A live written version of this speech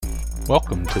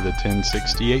Welcome to the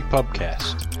 1068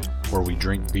 Pubcast, where we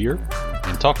drink beer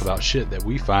and talk about shit that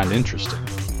we find interesting.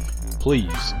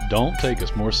 Please don't take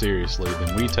us more seriously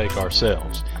than we take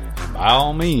ourselves, and by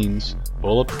all means,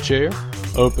 pull up a chair,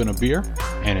 open a beer,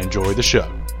 and enjoy the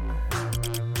show.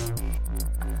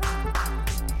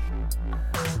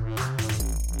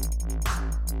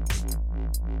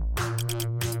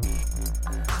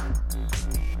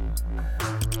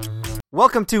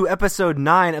 Welcome to episode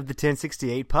 9 of the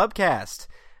 1068 Pubcast.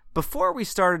 Before we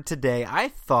started today, I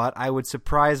thought I would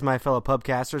surprise my fellow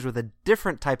pubcasters with a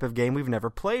different type of game we've never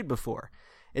played before.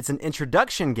 It's an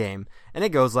introduction game, and it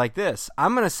goes like this.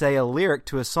 I'm going to say a lyric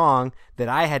to a song that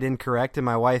I had incorrect and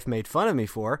my wife made fun of me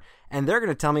for, and they're going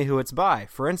to tell me who it's by.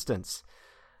 For instance,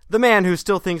 the man who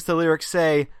still thinks the lyrics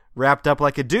say, wrapped up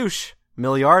like a douche,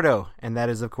 Milliardo, and that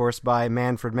is, of course, by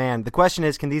Manfred Mann. The question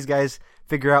is, can these guys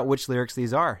figure out which lyrics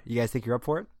these are? You guys think you're up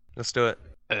for it? Let's do it.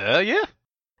 Yeah.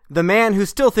 The man who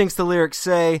still thinks the lyrics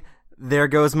say, there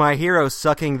goes my hero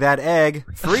sucking that egg,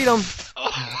 freedom.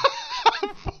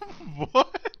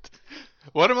 What?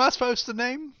 What am I supposed to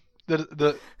name?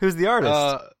 Who's the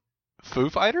artist? Foo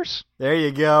Fighters? There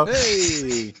you go.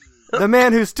 Hey! The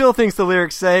man who still thinks the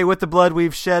lyrics say, with the blood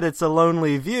we've shed, it's a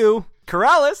lonely view,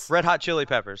 Corrales. Red Hot Chili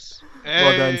Peppers.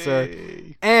 Well done, sir.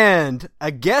 And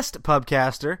a guest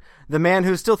pubcaster, the man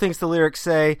who still thinks the lyrics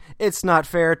say, it's not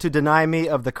fair to deny me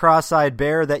of the cross-eyed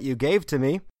bear that you gave to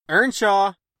me,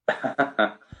 Earnshaw.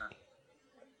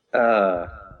 Alanis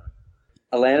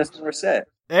Morissette.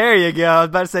 There you go. I was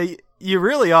about to say, you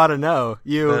really ought to know.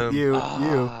 You Boom.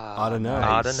 ought to know.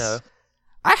 I don't know.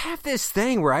 I have this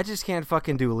thing where I just can't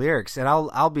fucking do lyrics, and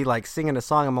I'll be like singing a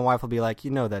song, and my wife will be like, you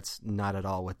know, that's not at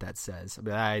all what that says.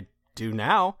 But I do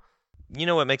now. You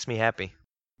know what makes me happy?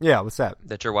 Yeah, what's that?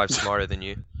 That your wife's smarter than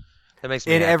you. That makes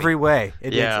me In happy. every way.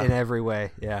 It is Yeah. in every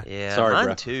way. Yeah. Yeah, Sorry, mine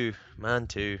bro. too. Mine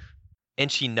too.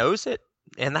 And she knows it,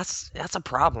 and that's a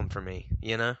problem for me,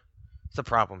 you know? It's a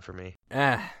problem for me.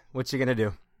 What you gonna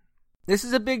do? This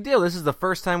is a big deal. This is the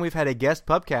first time we've had a guest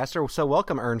pubcaster, so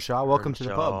welcome, Earnshaw. Welcome to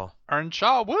the pub.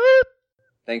 Earnshaw, whoop!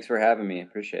 Thanks for having me.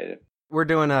 Appreciate it. We're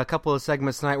doing a couple of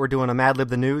segments tonight. We're doing a Mad Lib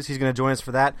the News. He's going to join us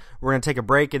for that. We're going to take a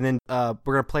break, and then we're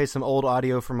going to play some old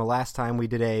audio from the last time we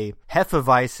did a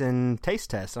Hefeweizen taste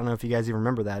test. I don't know if you guys even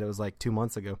remember that. It was like 2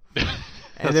 months ago.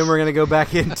 And then we're going to go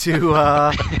back into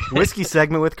whiskey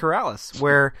segment with Corrales,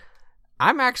 where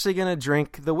I'm actually going to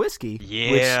drink the whiskey,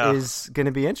 Yeah. which is going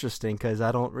to be interesting because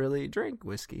I don't really drink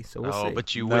whiskey, so we'll see.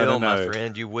 But you No, will, no, my no.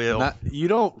 friend. You will. No.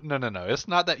 It's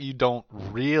not that you don't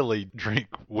really drink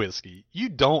whiskey. You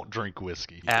don't drink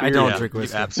whiskey. I don't drink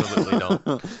whiskey. You absolutely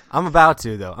don't. I'm about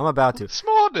to, though. I'm about to.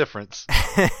 Small difference.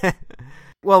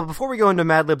 Well, before we go into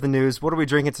Mad Lib the News, what are we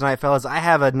drinking tonight, fellas? I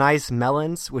have a nice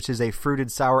Melons, which is a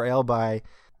fruited sour ale by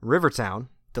Rivertown.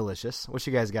 Delicious. What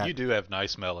you guys got? You do have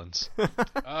nice melons.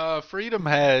 Freedom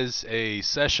has a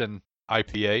session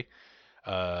IPA.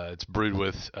 It's brewed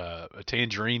with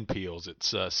tangerine peels.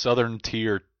 It's Southern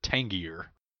Tier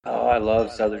Tangier. Oh, I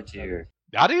love Southern Tier.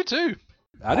 I do too.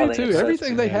 I Oh, do they too. have such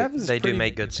Everything they good- have is They do pretty-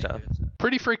 make good stuff.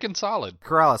 Pretty freaking solid.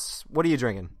 Corrales, what are you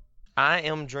drinking? I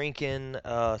am drinking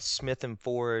Smith &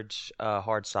 Forge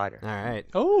hard cider. All right.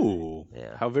 Oh,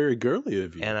 Yeah. how very girly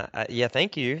of you. And yeah,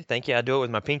 thank you. I do it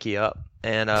with my pinky up.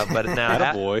 And but now,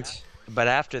 Attaboy. but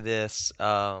after this,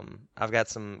 I've got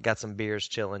some beers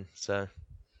chilling. So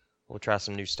we'll try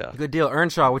some new stuff. Good deal.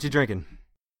 Earnshaw, what you drinking?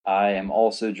 I am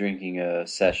also drinking a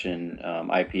session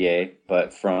IPA,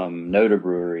 but from Noda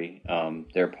Brewery.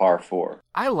 They're Par 4.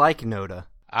 I like Noda.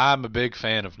 I'm a big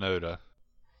fan of Noda.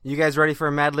 You guys ready for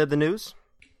Mad Lib the News?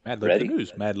 Mad Lib Ready? the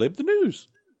News. Mad Lib the News.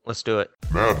 Let's do it.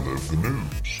 Mad Lib the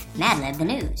News. Mad Lib the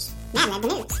News. Mad Lib the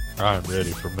News. I'm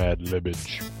ready for Mad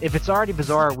Libbage. If it's already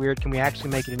bizarre or weird, can we actually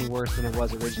make it any worse than it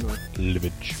was originally?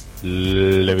 Libbage.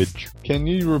 Can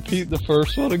you repeat the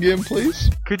first one again, please?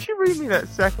 Could you read me that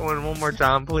second one more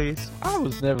time, please? I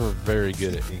was never very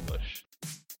good at English.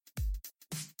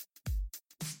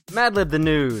 Mad Lib the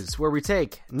News, where we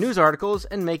take news articles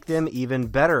and make them even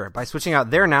better by switching out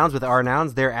their nouns with our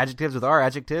nouns, their adjectives with our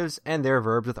adjectives, and their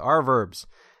verbs with our verbs.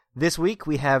 This week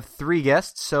we have 3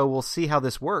 guests, so we'll see how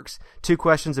this works. 2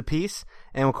 questions apiece,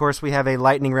 and of course we have a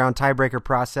lightning round tiebreaker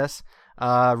process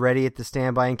ready at the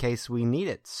standby in case we need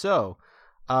it. So,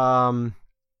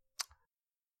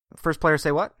 first player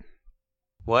say what?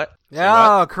 What?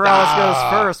 Oh, Corrales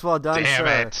goes first. Well done, Damn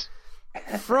sir. it.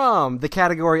 From the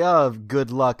category of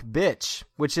Good Luck Bitch,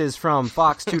 which is from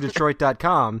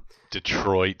fox2detroit.com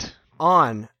Detroit.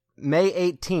 on May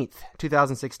 18th,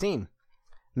 2016.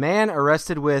 Man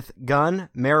arrested with gun,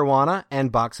 marijuana,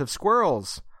 and box of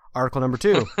squirrels. Article number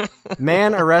 2.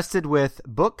 Man arrested with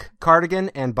book, cardigan,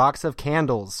 and box of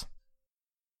candles.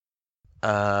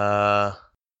 I'm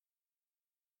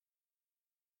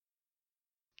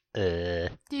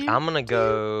gonna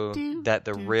go that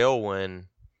the real one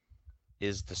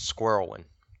is the squirrel one,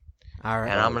 All right.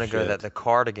 and I'm gonna go shit. that the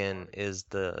cardigan is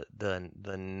the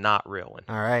not real one.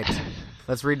 All right.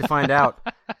 Let's read to find out.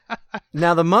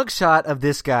 Now, the mugshot of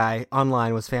this guy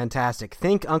online was fantastic.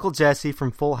 Think Uncle Jesse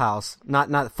from Full House.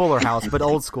 Not Fuller House, but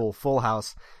old school Full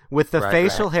House. With the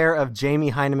facial hair of Jamie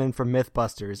Heineman from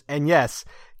Mythbusters. And yes,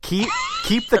 keep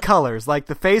the colors. Like,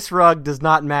 the face rug does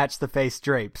not match the face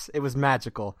drapes. It was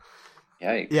magical.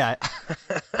 Yikes. Yeah.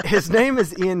 His name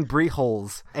is Ian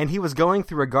Breholz, and he was going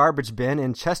through a garbage bin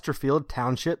in Chesterfield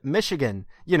Township, Michigan.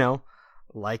 You know,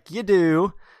 like you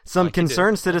do. Some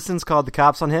concerned citizens called the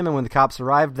cops on him, and when the cops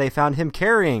arrived, they found him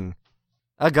carrying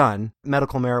a gun,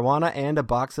 medical marijuana, and a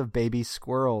box of baby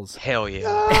squirrels. Hell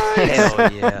yeah.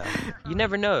 Hell yeah. You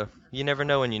never know. You never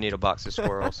know when you need a box of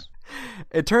squirrels.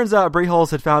 It turns out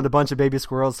Breholz had found a bunch of baby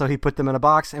squirrels, so he put them in a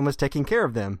box and was taking care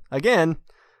of them. Again,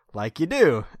 like you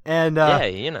do. And yeah,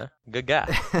 you know, good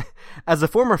guy. as a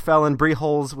former felon,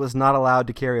 Breholz was not allowed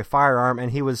to carry a firearm,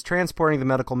 and he was transporting the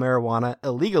medical marijuana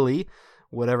illegally,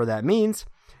 whatever that means.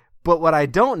 But what I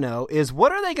don't know is,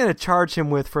 what are they going to charge him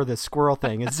with for the squirrel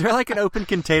thing? Is there like an open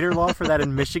container law for that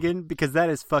in Michigan? Because that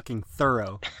is fucking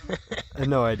thorough. I have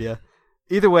no idea.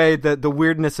 Either way, the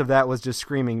weirdness of that was just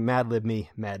screaming, Mad Lib me,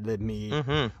 Mad Lib me.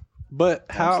 Mm-hmm. But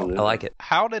how Absolutely. I like it.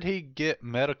 How did he get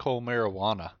medical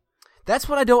marijuana? That's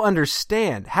what I don't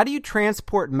understand. How do you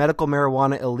transport medical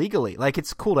marijuana illegally? Like,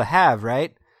 it's cool to have,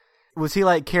 right? Was he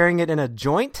like carrying it in a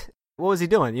joint? What was he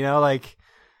doing? You know, like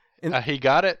He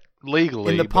got it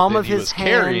legally in the but palm then of he his was hand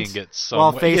carrying it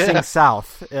while somewhere. facing Yeah.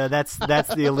 south. That's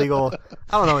the illegal.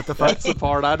 I don't know what the fuck. That's the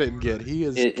part I didn't get. He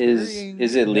is.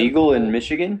 Is it legal in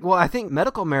Michigan? Well, I think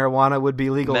medical marijuana would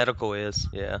be legal. Medical is,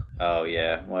 yeah. Oh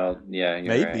yeah. Well, yeah.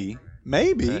 You're right.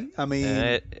 Maybe. I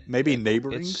mean, maybe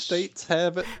neighboring it's- states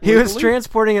have it. He was legally.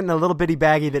 transporting it in a little bitty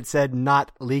baggie that said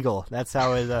 "not legal." That's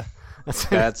how it.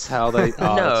 That's how they.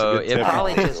 Oh, No, that's a good it tip.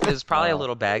 probably just it was probably a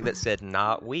little bag that said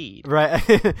not weed. right.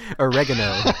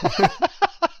 Oregano.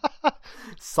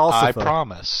 Salsa. I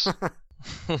promise.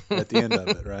 at the end of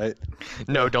it, right?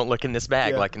 No, don't look in this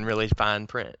bag Yeah. like in really fine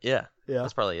print. Yeah. Yeah.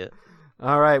 That's probably it.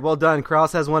 All right. Well done.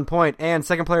 Kraus has 1 point, and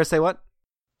second player say what?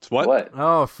 It's what? What?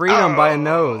 Oh, freedom by a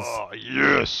nose. Oh,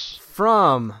 yes.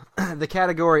 From the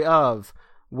category of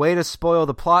way to spoil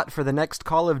the plot for the next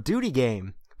Call of Duty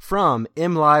game. From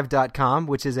mlive.com,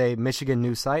 which is a Michigan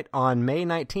news site, on May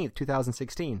 19th,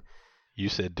 2016. You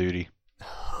said duty.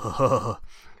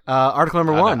 Article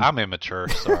number I one. know, I'm immature.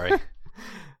 Sorry.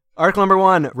 Article number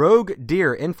one. Rogue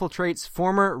deer infiltrates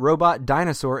former robot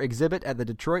dinosaur exhibit at the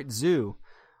Detroit Zoo.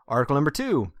 Article number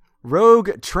two.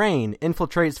 Rogue train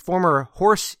infiltrates former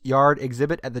horse yard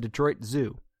exhibit at the Detroit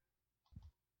Zoo.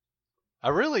 I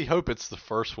really hope it's the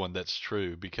first one that's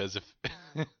true, because if...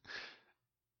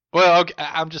 Well, okay,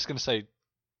 I'm just going to say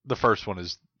the first one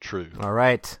is true. All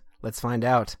right, let's find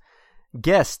out.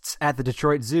 Guests at the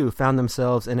Detroit Zoo found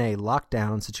themselves in a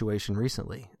lockdown situation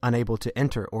recently, unable to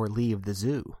enter or leave the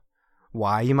zoo.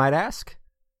 Why, you might ask?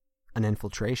 An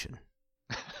infiltration.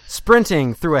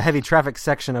 Sprinting through a heavy traffic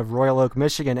section of Royal Oak,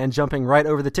 Michigan, and jumping right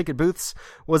over the ticket booths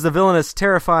was the villainous,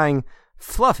 terrifying,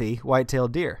 fluffy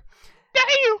white-tailed deer.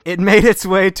 It made its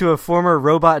way to a former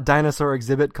robot dinosaur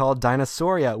exhibit called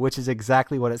Dinosauria, which is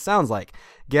exactly what it sounds like.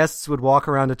 Guests would walk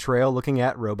around a trail looking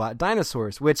at robot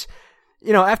dinosaurs, which,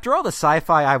 you know, after all the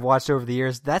sci-fi I've watched over the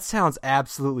years, that sounds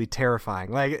absolutely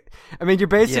terrifying. Like, I mean, you're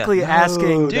basically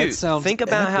asking... that Dude, sounds think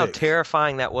about how epic.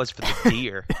 terrifying that was for the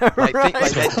deer. Like, think,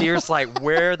 like that deer's like,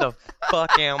 where the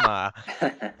fuck am I?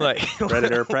 Like,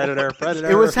 Predator.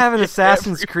 It was having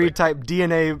Assassin's Creed type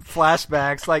DNA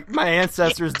flashbacks, like, my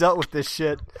ancestors dealt with this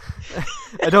shit.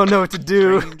 I don't know what to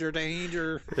do.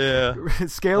 Danger. yeah.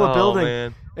 Scale of building.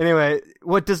 Man. Anyway,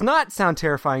 what does not sound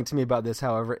terrifying to me about this,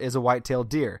 however, is a white-tailed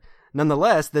deer.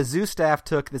 Nonetheless, the zoo staff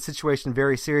took the situation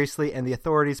very seriously, and the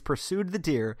authorities pursued the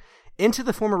deer into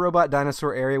the former robot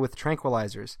dinosaur area with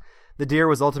tranquilizers. The deer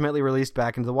was ultimately released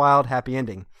back into the wild, happy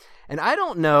ending. And I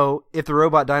don't know if the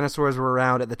robot dinosaurs were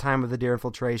around at the time of the deer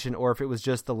infiltration or if it was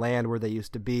just the land where they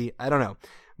used to be. I don't know.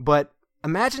 But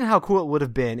imagine how cool it would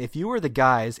have been if you were the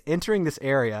guys entering this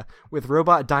area with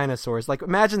robot dinosaurs. Like,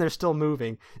 imagine they're still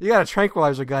moving. You got a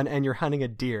tranquilizer gun and you're hunting a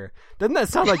deer. Doesn't that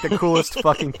sound like the coolest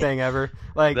fucking thing ever?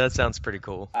 Like, That sounds pretty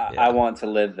cool. I want to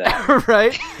live that.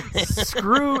 right?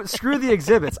 Screw the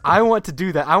exhibits. I want to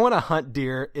do that. I want to hunt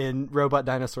deer in robot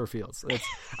dinosaur fields.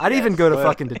 I'd even go to Well-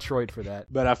 fucking Detroit for that.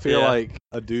 But I feel Yeah. like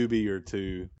a doobie or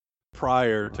two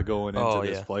prior to going into Oh,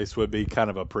 this yeah. place would be kind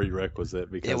of a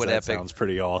prerequisite because would that epic. sounds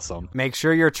pretty awesome. Make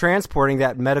sure you're transporting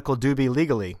that medical doobie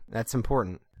legally. That's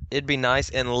important. It'd be nice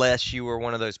unless you were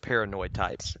one of those paranoid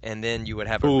types, and then you would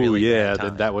have a Ooh, really yeah, bad time.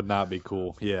 then that would not be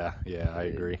cool. Yeah, I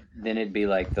agree. Then it'd be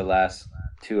like the last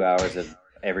 2 hours of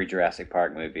every Jurassic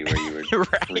Park movie where you were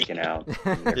Right. freaking out.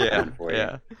 And they're coming for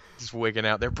you. Just wigging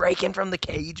out. They're breaking from the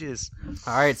cages.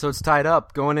 All right, so it's tied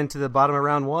up. Going into the bottom of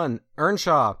round one,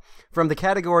 Earnshaw from the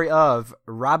category of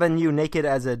Robin You Naked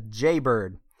as a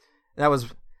Jaybird. That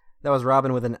was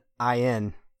Robin with an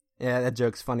IN. Yeah, that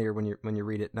joke's funnier when you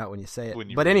read it, not when you say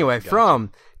it. But anyway,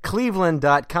 from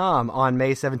Cleveland.com on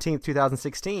May 17th,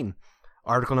 2016.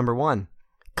 Article number 1.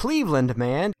 Cleveland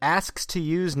man asks to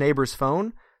use neighbor's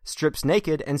phone, strips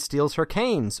naked, and steals her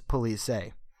canes, police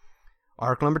say.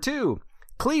 Article number 2.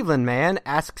 Cleveland man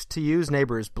asks to use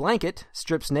neighbor's blanket,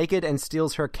 strips naked, and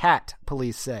steals her cat,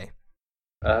 police say.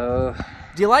 Do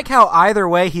you like how either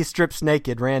way he strips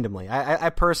naked randomly?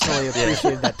 I personally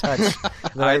appreciated that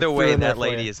touch. Either way, that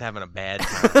lady is having a bad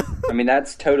time. I mean,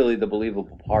 that's totally the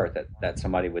believable part, that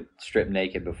somebody would strip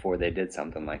naked before they did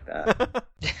something like that.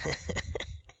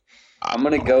 I'm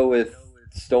going to go with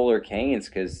stole her canes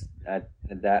because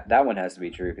that one has to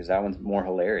be true because that one's more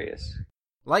hilarious.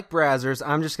 Like Brazzers,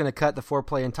 I'm just going to cut the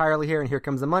foreplay entirely here, and here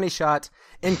comes the money shot.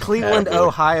 In Cleveland,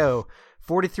 Ohio,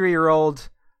 43-year-old,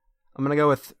 I'm going to go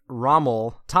with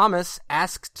Rommel. Thomas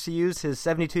asked to use his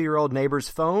 72-year-old neighbor's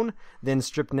phone, then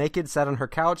stripped naked, sat on her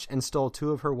couch, and stole 2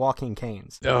 of her walking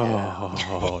canes.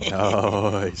 Oh,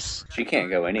 nice. She can't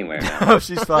go anywhere now. Oh,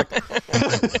 she's fucked.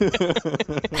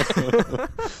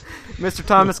 Mr.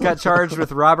 Thomas got charged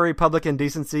with robbery, public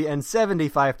indecency, and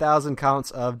 75,000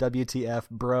 counts of WTF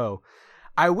bro.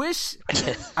 I wish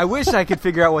I could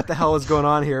figure out what the hell is going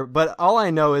on here, but all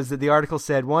I know is that the article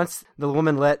said once the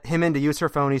woman let him in to use her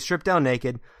phone, he stripped down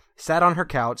naked, sat on her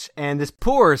couch, and this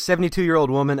poor 72-year-old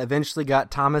woman eventually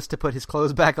got Thomas to put his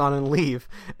clothes back on and leave.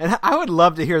 And I would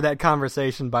love to hear that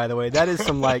conversation, by the way. That is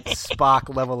some, like,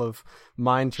 Spock level of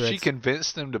mind tricks. She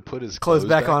convinced him to put his Clothes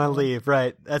back on and leave,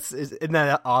 right. Isn't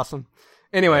that awesome?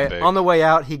 Anyway, Epic. on the way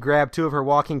out, he grabbed 2 of her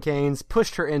walking canes,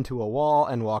 pushed her into a wall,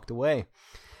 and walked away.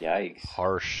 Yikes.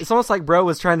 Harsh. It's almost like bro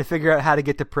was trying to figure out how to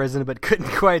get to prison, but couldn't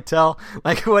quite tell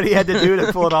like what he had to do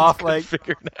to pull it off. Like,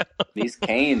 Figure it out. These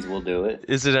canes will do it.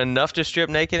 Is it enough to strip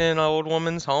naked in an old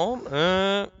woman's home?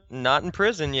 Not in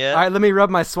prison yet. all right, let me rub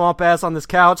my swamp ass on this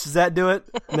couch. Does that do it?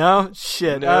 No?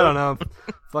 Shit. I don't know.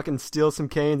 Fucking steal some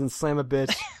canes and slam a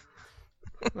bitch.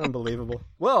 Unbelievable.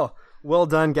 Well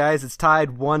done, guys. It's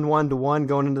tied 1-1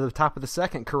 going into the top of the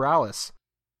second. Corrales.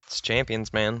 It's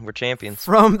champions, man. We're champions.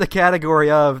 From the category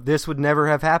of This Would Never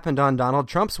Have Happened on Donald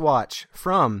Trump's Watch.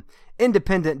 From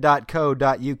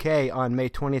independent.co.uk on May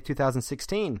 20th,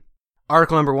 2016.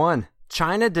 Article number 1.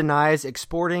 China denies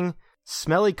exporting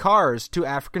smelly cars to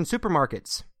African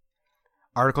supermarkets.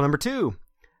 Article number 2.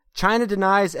 China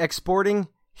denies exporting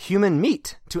human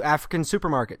meat to African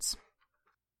supermarkets.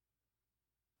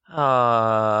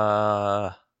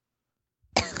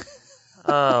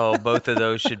 Oh, both of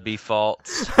those should be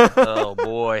false. Oh,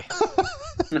 boy.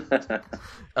 This is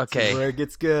Okay. where it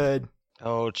gets good.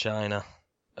 Oh, China.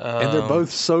 And they're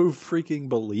both so freaking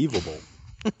believable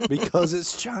because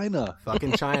it's China.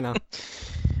 Fucking China.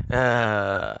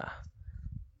 Or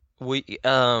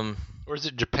is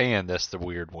it Japan? That's the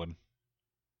weird one.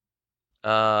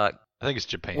 Let I think it's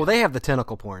Japan. Well, they have the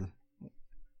tentacle porn.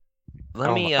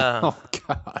 me, Oh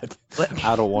God. let me-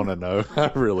 I don't want to know.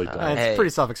 I really don't. It's Hey. pretty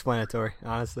self-explanatory,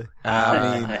 honestly.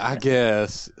 I mean, I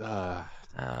guess.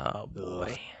 Oh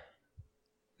boy,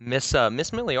 Miss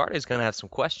Miliardi is gonna have some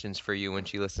questions for you when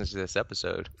she listens to this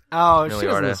episode. Oh, she Really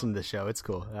doesn't oughta- listen to the show. It's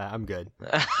cool. I'm good.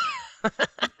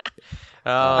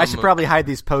 Um, I should probably hide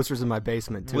these posters in my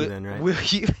basement too. Then, right?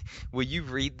 Will you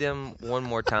read them one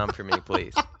more time for me,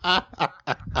 please?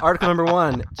 Article number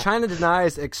 1. China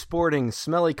denies exporting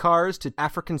smelly cars to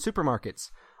African supermarkets.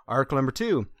 Article number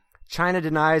 2. China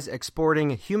denies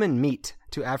exporting human meat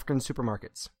to African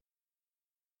supermarkets.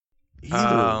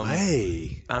 Either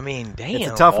way. I mean, damn.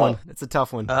 It's a tough one. It's a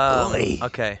tough one.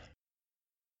 Okay.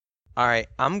 All right,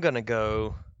 I'm gonna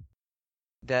go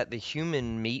that the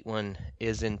human meat one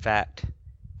is in fact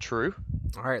true.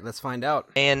 All right, let's find out.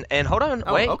 And hold on,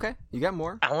 Oh, wait. okay. You got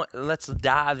more? Let's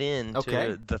dive into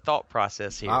Okay. the thought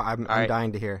process here. I'm All right.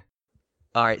 dying to hear.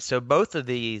 All right, so both of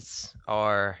these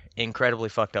are incredibly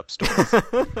fucked up stories,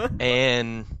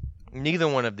 and neither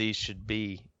one of these should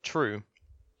be true.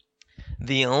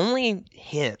 The only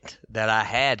hint that I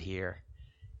had here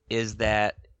is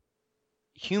that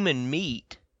human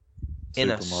meat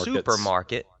in a Supermarkets.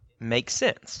 supermarket makes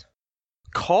sense.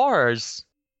 Cars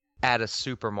at a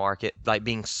supermarket, like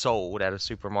being sold at a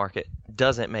supermarket,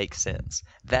 doesn't make sense.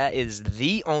 That is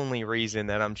the only reason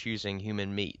that I'm choosing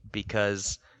human meat,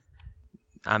 because,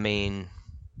 I mean,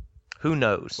 who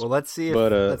knows? Well, let's see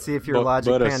if your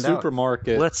logic but a panned out.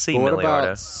 supermarket. Let's see, but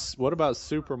Miliardo. what about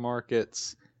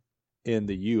supermarkets in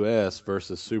the U.S.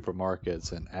 versus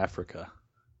supermarkets in Africa?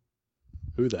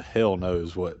 Who the hell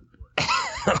knows what?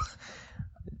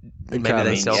 Maybe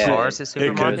they sell cars at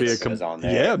It could be supermarkets.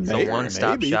 yeah, It's maybe, a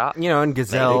one-stop shop. You know, and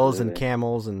gazelles and Maybe.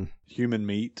 camels and human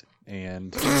meat,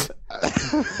 and it's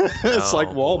like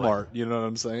Walmart. You know what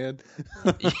I'm saying?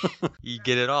 You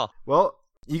get it all. well,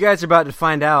 you guys are about to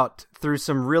find out through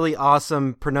some really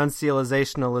awesome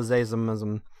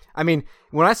pronunciationalism. I mean,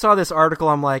 when I saw this article,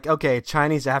 I'm like, okay,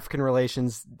 Chinese-African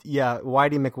relations. Yeah,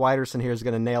 Whitey McWhiterson here is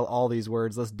going to nail all these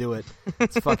words. Let's do it.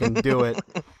 Let's fucking do it.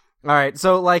 All right,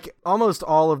 so like almost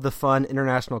all of the fun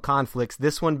international conflicts,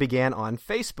 this one began on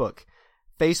Facebook.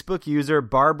 Facebook user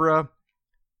Barbara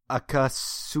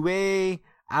Akasue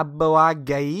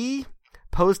Aboagai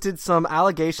posted some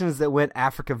allegations that went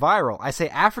Africa viral. I say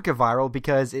Africa viral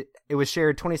because it was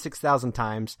shared 26,000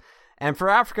 times. And for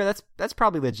Africa, that's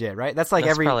probably legit, right? That's like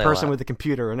That's every probably a person lot. with a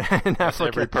computer in That's Africa.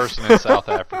 every person in South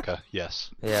Africa. Yes,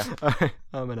 Yeah. All right,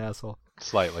 I'm an asshole.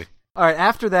 slightly. All right,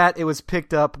 after that, it was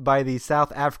picked up by the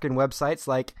South African websites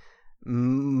like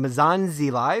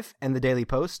Mzansi Live and the Daily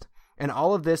Post, and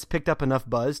all of this picked up enough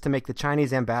buzz to make the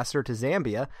Chinese ambassador to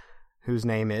Zambia, whose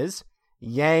name is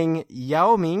Yang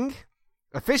Yaoming,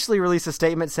 officially release a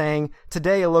statement saying,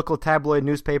 today a local tabloid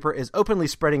newspaper is openly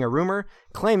spreading a rumor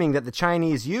claiming that the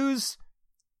Chinese use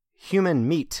human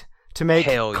meat to make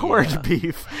Hell corned yeah.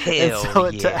 beef and Hell sell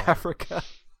it to yeah. Africa.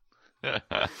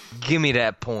 Give me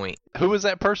that point. Who was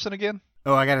that person again?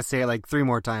 Oh, I gotta say it like 3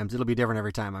 more times. It'll be different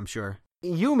every time, I'm sure.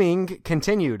 Yuming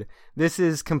continued, this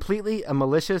is completely a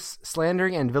malicious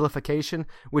slandering and vilification,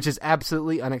 which is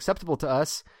absolutely unacceptable to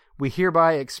us. We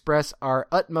hereby express our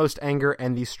utmost anger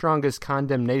and the strongest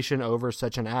condemnation over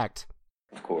such an act.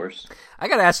 Of course. I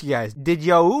gotta ask you guys, did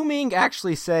Yuming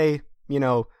actually say,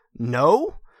 no?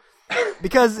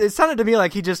 Because it sounded to me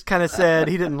like he just kind of said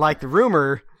he didn't like the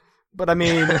rumor, but I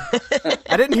mean,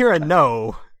 I didn't hear a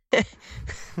no.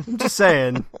 I'm just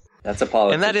saying. That's a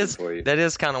politician And for you. that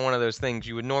is kind of one of those things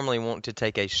you would normally want to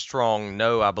take a strong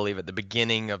no, I believe, at the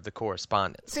beginning of the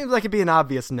correspondence. Seems like it'd be an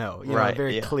obvious no. A Right,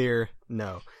 very yeah. clear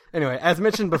no. Anyway, as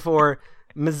mentioned before,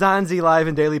 Mzansi Live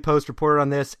and Daily Post reported on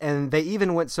this, and they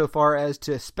even went so far as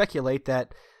to speculate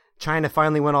that China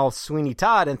finally went all Sweeney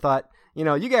Todd and thought,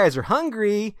 you guys are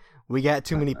hungry. We got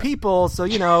too many people, so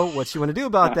what you want to do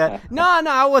about that? No,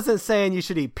 I wasn't saying you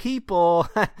should eat people,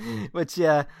 but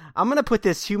yeah, I'm gonna put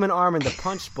this human arm in the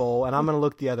punch bowl, and I'm gonna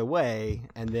look the other way,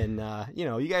 and then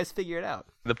you guys figure it out.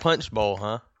 The punch bowl,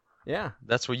 huh? Yeah,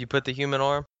 That's where you put the human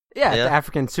arm? yeah, Yeah. the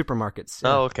African supermarkets.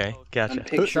 Yeah. Oh, okay. I'm Gotcha.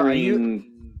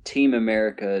 picturing Team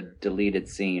America deleted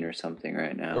scene or something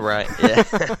right now. Right,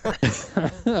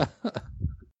 yeah.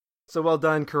 So well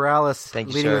done, Corrales, Thank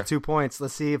you, leading sir. with 2 points.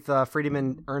 Let's see if Freedom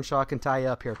and Earnshaw can tie you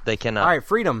up here. They cannot. All right,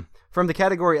 Freedom, from the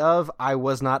category of I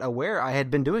was not aware I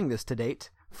had been doing this to date,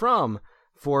 from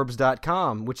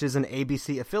Forbes.com, which is an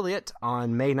ABC affiliate,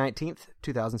 on May 19th,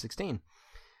 2016.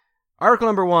 Article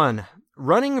number 1,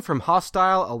 running from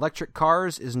hostile electric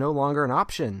cars is no longer an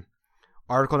option.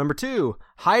 Article number 2,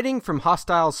 hiding from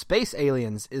hostile space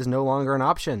aliens is no longer an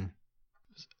option.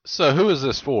 So who is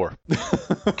this for?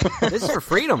 This is for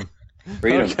Freedom.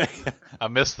 Freedom. Okay. I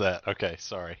missed that. Okay,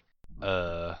 sorry.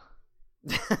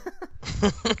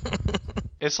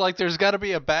 It's like there's got to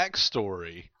be a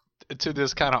backstory to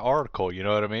this kind of article. You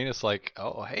know what I mean? It's like,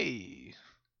 oh, hey,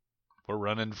 we're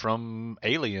running from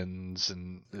aliens,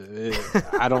 and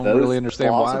I don't Those really understand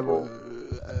plausible.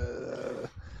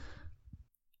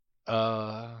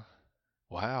 why.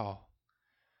 wow.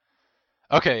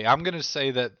 Okay, I'm gonna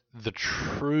say that the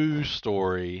true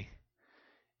story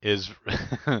is.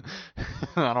 I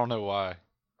don't know why.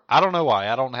 I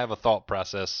don't have a thought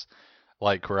process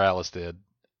like Corrales did.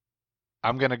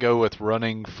 I'm gonna go with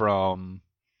running from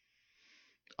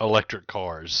electric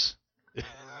cars.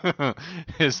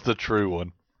 Is the true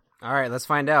one. All right, let's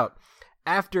find out.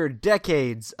 After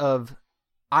decades of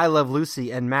I Love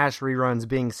Lucy and MASH reruns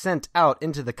being sent out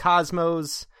into the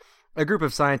cosmos, a group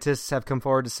of scientists have come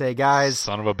forward to say, guys,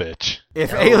 Son of a bitch.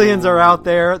 if aliens are out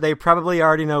there, they probably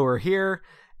already know we're here,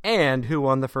 and who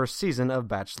won the first season of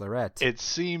Bachelorette. It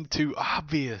seemed too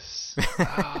obvious.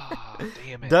 Ah,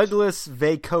 damn it. Douglas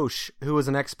Vakosh, who was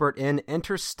an expert in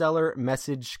interstellar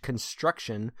message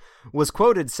construction, was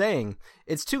quoted saying,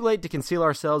 "It's too late to conceal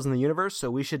ourselves in the universe, so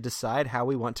we should decide how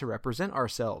we want to represent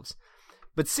ourselves."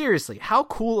 But seriously, how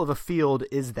cool of a field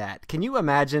is that? Can you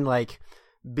imagine, like,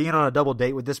 being on a double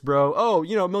date with this bro. Oh,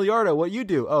 Miliardo, what you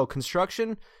do? Oh,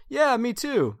 construction? Yeah, me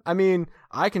too. I mean,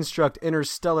 I construct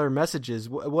interstellar messages.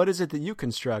 What is it that you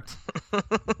construct?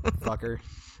 Fucker.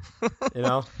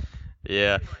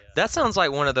 Yeah. That sounds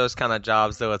like one of those kind of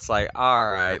jobs, though. It's like,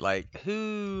 all right, like,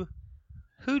 who'd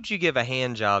you give a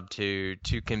hand job to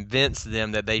convince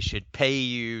them that they should pay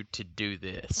you to do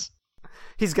this?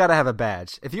 He's got to have a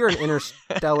badge. If you're an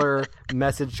interstellar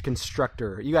message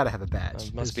constructor, you got to have a badge.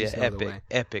 It must be an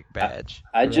epic badge.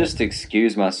 I just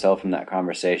excuse myself from that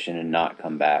conversation and not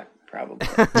come back, probably.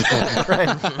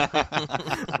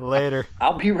 Later.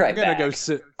 I'll be right back.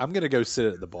 I'm gonna go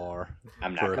sit at the bar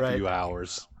for a few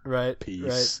hours. Right.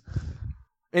 Peace. Right.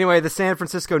 Anyway, the San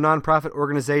Francisco nonprofit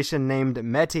organization named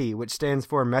METI, which stands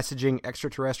for Messaging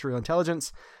Extraterrestrial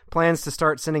Intelligence, plans to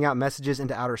start sending out messages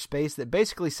into outer space that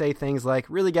basically say things like,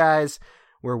 really guys,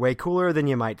 we're way cooler than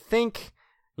you might think.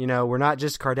 We're not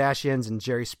just Kardashians and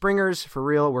Jerry Springers. For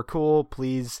real, we're cool.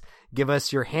 Please give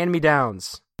us your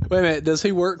hand-me-downs. Wait a minute, does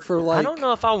he work for I don't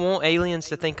know if I want aliens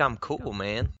to think I'm cool,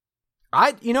 man.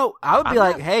 I would be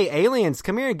like, hey, aliens,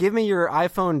 come here and give me your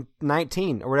iPhone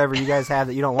 19 or whatever you guys have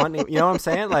that you don't want. You know what I'm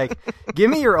saying? Like, give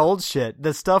me your old shit,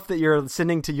 the stuff that you're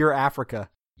sending to your Africa.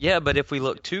 Yeah, but if we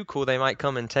look too cool, they might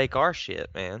come and take our shit,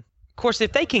 man. Of course,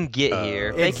 if they can get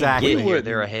here,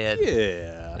 they're ahead.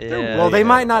 Yeah. Well, they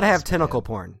might not have tentacle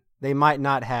porn. They might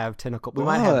not have tentacle. We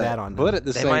might have that on them. But at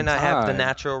the same time, they might not have the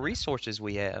natural resources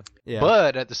we have. Yeah.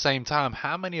 But at the same time,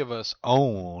 how many of us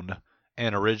own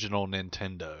an original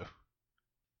Nintendo?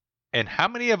 And how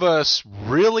many of us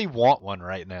really want one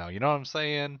right now? You know what I'm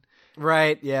saying?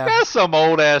 Right, yeah. That's some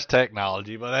old-ass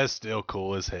technology, but that's still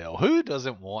cool as hell. Who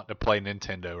doesn't want to play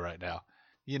Nintendo right now?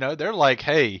 They're like,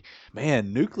 hey.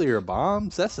 Man, nuclear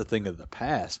bombs, that's a thing of the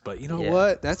past. But you know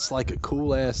what? That's like a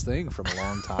cool-ass thing from a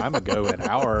long time ago in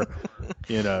our,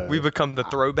 We become the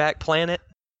throwback planet?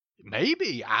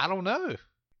 Maybe. I don't know.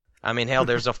 I mean, hell,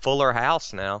 there's a Fuller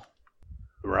House now.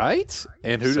 Right?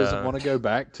 And who doesn't want to go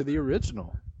back to the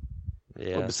original?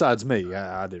 Yeah. Well, besides me,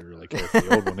 I didn't really care for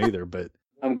the old one either. But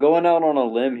I'm going out on a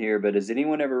limb here, but has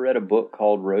anyone ever read a book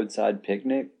called Roadside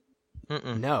Picnic?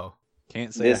 No.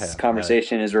 Can't say this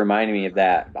conversation is reminding me of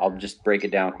that. I'll just break it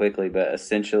down quickly, but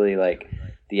essentially, like,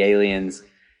 the aliens'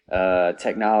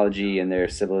 technology and their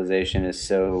civilization is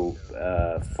so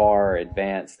far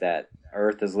advanced that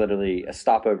Earth is literally a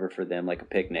stopover for them, like a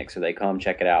picnic. So they come,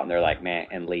 check it out, and they're like, man,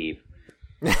 and leave.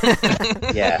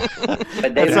 Yeah, but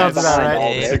they leave behind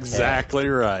all their That's exactly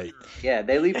right. Yeah,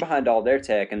 they leave behind all their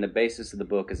tech, and the basis of the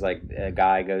book is like a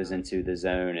guy goes into the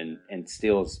zone and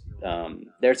steals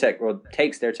their tech, or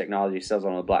takes their technology, sells it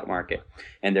on the black market,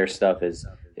 and their stuff is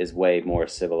way more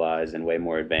civilized and way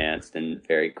more advanced and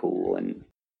very cool, and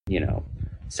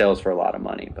sells for a lot of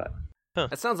money. But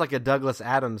that sounds like a Douglas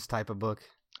Adams type of book,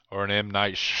 or an M.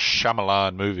 Night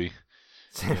Shyamalan movie.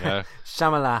 Shyamalan.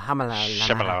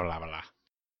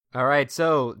 All right,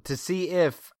 so to see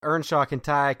if Earnshaw can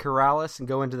tie Corrales and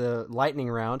go into the lightning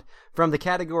round from the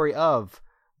category of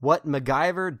what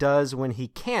MacGyver does when he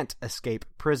can't escape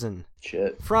prison.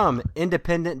 Shit. From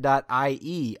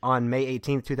independent.ie on May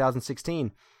 18th,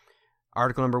 2016.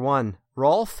 Article number 1,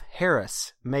 Rolf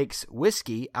Harris makes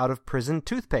whiskey out of prison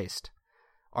toothpaste.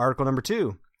 Article number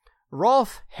 2,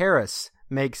 Rolf Harris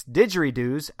makes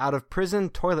didgeridoos out of prison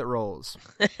toilet rolls.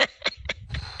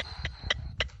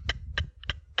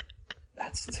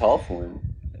 That's a tough one.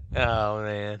 Oh,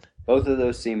 man. Both of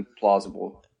those seem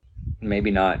plausible. Maybe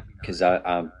not, because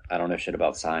I don't know shit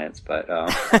about science, but...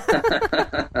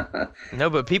 No,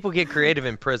 but people get creative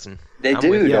in prison. They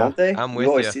do, don't they? I'm with you.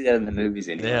 Always you. see that in the movies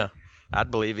anyway. Yeah,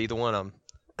 I'd believe either one of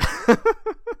them.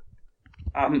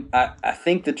 I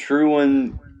think the true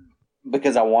one,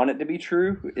 because I want it to be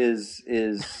true, is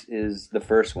the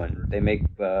first one. They make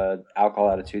alcohol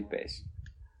out of toothpaste.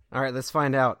 All right, let's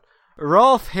find out.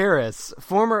 Rolf Harris,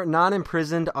 former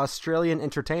non-imprisoned Australian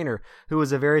entertainer who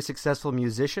was a very successful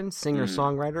musician,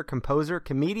 singer-songwriter, composer,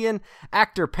 comedian,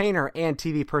 actor, painter, and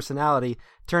TV personality,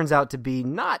 turns out to be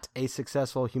not a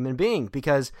successful human being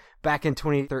because back in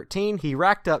 2013, he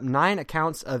racked up 9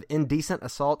 accounts of indecent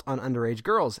assault on underage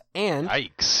girls, and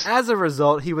Yikes. As a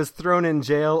result, he was thrown in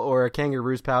jail or a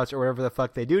kangaroo's pouch or whatever the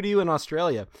fuck they do to you in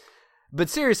Australia. But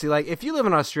seriously, like, if you live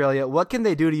in Australia, what can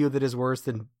they do to you that is worse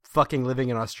than fucking living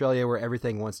in Australia where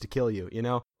everything wants to kill you, you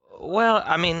know? Well,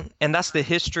 I mean, and that's the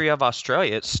history of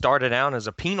Australia. It started out as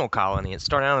a penal colony. It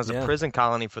started out as a prison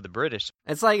colony for the British.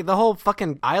 It's like the whole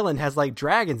fucking island has like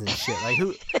dragons and shit. Like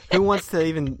who wants to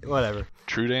even, whatever.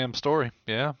 True damn story.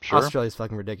 Yeah, sure. Australia's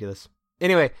fucking ridiculous.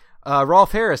 Anyway,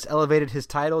 Rolf Harris elevated his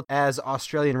title as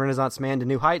Australian Renaissance man to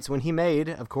new heights when he made,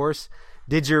 of course,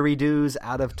 didgeridoos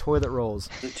out of toilet rolls.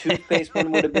 The toothpaste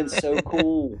one would have been so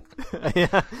cool.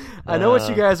 Yeah, I know what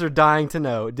you guys are dying to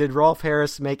know. Did Rolf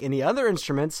Harris make any other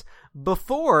instruments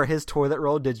before his toilet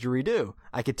roll didgeridoo?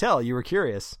 I could tell you were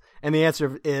curious. And the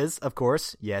answer is, of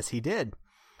course, yes, he did.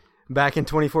 Back in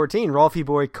 2014, Rolfie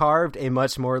Boy carved a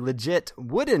much more legit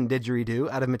wooden didgeridoo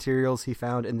out of materials he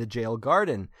found in the jail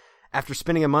garden. After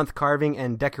spending a month carving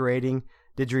and decorating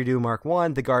Didgeridoo Mark I,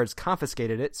 the guards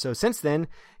confiscated it, so since then,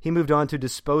 he moved on to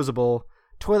disposable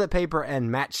toilet paper and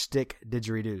matchstick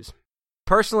didgeridoos.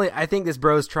 Personally, I think this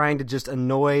bro's trying to just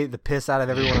annoy the piss out of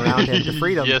everyone around him to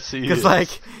freedom. Yes, he is. Because,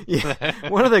 like,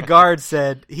 one of the guards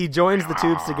said he joins the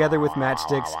tubes together with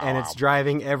matchsticks, and it's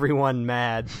driving everyone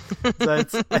mad. So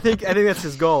I think that's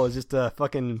his goal, is just to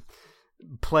fucking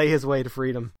play his way to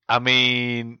freedom. I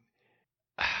mean,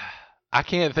 I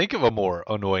can't think of a more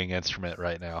annoying instrument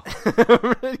right now.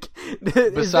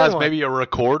 Besides maybe a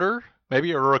recorder?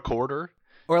 Maybe a recorder?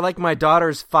 Or like my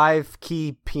daughter's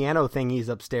 5-key piano thingies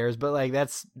upstairs, but like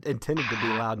that's intended to be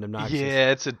loud and obnoxious.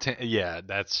 Yeah, yeah,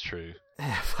 that's true.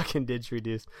 Fucking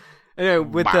didgeridoos. Anyway,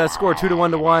 with the score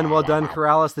 2-1, well done,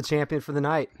 Corrales, the champion for the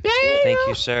night. Thank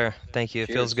you, sir. Thank you. It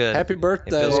feels good. Happy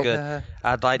birthday. It feels good.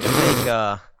 I'd like to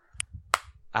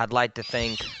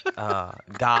thank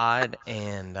God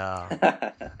and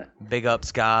big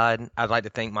ups God. I'd like to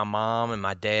thank my mom and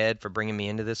my dad for bringing me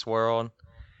into this world.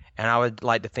 And I would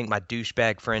like to thank my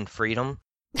douchebag friend Freedom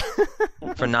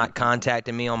for not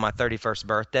contacting me on my 31st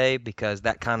birthday, because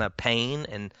that kind of pain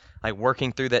and like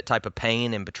working through that type of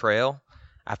pain and betrayal,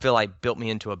 I feel like built me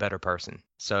into a better person.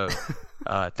 So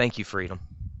thank you, Freedom.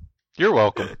 You're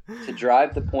welcome. To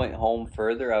drive the point home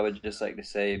further, I would just like to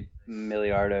say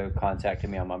Miliardo contacted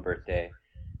me on my birthday.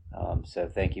 So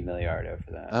thank you, Miliardo,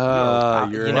 for that.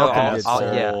 You're welcome.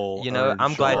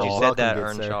 I'm glad you said that,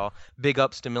 Welcome, good sir. Earnshaw. Big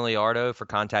ups to Miliardo for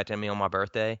contacting me on my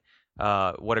birthday.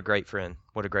 What a great friend.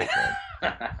 What a great friend.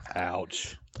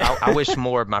 Ouch. I wish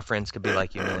more of my friends could be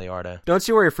like you, Miliardo. Don't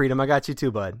you worry, Freedom. I got you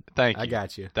too, bud. Thank you. I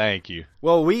got you. Thank you.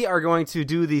 Well, we are going to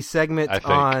do the segment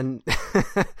on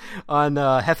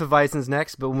Hefeweizen's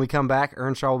next, but when we come back,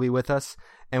 Earnshaw will be with us,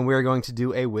 and we're going to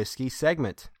do a whiskey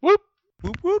segment. Whoop.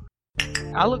 Whoop, whoop.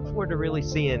 I look forward to really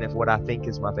seeing if what I think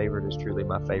is my favorite is truly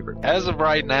my favorite. As of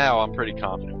right now, I'm pretty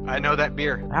confident. I know that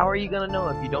beer. How are you going to know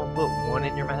if you don't put one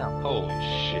in your mouth? Holy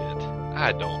shit.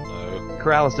 I don't know.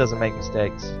 Corrales doesn't make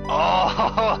mistakes.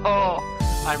 Oh,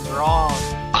 I'm wrong.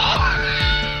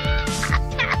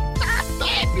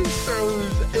 He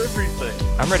throws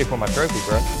everything. I'm ready for my trophy,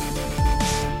 bro.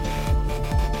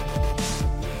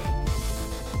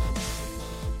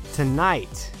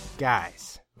 Tonight,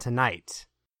 guys,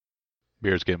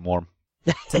 Beer's getting warm.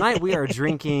 Tonight we are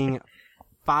drinking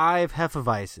 5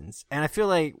 Hefeweizens, and I feel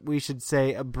like we should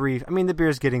say a brief, I mean the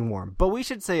beer's getting warm, but we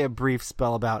should say a brief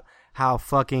spell about how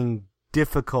fucking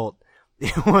difficult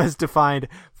it was to find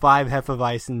 5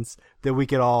 Hefeweizens that we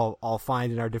could all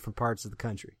find in our different parts of the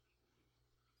country.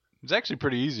 It's actually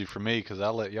pretty easy for me because I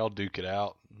let y'all duke it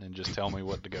out and just tell me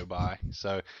what to go buy.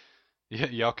 So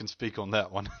y'all can speak on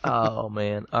that one. Oh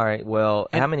man! All right. Well,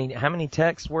 how many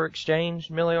texts were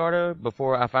exchanged, Miliardo,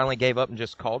 before I finally gave up and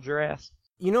just called your ass?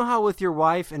 You know how with your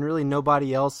wife and really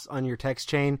nobody else on your text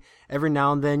chain, every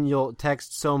now and then you'll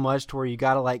text so much to where you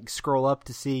gotta like scroll up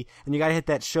to see, and you gotta hit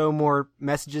that show more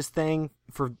messages thing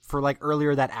for like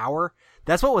earlier that hour.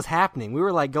 That's what was happening. We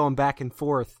were like going back and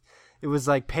forth. It was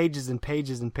like pages and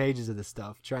pages and pages of this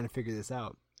stuff trying to figure this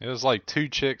out. It was like 2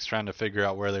 chicks trying to figure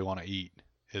out where they want to eat.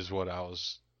 Is what I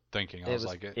was thinking. I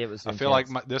feel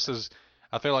like this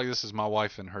is my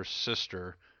wife and her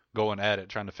sister going at it,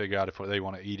 trying to figure out if they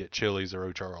want to eat at Chili's or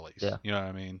O'Charlie's. Yeah. You know what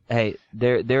I mean? Hey,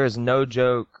 there is no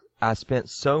joke. I spent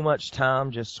so much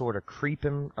time just sort of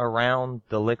creeping around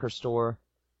the liquor store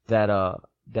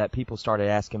that people started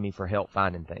asking me for help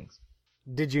finding things.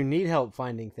 Did you need help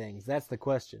finding things? That's the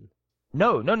question.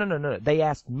 No. They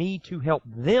asked me to help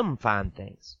them find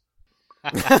things.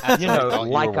 You know,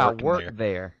 like I work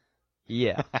there.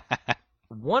 Yeah.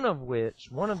 One of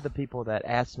the people that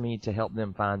asked me to help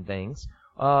them find things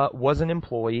was an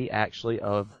employee actually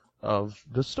of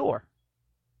the store.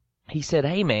 He said,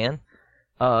 "Hey man,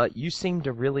 you seem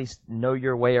to really know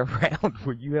your way around.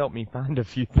 Will you help me find a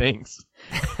few things?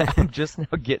 I'm just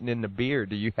now getting into beer.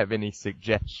 Do you have any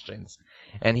suggestions?"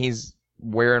 And he's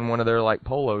wearing one of their like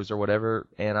polos or whatever,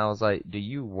 and I was like, "Do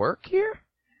you work here?"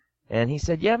 And he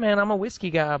said, "Yeah, man, I'm a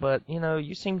whiskey guy, but, you know,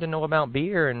 you seem to know about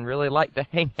beer and really like to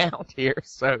hang out here,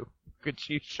 so could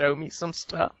you show me some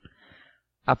stuff?"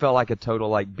 I felt like a total,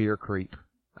 like, beer creep.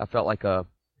 I felt like a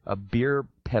beer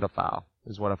pedophile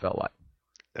is what I felt like.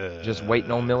 Just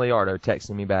waiting on Miliardo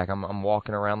texting me back. I'm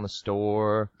walking around the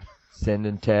store,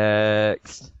 Sending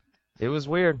text. It was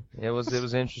weird. It was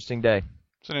an interesting day.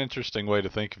 It's an interesting way to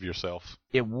think of yourself.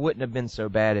 It wouldn't have been so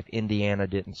bad if Indiana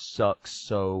didn't suck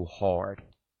so hard.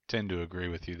 Tend to agree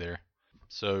with you there.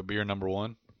 So, beer number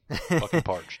 1, fucking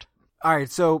parched. All right,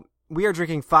 so we are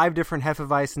drinking 5 different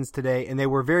Hefeweizens today, and they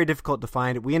were very difficult to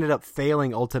find. We ended up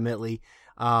failing ultimately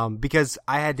because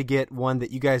I had to get one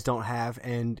that you guys don't have,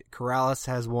 and Corrales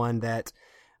has one that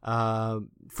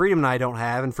Freedom and I don't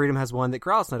have, and Freedom has one that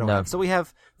Corrales and I don't have. So we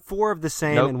have 4 of the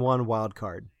same and 1 wild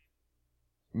card.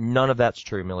 None of that's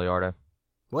true, Miliardo.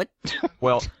 What?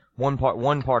 Well, one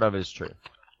part of it is true.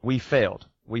 We failed.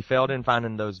 We failed in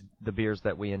finding the beers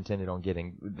that we intended on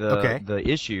getting. The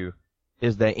issue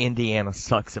is that Indiana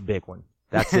sucks a big one.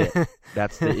 That's it.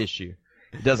 That's the issue.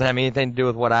 It doesn't have anything to do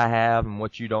with what I have and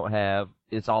what you don't have.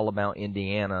 It's all about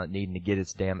Indiana needing to get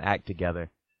its damn act together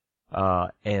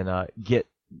and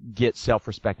get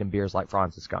self-respecting beers like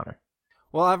Franziskaner.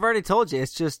 Well, I've already told you.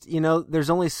 It's just, there's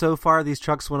only so far these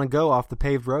trucks want to go off the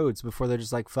paved roads before they're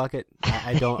just like, fuck it.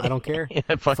 I don't care.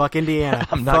 Yeah, fuck Indiana.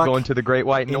 I'm not going to the Great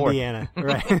White North. Indiana,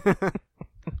 right.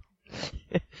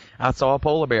 I saw a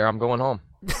polar bear. I'm going home.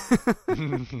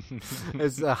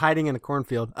 It's hiding in a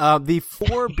cornfield. The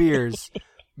 4 beers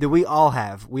that we all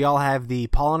have the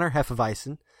Paulaner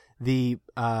Hefeweizen, the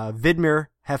Widmer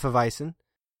Hefeweizen.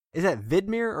 Is that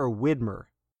Widmer or Widmer?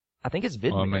 I think it's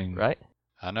Widmer, right?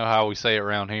 I know how we say it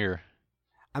around here.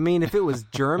 I mean, if it was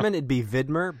German, it'd be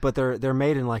Widmer, but they're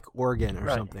made in like Oregon or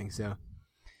something. So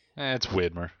it's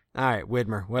Widmer. All right,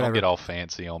 Widmer, whatever. Don't get all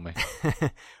fancy on me.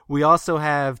 We also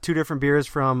have 2 different beers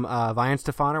from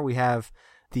Weihenstephaner. We have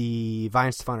the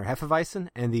Weihenstephaner Hefeweizen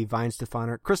and the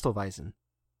Weihenstephaner Crystalweizen.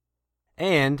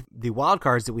 And the wild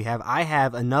cards that we have, I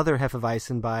have another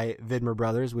Hefeweizen by Widmer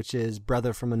Brothers, which is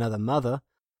Brother from Another Mother.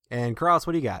 And Corrales,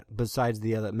 what do you got besides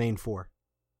the other main 4?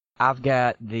 I've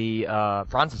got the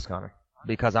Franziskaner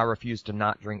because I refuse to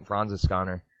not drink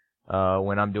Franziskaner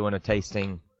when I'm doing a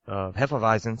tasting of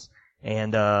Hefeweizens,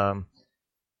 and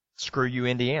screw you,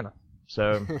 Indiana.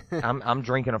 So I'm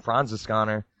drinking a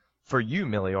Franziskaner for you,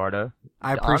 Miliardo.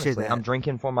 I appreciate Honestly, that. I'm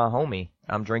drinking for my homie.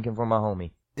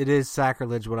 It is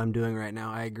sacrilege what I'm doing right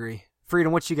now. I agree.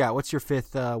 Freedom, what you got? What's your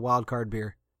 5th wild card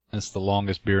beer? That's the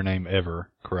longest beer name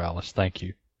ever, Corrales. Thank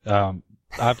you.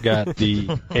 I've got the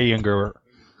Eyinger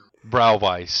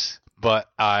Brauweiss, but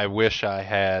I wish I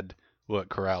had what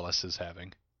Corrales is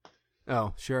having.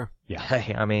 Oh, sure. Yeah.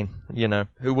 Hey, I mean,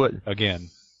 who would? Again,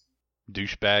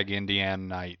 douchebag Indiana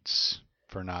Knights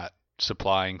for not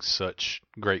supplying such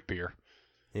great beer.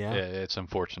 Yeah. It's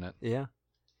unfortunate. Yeah.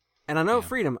 And I know,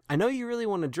 Freedom, I know you really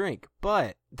want to drink,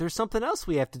 but there's something else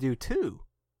we have to do, too.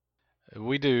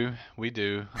 We do.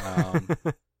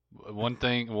 One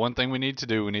thing we need to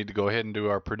do, we need to go ahead and do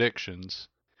our predictions.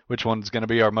 Which one's going to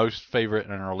be our most favorite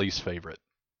and our least favorite?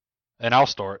 And I'll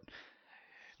start.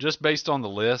 Just based on the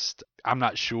list, I'm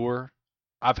not sure.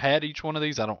 I've had each one of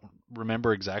these. I don't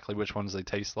remember exactly which ones they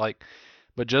taste like.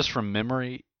 But just from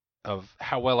memory of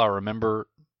how well I remember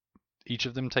each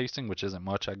of them tasting, which isn't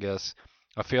much, I guess,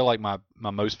 I feel like my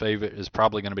most favorite is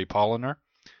probably going to be Paulaner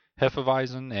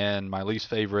Hefeweizen, and my least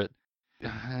favorite,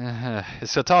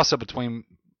 it's a toss-up between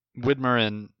Widmer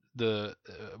and the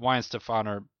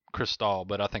Weihenstephaner Cristal,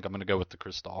 but I think I'm going to go with the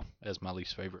Cristal as my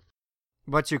least favorite.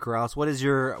 What about you, Corrales? What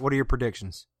are your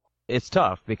predictions? It's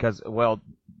tough because,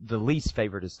 the least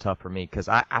favorite is tough for me because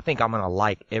I think I'm going to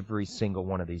like every single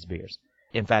one of these beers.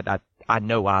 In fact, I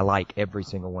know I like every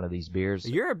single one of these beers.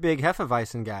 You're a big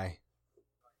Hefeweizen guy.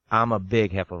 I'm a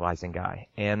big Hefeweizen guy.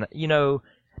 And,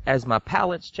 as my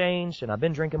palate's changed and I've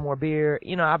been drinking more beer,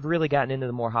 I've really gotten into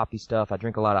the more hoppy stuff. I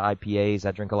drink a lot of IPAs.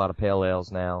 I drink a lot of pale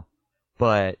ales now.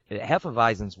 But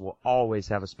Hefeweizens will always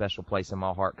have a special place in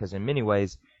my heart because in many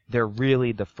ways, they're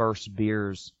really the first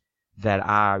beers that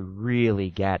I really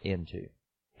got into.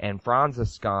 And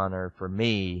Franziskaner, for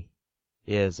me,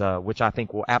 is, which I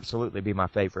think will absolutely be my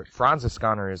favorite.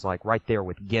 Franziskaner is like right there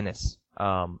with Guinness,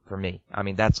 for me. I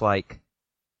mean, that's like,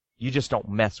 you just don't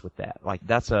mess with that. Like,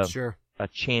 that's a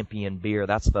champion beer.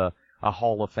 That's a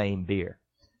Hall of Fame beer.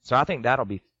 So I think that'll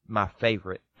be my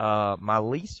favorite. My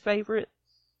least favorite,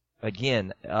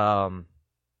 again,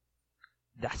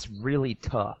 that's really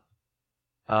tough.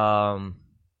 I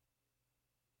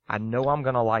know I'm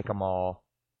gonna like them all,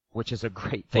 which is a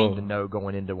great thing to know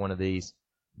going into one of these.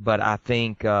 But I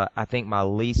think my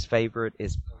least favorite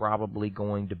is probably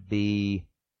going to be,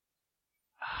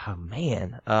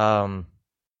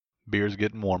 Beer's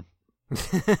getting warm.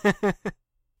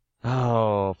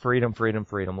 Oh, freedom,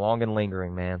 long and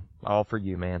lingering, man. All for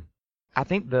you, man. I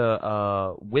think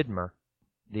the Widmer,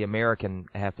 the American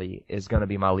Hefe, is going to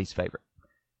be my least favorite.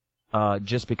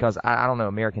 just because I don't know,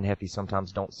 American Hefties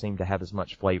sometimes don't seem to have as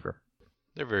much flavor.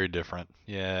 They're very different.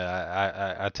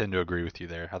 Yeah, I tend to agree with you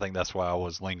there. I think that's why I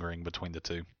was lingering between the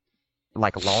two.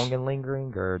 Like long and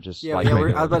lingering, or just Yeah, like I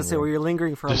regular was about to say, lingering? were you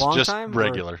lingering for a Just long just time? or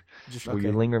regular. Just, Were okay.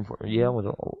 you lingering for? Yeah,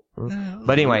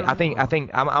 but anyway, I think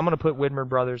I'm gonna put Widmer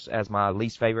Brothers as my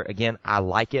least favorite. Again, I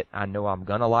like it. I know I'm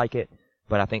gonna like it,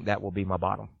 but I think that will be my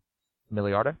bottom.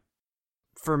 Miliardo?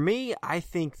 For me, I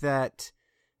think that,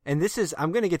 and this is,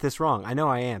 I'm going to get this wrong. I know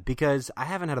I am, because I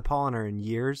haven't had a Polliner in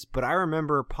years, but I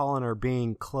remember Polliner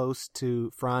being close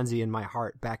to Franzi in my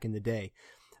heart back in the day.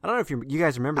 I don't know if you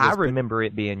guys remember this. I remember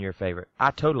it being your favorite.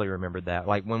 I totally remembered that.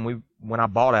 Like when I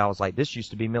bought it, I was like, this used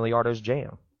to be Miliardo's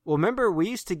jam. Well, remember, we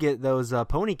used to get those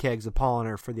pony kegs of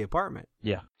Polliner for the apartment.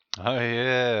 Yeah. Oh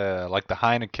yeah, like the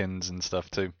Heinekens and stuff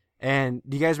too. And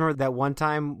do you guys remember that one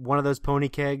time one of those pony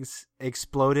kegs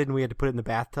exploded and we had to put it in the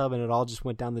bathtub and it all just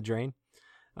went down the drain?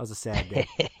 That was a sad day.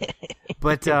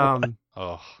 But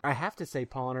Oh, I have to say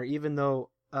Polliner, even though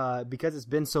because it's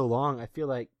been so long, I feel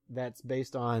like that's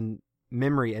based on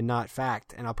memory and not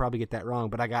fact, and I'll probably get that wrong,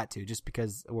 but I got to, just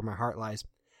because where my heart lies.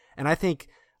 And I think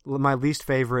my least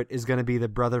favorite is going to be the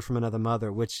Brother from Another Mother,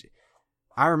 which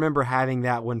I remember having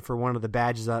that one for one of the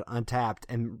badges on Untapped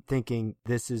and thinking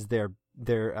this is their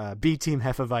B team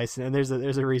Hefeweizen, and there's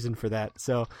a reason for that.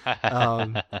 So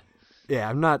yeah,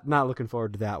 I'm not looking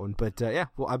forward to that one, but yeah,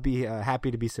 well, I'd be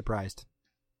happy to be surprised.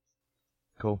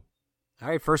 Cool. All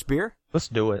right, first beer. Let's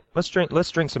do it. Let's drink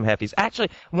some Hefties.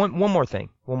 Actually, one more thing.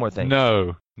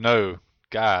 no,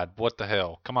 God, what the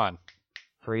hell? Come on,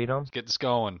 Freedom. let's get this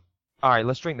going. All right,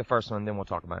 let's drink the first one, then we'll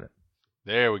talk about it.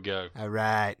 There we go. All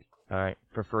right. All right,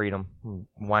 for Freedom.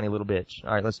 Whiny little bitch.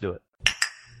 All right, let's do it.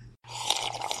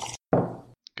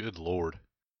 Good Lord.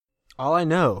 All I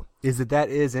know is that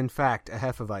is in fact a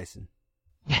Hefeweizen.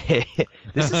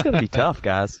 This is going to be tough,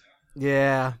 guys.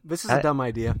 Yeah, this is a dumb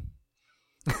idea.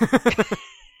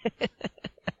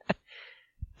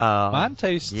 Mine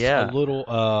tastes yeah. a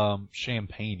little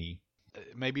champagne-y.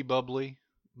 Maybe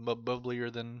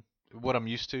bubblier than what I'm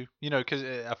used to. You know, because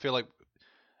I feel like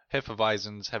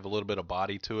Hefeweizens have a little bit of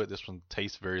body to it. This one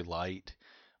tastes very light,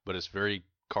 but it's very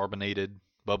carbonated,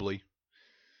 bubbly.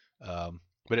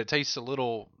 But it tastes a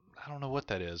little, I don't know what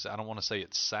that is. I don't want to say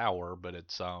it's sour, but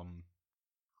it's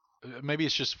maybe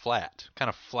it's just flat, kind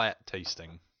of flat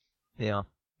tasting. Yeah.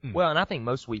 Well, and I think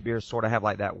most wheat beers sort of have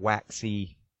like that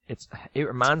waxy. It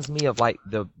reminds me of like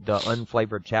the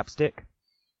unflavored chapstick.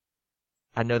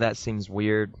 I know that seems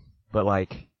weird, but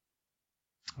like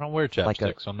I don't wear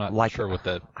chapstick, so I'm not sure what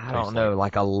that I don't know,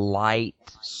 like a light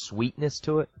sweetness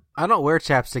to it. I don't wear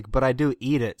chapstick, but I do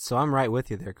eat it, so I'm right with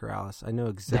you there, Corrales. I know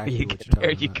exactly what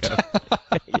you're talking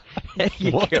about. There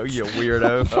you go, you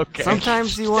weirdo. Okay.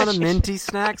 Sometimes you want a minty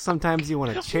snack, sometimes you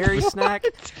want a cherry snack.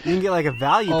 You can get like a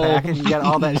value pack and you got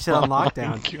all that shit on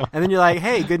lockdown. And then you're like,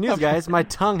 hey, good news, guys. My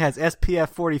tongue has SPF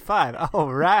 45.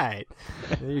 All right.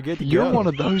 You're good to go. You're one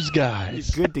of those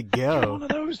guys. You're good to You're go. one of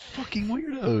those fucking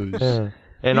weirdos.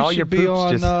 And You all your should be poops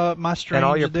on, just My Strange and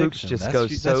all your poops Addiction. just That's go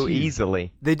you- so that's you.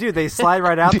 easily. They do. They slide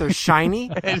right out. They're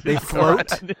shiny. They float.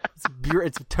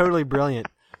 It's totally brilliant.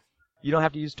 You don't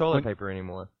have to use toilet paper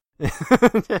anymore.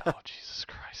 Oh, Jesus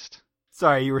Christ.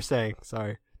 Sorry, you were saying.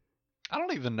 Sorry. I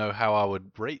don't even know how I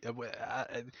would rate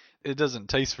it. Doesn't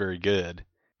taste very good.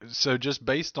 So just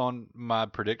based on my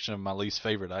prediction of my least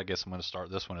favorite, I guess I'm going to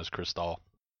start this one as Cristal.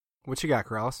 What you got,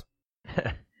 Corrales?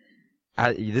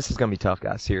 This is gonna be tough,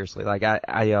 guys. Seriously, like I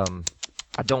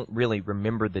don't really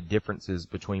remember the differences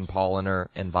between Polliner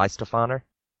and Weisstephaner.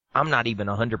 I'm not even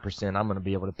 100%. I'm gonna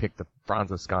be able to pick the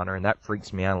Franziskaner, and that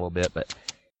freaks me out a little bit. But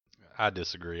I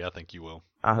disagree. I think you will.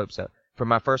 I hope so. For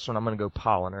my first one, I'm gonna go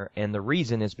Polliner, and the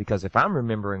reason is because if I'm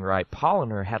remembering right,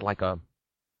 Polliner had like a.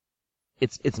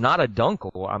 It's not a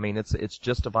Dunkel. I mean, it's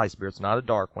just a Weiss beer. It's not a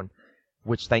dark one,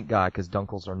 which thank God, because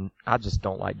Dunkels are. I just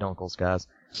don't like Dunkels, guys.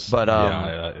 But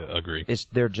yeah, I agree.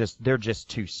 they're just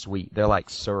too sweet. They're like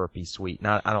syrupy sweet. And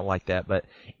I don't like that.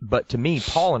 But to me,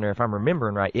 Polliner, if I'm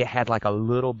remembering right, it had like a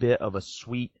little bit of a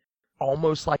sweet,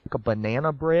 almost like a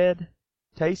banana bread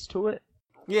taste to it.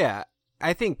 Yeah,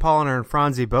 I think Polliner and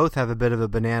Franzi both have a bit of a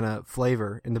banana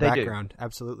flavor in the They do. background.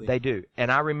 Absolutely. They do.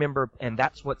 And I remember, and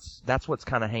that's what's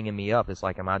kind of hanging me up. It's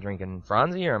like, am I drinking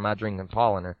Franzi or am I drinking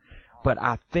Polliner? But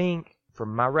I think,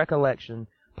 from my recollection,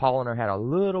 Polliner had a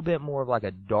little bit more of like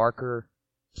a darker,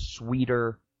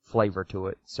 sweeter flavor to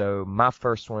it. So my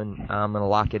first one, I'm going to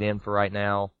lock it in for right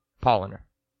now, Polliner.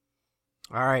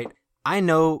 All right. I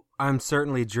know I'm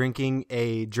certainly drinking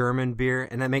a German beer,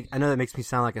 and I know that makes me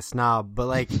sound like a snob, but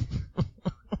like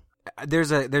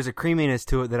there's a creaminess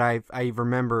to it that I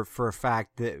remember for a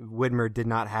fact that Widmer did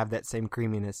not have that same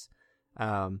creaminess.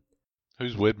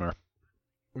 Who's Widmer?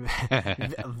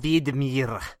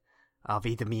 Widmer.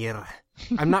 Widmer.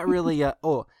 I'm not really,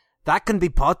 oh, that can be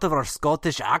part of our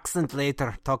Scottish accent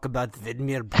later. Talk about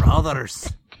Widmer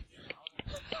Brothers.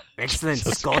 Excellent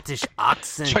Scottish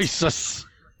accent. Jesus.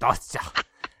 So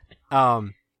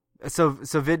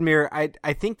Widmer,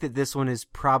 I think that this one is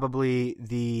probably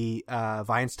the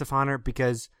Weihenstephaner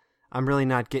because I'm really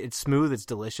not getting, it's smooth, it's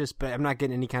delicious, but I'm not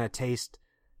getting any kind of taste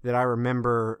that I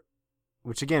remember,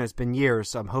 which again, it's been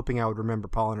years, so I'm hoping I would remember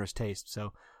Polliner's taste.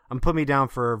 So I'm putting me down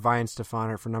for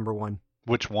Weihenstephaner for number 1.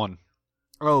 Which one?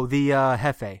 Oh, the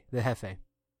Hefe. The Hefe.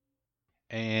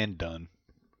 And done.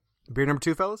 Beer number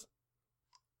 2, fellas?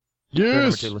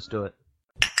 Number 2, let's do it.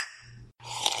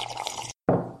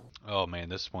 Oh man,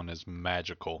 this one is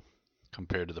magical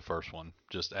compared to the first one.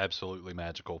 Just absolutely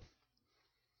magical.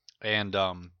 And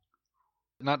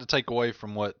not to take away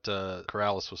from what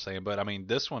Corrales was saying, but I mean,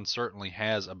 this one certainly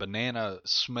has a banana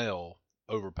smell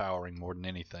overpowering more than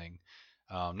anything.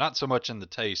 Not so much in the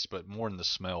taste, but more in the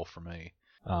smell for me.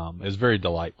 It's very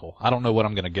delightful. I don't know what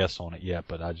I'm going to guess on it yet,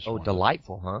 but I just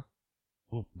Delightful, huh?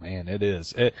 Oh man, it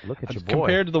is. Look at your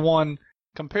boy.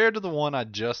 Compared to the one I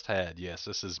just had, yes,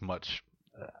 this is much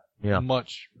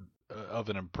of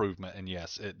an improvement, and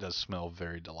yes, it does smell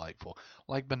very delightful,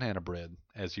 like banana bread,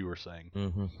 as you were saying.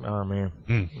 Mm-hmm. Oh man,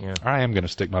 yeah. I am going to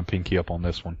stick my pinky up on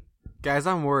this one, guys.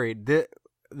 I'm worried.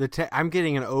 I'm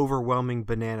getting an overwhelming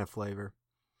banana flavor,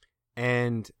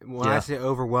 and when I say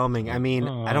overwhelming, I mean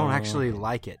I don't actually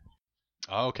like it.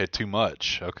 Oh, okay, too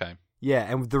much. Okay. Yeah,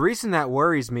 and the reason that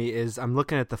worries me is I'm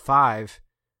looking at the 5.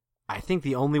 I think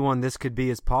the only one this could be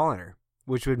is Polliner,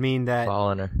 which would mean that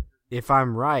if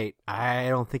I'm right, I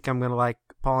don't think I'm going to like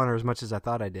Polliner as much as I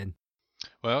thought I did.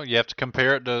 Well, you have to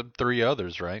compare it to 3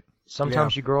 others, right?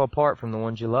 Sometimes you grow apart from the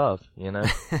ones you love, you know.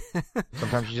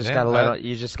 Sometimes you just gotta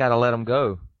let them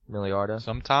go, Miliardo.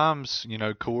 Sometimes,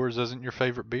 Coors isn't your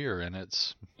favorite beer, and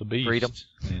it's the beast. Freedom.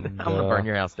 And, I'm gonna burn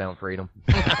your house down, Freedom.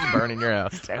 I'm burning your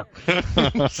house down.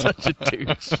 Such a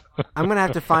douche. I'm gonna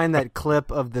have to find that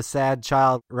clip of the sad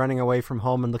child running away from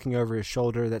home and looking over his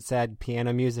shoulder, that sad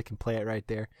piano music, and play it right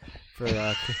there.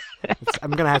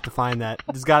 I'm gonna have to find that.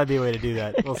 There's got to be a way to do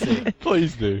that. We'll see.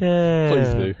 Please do.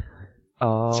 Please do.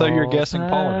 So you're guessing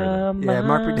Polliner then? Yeah,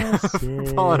 mark me down for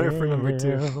Polliner for number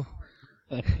 2.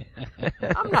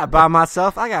 I'm not by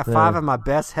myself. I got 5 of my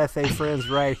best Hefe friends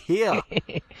right here.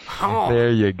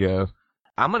 There you go.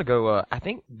 I'm going to go, I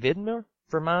think Widmer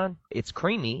for mine. It's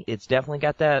creamy. It's definitely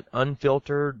got that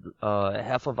unfiltered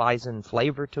Hefeweizen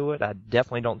flavor to it. I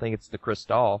definitely don't think it's the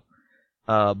Cristal.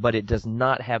 But it does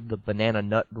not have the banana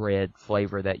nut bread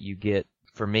flavor that you get,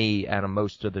 for me, out of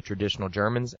most of the traditional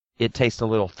Germans. It tastes a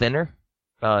little thinner.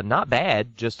 Not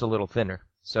bad, just a little thinner.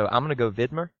 So I'm going to go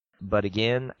Widmer. But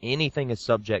again, anything is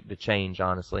subject to change,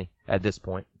 honestly, at this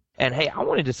point. And hey, I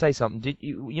wanted to say something. Did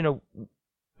you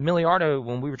Miliardo,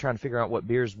 when we were trying to figure out what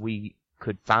beers we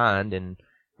could find, and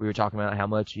we were talking about how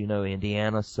much,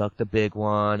 Indiana sucked a big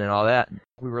one and all that.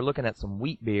 We were looking at some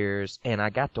wheat beers, and I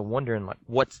got to wondering,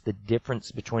 what's the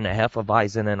difference between a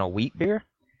Hefeweizen and a wheat beer?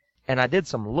 And I did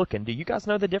some looking. Do you guys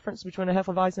know the difference between a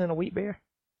Hefeweizen and a wheat beer?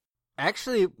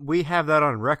 Actually, we have that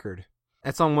on record.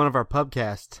 That's on one of our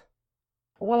pubcasts.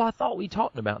 Well, I thought we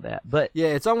talked about that, but... Yeah,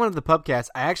 it's on one of the pubcasts.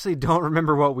 I actually don't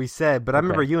remember what we said, but I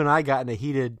remember you and I got in a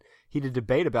heated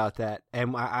debate about that,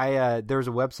 and there was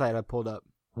a website I pulled up.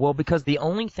 Well, because the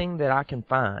only thing that I can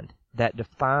find that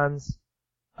defines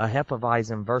a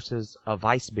Hefeweizen versus a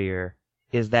Weissbier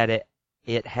is that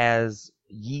it has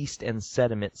yeast and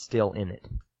sediment still in it.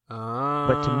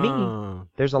 But to me,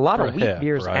 there's a lot of wheat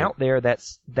beers out there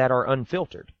that are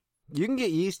unfiltered. You can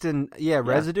get yeast and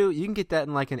residue. You can get that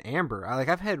in like an amber.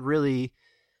 I've had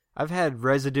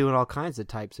residue in all kinds of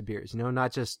types of beers.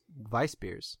 Not just Weiss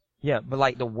beers. Yeah,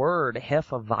 but the word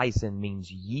Hefeweizen means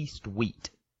yeast wheat.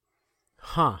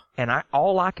 Huh. And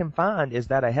all I can find is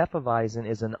that a Hefeweizen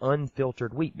is an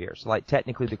unfiltered wheat beer. So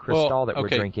technically the Cristal that we're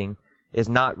drinking is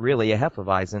not really a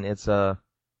Hefeweizen.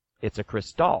 It's a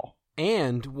Cristal.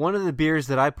 And one of the beers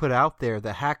that I put out there,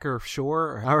 the Hacker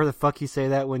Shore, or however the fuck you say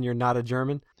that when you're not a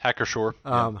German. Hacker Shore.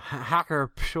 Hacker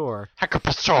Shore.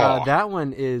 Hacker Shore. That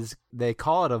one they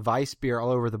call it a Weiss beer all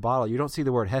over the bottle. You don't see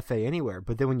the word Hefe anywhere,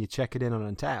 but then when you check it in on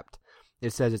Untapped,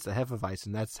 it says it's a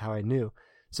Hefeweizen. That's how I knew.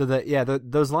 So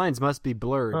those lines must be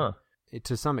blurred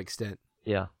to some extent.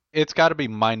 Yeah. It's got to be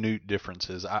minute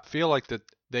differences. I feel like that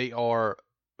they are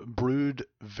brewed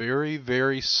very,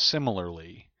 very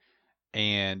similarly.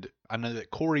 And I know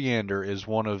that coriander is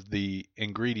one of the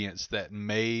ingredients that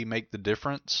may make the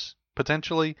difference,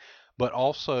 potentially. But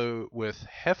also with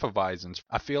Hefeweizens,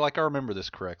 I feel like I remember this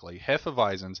correctly.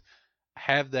 Hefeweizens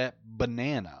have that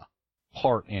banana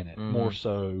heart in it, Mhm. more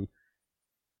so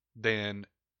than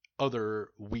other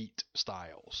wheat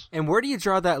styles. And where do you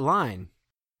draw that line?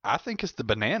 I think it's the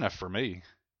banana for me.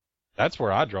 That's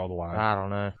where I draw the line. I don't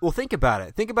know. Well, think about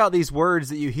it. Think about these words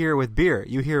that you hear with beer.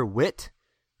 You hear wit,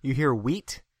 you hear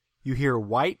wheat, you hear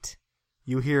white,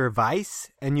 you hear Weiss,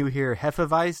 and you hear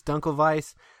Hefeweiss,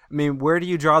 Dunkelweiss. I mean, where do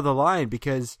you draw the line?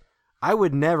 Because I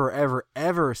would never, ever,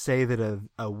 ever say that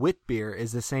a wit beer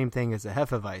is the same thing as a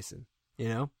Hefeweizen, you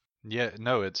know? Yeah,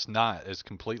 no, it's not. It's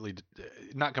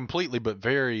not completely, but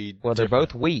very. Well, they're different.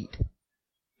 both wheat.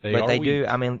 They But are they wheat. do.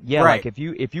 I mean, yeah. Right. Like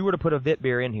if you were to put a Vit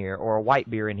beer in here or a white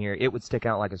beer in here, it would stick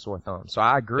out like a sore thumb. So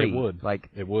I agree. It would. Like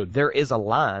It would. there is a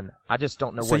line. I just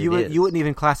don't know So what you it is. wouldn't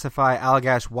even classify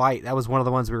Allagash white. That was one of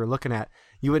the ones we were looking at.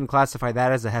 You wouldn't classify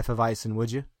that as a Hefeweizen,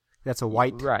 would you? That's a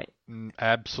white. Right.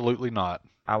 Absolutely not.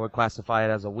 I would classify it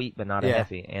as a wheat, but not a Yeah.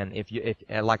 Hefe. And if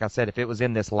like I said, if it was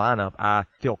in this lineup, I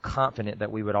feel confident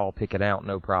that we would all pick it out,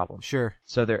 no problem. Sure.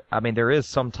 So there is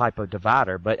some type of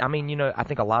divider, but I mean, I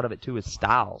think a lot of it too is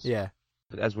styles. Yeah.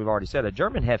 As we've already said, a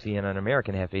German Hefe and an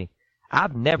American Hefe.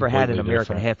 I've never had an Completely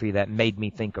American different. Hefe that made me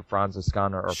think of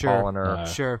Franziskaner or Sure. Paulaner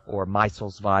Sure. or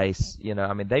Meiselweiss.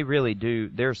 I mean, they really do.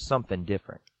 There's something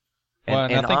different. And, Well,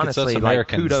 and I think it's us honestly, like,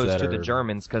 Americans kudos that to the are-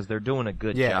 Germans because they're doing a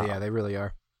good Yeah, job. yeah, they really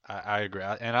are. I agree,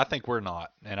 and I think we're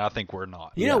not.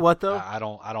 You know what, though? I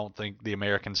don't think the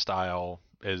American style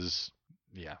is.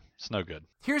 Yeah, it's no good.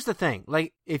 Here's the thing: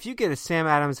 like, if you get a Sam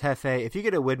Adams Hefe, if you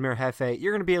get a Widmer Hefe,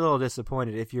 you're going to be a little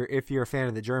disappointed if you're a fan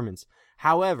of the Germans.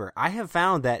 However, I have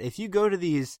found that if you go to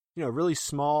these, really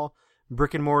small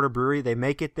brick and mortar brewery, they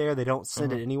make it there, they don't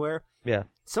send it anywhere. Yeah.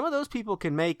 Some of those people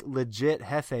can make legit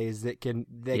Hefes that can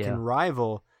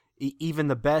rival even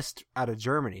the best out of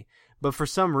Germany. But for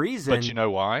some reason, But you know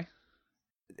why?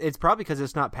 it's probably because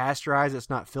it's not pasteurized,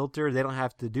 it's not filtered. They don't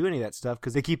have to do any of that stuff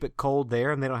because they keep it cold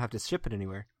there and they don't have to ship it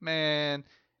anywhere. Man,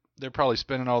 they're probably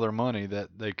spending all their money that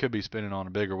they could be spending on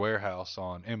a bigger warehouse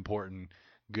on importing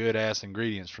good ass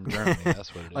ingredients from Germany.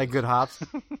 That's what it is. Like good hops.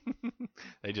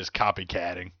 They just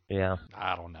copycatting. Yeah.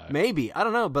 I don't know. Maybe. I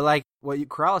don't know. But like what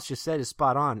Corrales just said is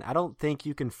spot on. I don't think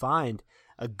you can find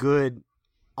a good.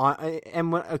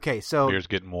 So. Beer's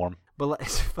getting warm. But like,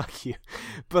 fuck you.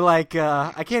 But like,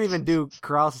 I can't even do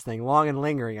Corrales' thing. Long and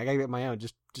lingering. I gotta get my own.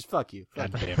 Just fuck you.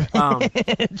 God damn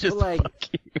it. Just But, like, fuck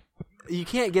you. you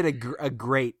can't get a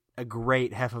great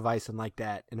Hefeweizen like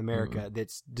that in America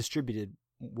that's distributed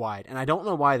wide. And I don't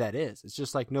know why that is. It's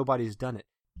just like nobody's done it.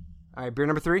 All right, beer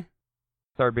number 3.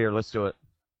 Third beer, let's do it.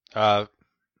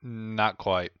 Not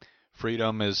quite.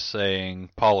 Freedom is saying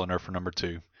Paulaner for number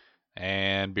 2,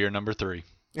 and beer number 3.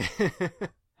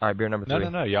 All right, beer number 3.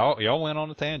 No. Y'all went on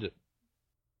a tangent.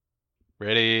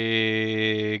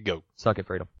 Ready, go. Suck it,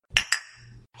 Freedom.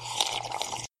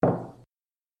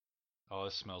 Oh,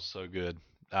 this smells so good.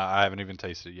 I haven't even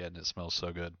tasted it yet, and it smells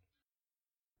so good.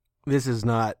 This is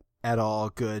not at all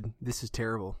good. This is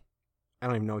terrible. I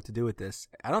don't even know what to do with this.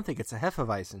 I don't think it's a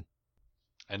Hefeweizen.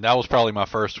 And that was probably my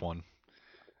first one.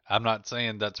 I'm not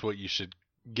saying that's what you should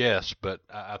guess, but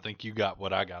I think you got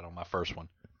what I got on my first one.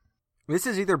 This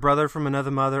is either Brother from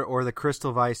Another Mother or the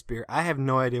Crystal Weiss beer. I have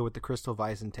no idea what the Crystal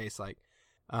Weizen tastes like.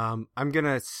 I'm going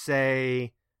to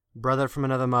say Brother from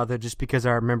Another Mother just because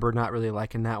I remember not really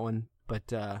liking that one. But,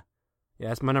 yeah,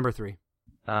 that's my number 3.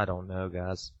 I don't know,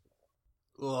 guys.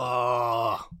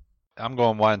 Ugh. I'm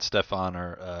going Weinstefan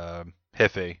or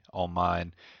Hefe on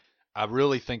mine. I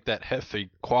really think that Hefe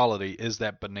quality is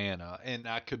that banana, and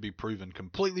I could be proven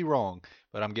completely wrong,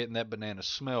 but I'm getting that banana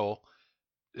smell.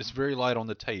 It's very light on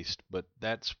the taste, but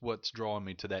that's what's drawing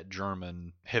me to that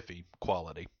German Hefe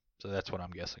quality. So that's what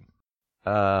I'm guessing.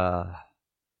 All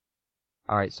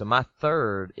right, so my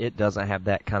third, it doesn't have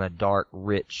that kind of dark,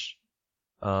 rich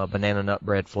banana nut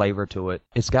bread flavor to it.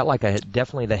 It's got like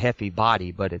definitely the Hefe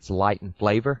body, but it's light in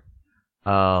flavor.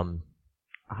 I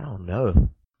don't know.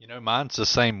 You know, mine's the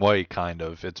same way, kind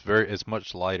of. It's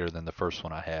much lighter than the first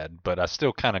one I had, but I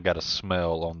still kind of got a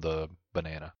smell on the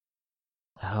banana.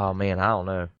 Oh man, I don't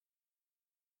know.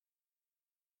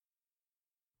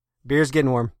 Beer's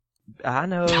getting warm. I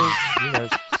know,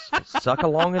 suck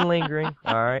along and lingering.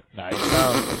 All right.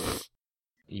 Nice.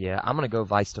 Yeah, I'm gonna go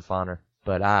Weistefaner,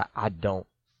 but I don't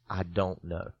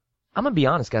know. I'm gonna be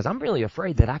honest, guys. I'm really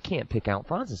afraid that I can't pick out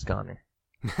Franziskaner.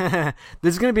 this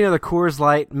is going to be another Coors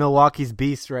Light Milwaukee's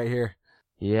Beast right here.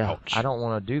 Yeah, Ouch. I don't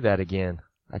want to do that again.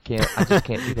 I just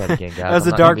can't do that again, guys. That was I'm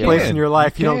a not dark gonna be place able- in your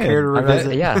life you don't can. care to I'm not-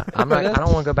 revisit. yeah, I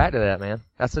don't want to go back to that, man.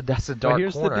 That's a dark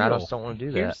here's the corner. I deal. just don't want to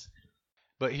do that.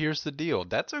 But here's the deal.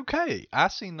 That's okay. I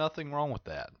see nothing wrong with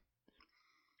that.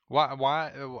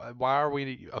 Why are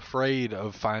we afraid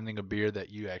of finding a beer that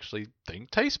you actually think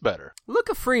tastes better? Look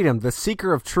of Freedom, the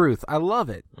seeker of truth. I love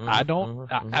it. I don't.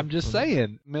 I'm just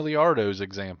saying. Miliardo's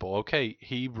example. Okay,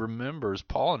 he remembers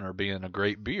Paulaner being a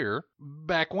great beer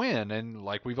back when, and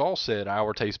like we've all said,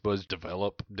 our taste buds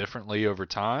develop differently over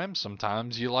time.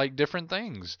 Sometimes you like different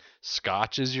things.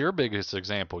 Scotch is your biggest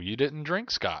example. You didn't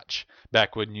drink Scotch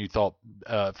back when you thought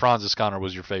Franziskaner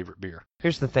was your favorite beer.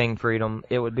 Here's the thing, Freedom.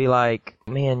 It would be like,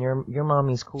 man, your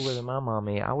mommy's cooler than my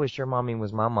mommy. I wish your mommy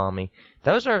was my mommy.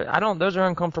 Those are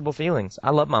uncomfortable feelings. I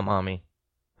love my mommy.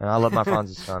 And I love my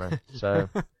Franziskaner. So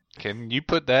Can you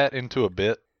put that into a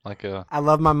bit? Like I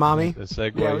love my mommy. a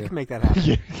segue? Yeah, we can make that happen.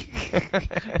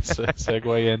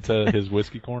 Segue into his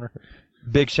whiskey corner.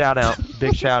 big shout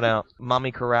out,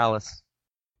 Mommy Corrales.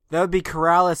 That would be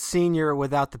Corrales Sr.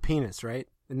 without the penis, right?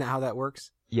 Isn't that how that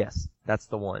works? Yes, that's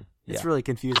the one. It's Yeah. really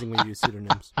confusing when you use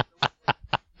pseudonyms.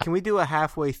 Can we do a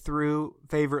halfway through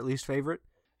favorite, least favorite?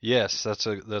 Yes, that's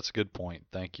a good point.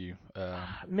 Thank you.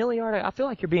 Miliardo, I feel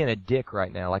like you're being a dick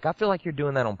right now. Like, I feel like you're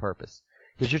doing that on purpose.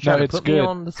 Because you're trying to it's put me good.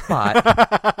 on the spot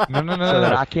No. so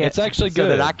that I can't. It's actually so good.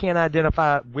 that I can't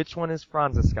identify which one is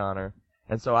Franziskaner,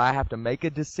 and so I have to make a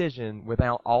decision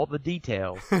without all the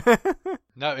details.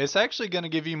 No, it's actually going to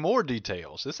give you more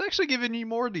details. It's actually giving you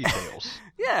more details.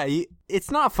 Yeah,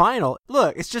 it's not final.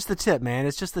 Look, it's just the tip, man.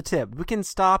 It's just the tip. We can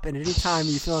stop at any time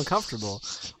you feel uncomfortable.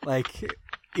 Like,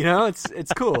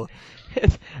 it's cool.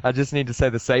 I just need to say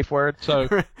the safe word. So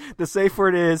The safe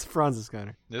word is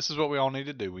Franziskaner. this is what we all need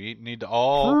to do. We need to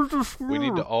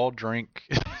all drink.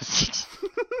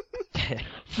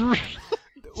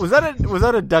 Was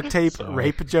that a duct tape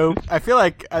rape joke? I feel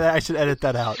like I should edit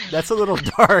that out. That's a little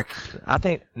dark. I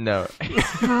think no.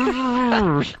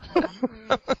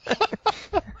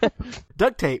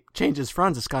 Duct tape changes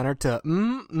Franziskaner to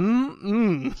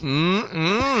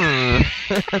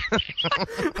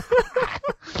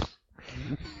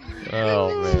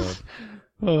Oh man.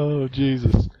 Oh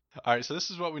Jesus! All right, so this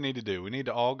is what we need to do. We need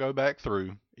to all go back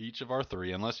through each of our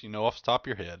three, unless you know off the top of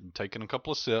your head, and taking a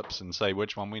couple of sips and say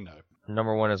which one we know.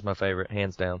 Number one is my favorite,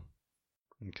 hands down.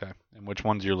 Okay, and which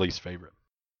one's your least favorite?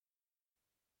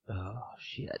 Oh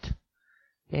shit!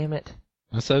 Damn it!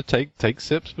 So take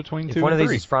sips between If two one and of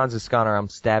these three. is Franziskaner, I'm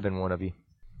stabbing one of you.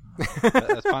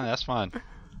 That's fine. That's fine.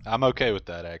 I'm okay with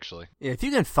that, actually. Yeah, if you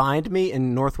can find me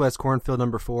in Northwest Cornfield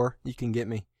number 4, you can get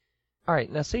me. All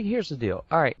right, now see, here's the deal.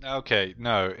 All right, Okay,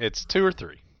 no, it's 2 or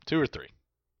 3. 2 or 3.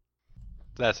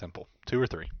 That simple. 2 or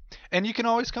 3. And you can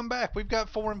always come back. We've got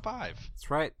 4 and 5.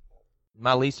 That's right.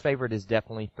 my least favorite is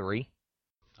definitely 3.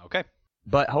 Okay.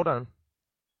 But hold on,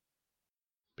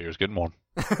 Beer's getting warm.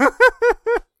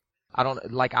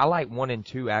 I like 1 and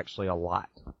 2 actually a lot.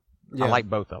 Yeah. I like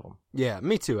both of them. Yeah,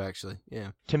 me too, actually.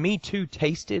 Yeah. To me, 2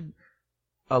 tasted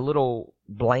a little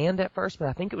bland at first, but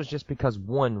I think it was just because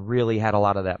 1 really had a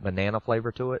lot of that banana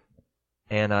flavor to it.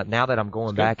 And now that I'm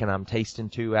going back and I'm tasting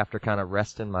 2 after kind of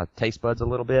resting my taste buds a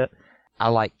little bit, I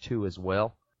like 2 as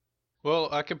well. Well,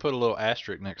 I could put a little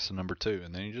asterisk next to number 2,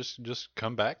 and then you just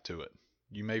come back to it.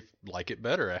 You may like it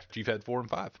better after you've had 4 and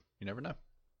 5. You never know.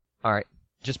 All right,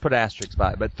 just put asterisks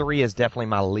by it. But 3 is definitely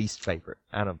my least favorite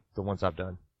out of the ones I've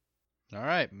done. All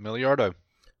right, Miliardo.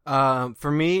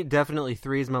 For me, definitely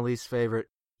 3 is my least favorite.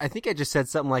 I think I just said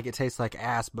something like it tastes like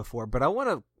ass before, but I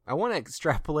want to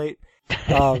extrapolate.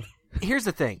 Here's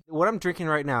the thing. What I'm drinking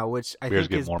right now, which I Beer's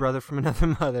think is getting warm. Brother from Another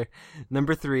Mother,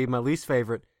 number 3, my least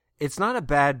favorite. It's not a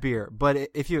bad beer, but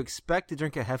if you expect to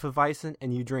drink a Hefeweizen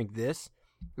and you drink this,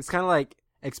 it's kind of like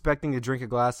expecting to drink a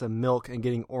glass of milk and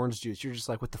getting orange juice. You're just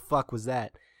like, what the fuck was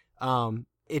that?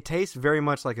 It tastes very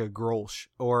much like a Grolsch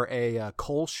or a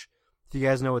Kolsch. If you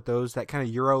guys know what that kind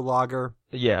of Euro lager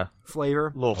Yeah, flavor.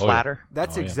 a little Oh, yeah. flatter.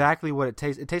 That's Oh, yeah. exactly what it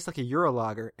tastes. It tastes like a Euro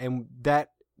lager, and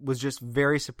that was just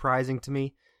very surprising to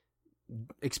me,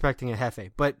 expecting a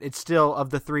Hefe. But it's still, of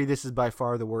the 3, this is by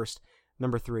far the worst,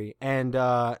 number 3. And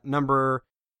I'm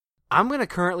going to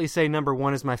currently say number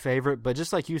 1 is my favorite, but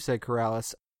just like you said,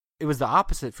 Corrales, it was the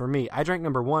opposite for me. I drank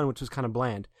number 1, which was kind of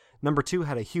bland. Number 2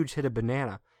 had a huge hit of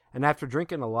banana. And after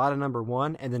drinking a lot of number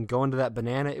 1 and then going to that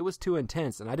banana, it was too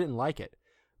intense, and I didn't like it.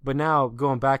 But now,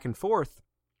 going back and forth,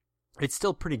 it's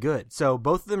still pretty good. So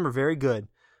both of them are very good,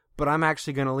 but I'm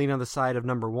actually going to lean on the side of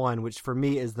number 1, which for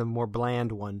me is the more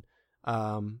bland one,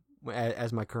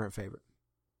 as my current favorite.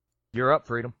 You're up,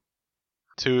 Freedom.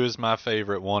 2 is my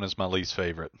favorite. 1 is my least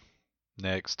favorite.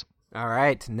 Next. All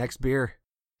right, next beer.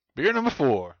 Beer number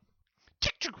 4.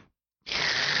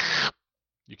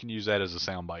 You can use that as a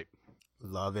soundbite.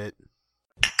 Love it.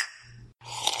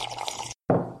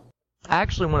 I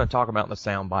actually want to talk about the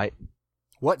soundbite.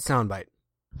 What soundbite?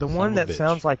 The Son one of a that bitch.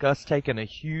 sounds like us taking a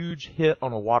huge hit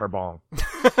on a water bong.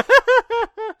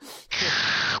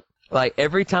 Like,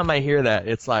 every time I hear that,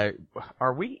 it's like,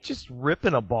 are we just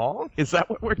ripping a bong? Is that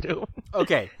what we're doing?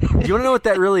 Okay. Do you want to know what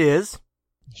that really is?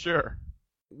 Sure.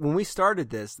 When we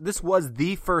started this was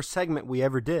the first segment we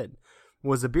ever did,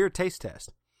 was a beer taste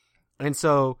test. And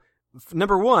so,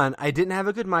 number one, I didn't have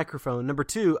a good microphone. Number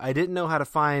two, I didn't know how to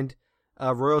find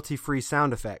royalty-free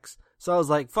sound effects. So I was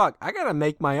like, fuck, I gotta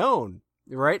make my own,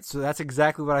 right? So that's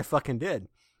exactly what I fucking did.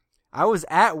 I was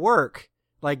at work,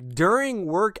 like during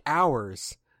work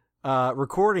hours,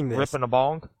 recording this. Ripping a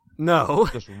bong? No.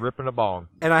 Just ripping a bong.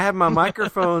 And I have my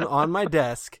microphone on my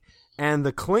desk, and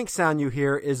the clink sound you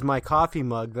hear is my coffee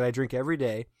mug that I drink every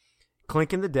day,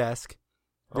 clinking the desk.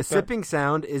 The Okay. sipping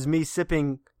sound is me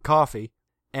sipping coffee,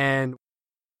 and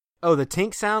the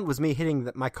tink sound was me hitting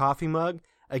my coffee mug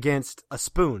against a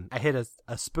spoon. I hit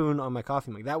a spoon on my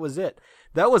coffee mug. That was it.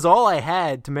 That was all I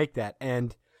had to make that,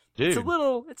 and Dude. it's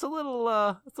a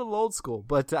little old school,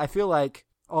 but I feel like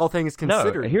all things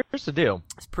considered, No, here's the deal.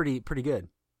 it's pretty good.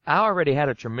 I already had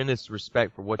a tremendous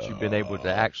respect for what you've been able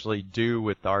to actually do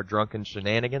with our drunken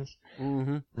shenanigans.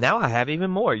 Mm-hmm. Now I have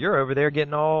even more. You're over there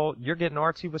getting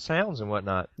artsy with sounds and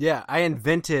whatnot. Yeah, I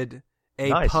invented a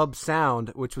Nice. pub sound,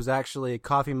 which was actually a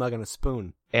coffee mug and a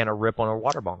spoon. And a rip on a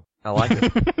water bong. I like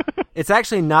it. It's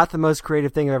actually not the most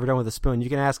creative thing I've ever done with a spoon. You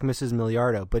can ask Mrs.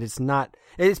 Miliardo, but it's not.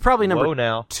 It's probably number Whoa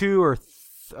now. 2 or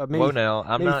maybe. Whoa now.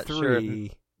 I'm maybe not sure if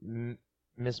 3.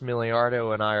 Miss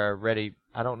Miliardo and I are ready.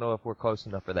 I don't know if we're close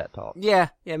enough for that talk. Yeah,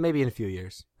 maybe in a few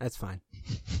years. That's fine.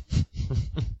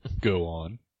 Go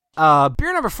on.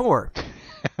 Beer number 4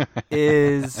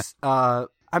 is.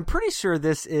 I'm pretty sure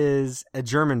this is a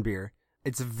German beer.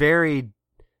 It's very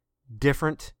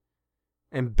different.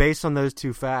 And based on those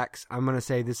two facts, I'm going to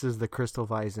say this is the Crystal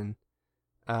Weizen.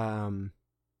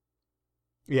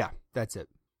 Yeah, that's it.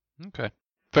 Okay.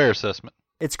 Fair assessment.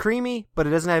 It's creamy, but it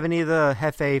doesn't have any of the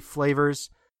Hefe flavors.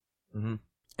 Mm-hmm.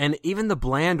 And even the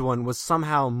bland one was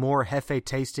somehow more Hefe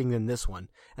tasting than this one.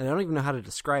 And I don't even know how to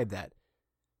describe that.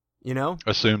 You know?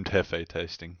 Assumed Hefe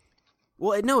tasting.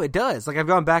 Well, no, it does. Like, I've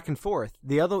gone back and forth.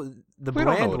 The We bland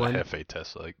don't know what one. a Hefe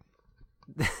tastes like.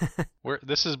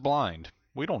 This is blind.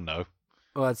 We don't know.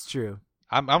 Well, that's true.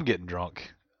 I'm getting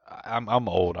drunk. I'm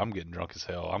old. I'm getting drunk as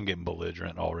hell. I'm getting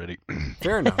belligerent already.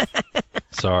 Fair enough.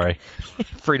 Sorry.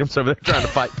 Freedom's over there trying to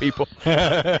fight people.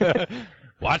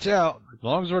 Watch out. As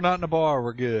long as we're not in a bar,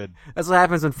 we're good. That's what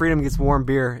happens when Freedom gets warm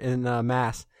beer in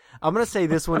Mass. I'm going to say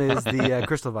this one is the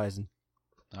Crystal Weizen.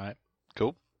 All right.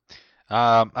 Cool.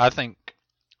 I think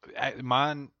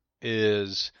mine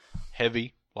is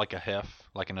heavy, like a hef,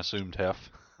 like an assumed hef.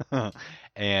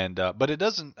 And but it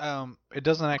doesn't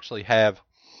actually have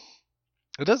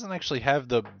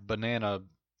the banana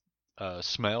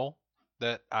smell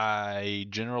that I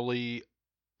generally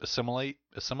assimilate.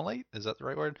 Is that the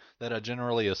right word? That I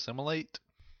generally assimilate.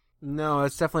 No,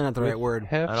 that's definitely not the right word.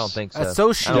 I don't think so.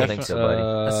 Associate. I don't think so,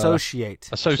 buddy. Associate.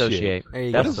 Associate. There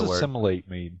you What go. does the word. assimilate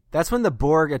mean? That's when the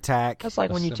Borg attack. That's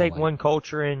like when you take Assimilate. one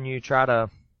culture and you try to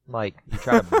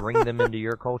bring them into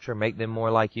your culture, make them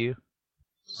more like you.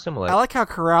 Similar. I like how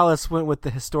Corrales went with the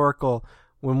historical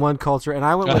when one culture, and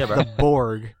I went with the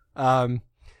Borg.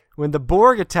 When the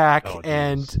Borg attack Oh,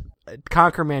 and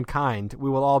conquer mankind, we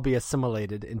will all be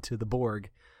assimilated into the Borg.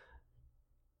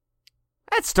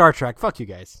 That's Star Trek. Fuck you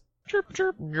guys. Chirp,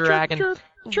 chirp, dragon,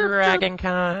 dragon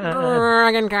con.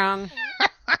 Dragon Con.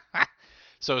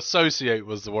 So associate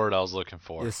was the word I was looking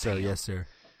for. Yes, sir. Yes, sir.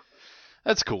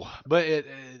 That's cool, but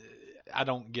I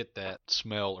don't get that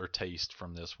smell or taste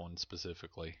from this one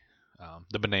specifically.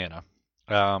 The banana.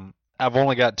 I've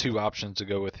only got two options to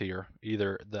go with here.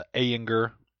 Either the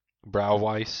Ayinger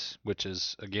Brauweiss, which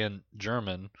is again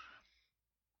German.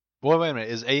 Well, wait a minute.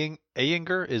 Is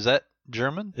Ayinger? Is that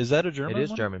German? Is that a German? It is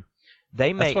one? German.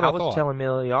 They make. what I I was thought. telling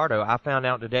Miliardo. I found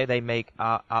out today they make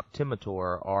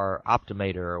Optimator or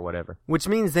Optimator or whatever. Which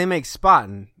means they make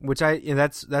Spaten, which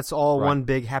that's all Right. one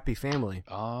big happy family.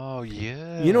 Oh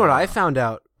yeah. You know what I found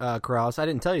out, Corrales? I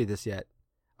didn't tell you this yet.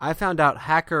 I found out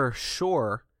Hacker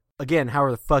Shore, again,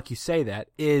 however the fuck you say that,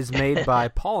 is made by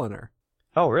Polliner.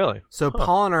 Oh, really? So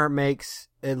Polliner makes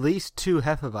at least 2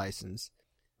 Hefeweizens.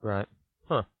 Right.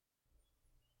 Huh.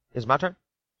 Is it my turn?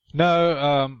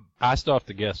 No, I still have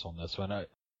to guess on this one.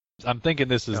 I'm thinking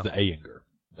this is Oh. the Ayinger.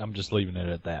 I'm just leaving it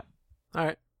at that. All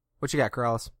right. What you got,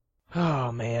 Corrales?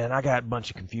 Oh man, I got a bunch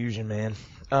of confusion, man.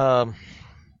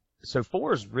 So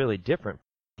 4 is really different.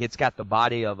 It's got the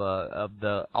body of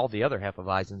all the other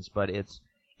Hefeweizens, but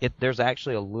there's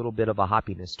actually a little bit of a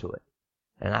hoppiness to it,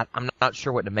 and I'm not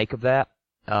sure what to make of that.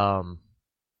 I'm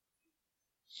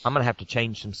gonna have to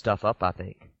change some stuff up, I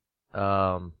think.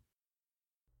 I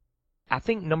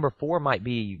think number 4 might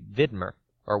be Widmer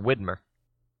or Widmer.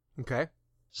 Okay.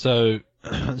 So you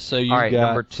All right, got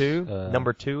number 2.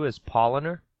 Number 2 is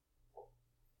Paulaner.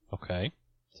 Okay.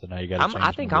 So now you got to change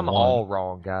I think I'm number 1. all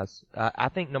wrong, guys. I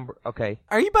think okay.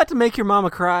 Are you about to make your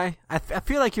mama cry? I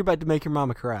feel like you're about to make your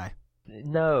mama cry.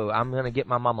 No, I'm gonna get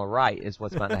my mama right. Is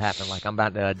what's about to happen. Like I'm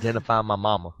about to identify my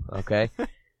mama. Okay.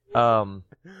 And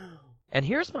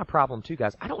here's my problem too,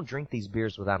 guys. I don't drink these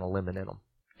beers without a lemon in them.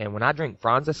 And when I drink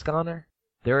Franziskaner,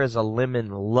 there is a lemon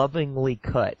lovingly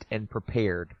cut and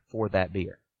prepared for that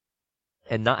beer.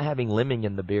 And not having lemon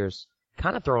in the beers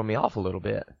kind of throwing me off a little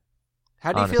bit.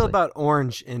 How do you feel about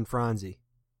orange in Franzi?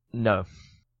 No.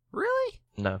 Really?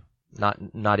 No.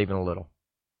 Not even a little.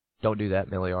 Don't do that,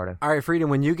 Miliardo. All right, Freedom,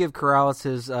 when you give Corrales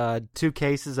his 2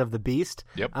 cases of the Beast,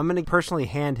 Yep. I'm going to personally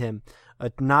hand him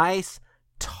a nice,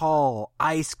 tall,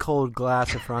 ice-cold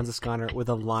glass of Franziskaner with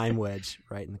a lime wedge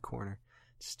right in the corner,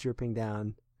 just dripping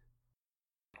down.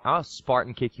 I'll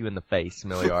Spartan kick you in the face,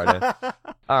 Miliardo.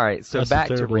 All right, so That's back a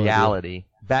to terrible reality.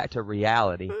 Back to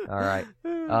reality. All right.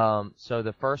 So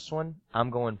the first one,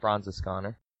 I'm going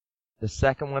Franziskaner. The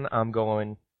second one, I'm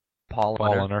going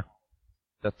Paulaner.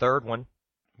 The third one,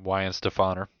 Wyan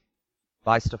Stefaner is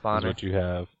Weihenstephaner. what you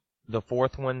have. The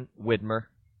fourth one, Widmer.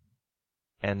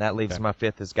 And that leaves Okay. my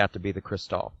fifth has got to be the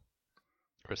Cristal.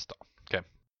 Crystal. Okay.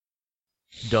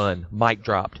 Done. Mic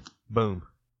dropped. Boom.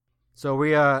 So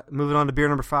we moving on to beer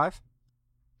number 5?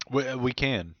 We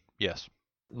can. Yes.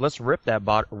 Let's rip that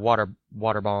water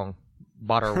bong.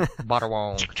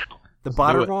 Botterwong. The do it.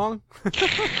 Botterwong?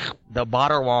 The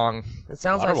Botterwong. It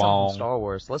sounds like something Botterwong. from Star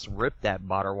Wars. Let's rip that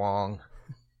Botterwong.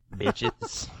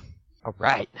 Bitches. All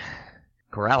right.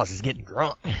 Corrales is getting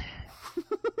drunk.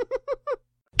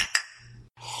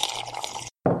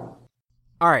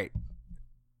 All right.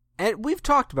 And we've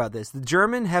talked about this. The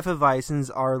German Hefeweizens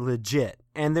are legit,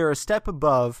 and they're a step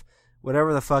above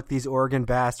whatever the fuck these Oregon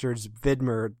bastards Widmer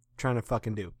are trying to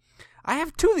fucking do. I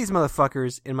have 2 of these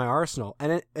motherfuckers in my arsenal,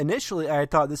 and initially I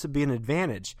thought this would be an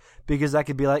advantage, because I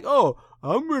could be like, oh,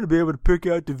 I'm going to be able to pick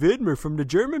out the Widmer from the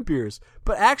German beers.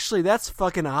 But actually, that's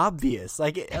fucking obvious.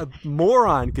 Like, a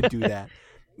moron could do that.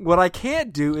 What I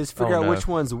can't do is figure out no. which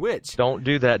one's which. Don't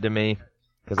do that to me,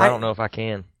 because I don't know if I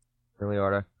can. Really,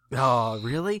 Ardo? Oh,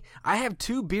 really? I have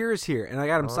 2 beers here, and I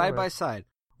got them side by side.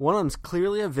 One of them's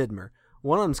clearly a Widmer.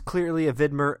 One of them's clearly a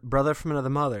Widmer, brother from another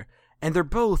mother. And they're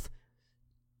both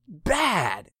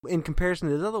bad in comparison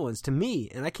to the other ones to me,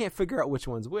 and I can't figure out which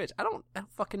one's which. I don't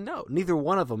fucking know. Neither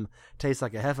one of them tastes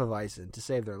like a Hefeweizen to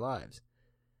save their lives.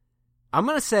 I'm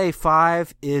going to say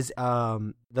 5 is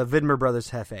the Widmer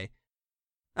Brothers Hefe.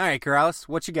 All right, Corrales,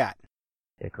 what you got?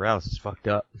 Yeah, Corrales is fucked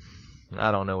up.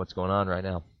 I don't know what's going on right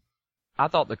now. I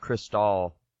thought the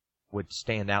Cristal would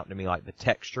stand out to me, like the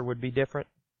texture would be different.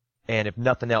 And if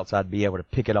nothing else, I'd be able to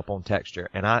pick it up on texture.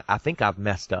 And I think I've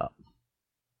messed up.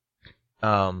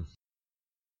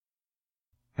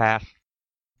 Pass.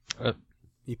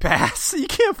 You pass. You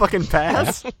can't fucking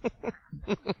pass.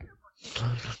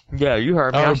 Yeah, you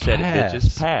heard me. I said pass. it,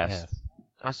 bitches. Pass.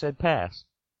 I said pass.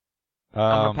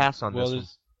 I'm going to pass on this one.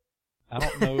 there's- I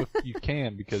don't know if you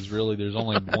can, because really there's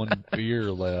only one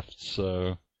beer left,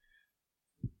 so...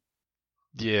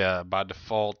 Yeah, by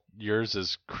default, yours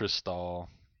is Cristal.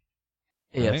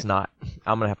 Yeah, Right. it's not.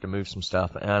 I'm going to have to move some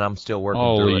stuff, and I'm still working through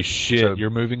Holy it. shit, So- you're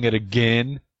moving it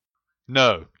again?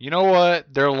 No. You know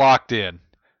what? They're locked in.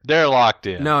 They're locked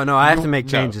in. No, I have to make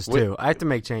No, changes, wait. too. I have to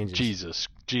make changes.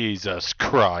 Jesus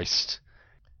Christ.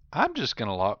 I'm just going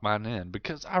to lock mine in,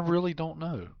 because I really don't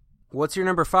know. What's your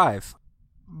number 5?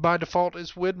 By default,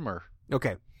 it's Widmer.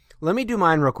 Okay, let me do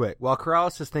mine real quick while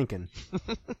Corrales is thinking.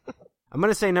 I'm going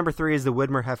to say number 3 is the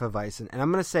Widmer Hefeweizen, and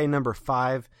I'm going to say number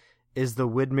 5 is the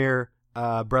Widmer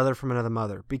brother from another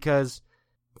mother, because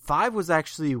 5 was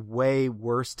actually way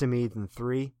worse to me than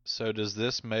 3. So does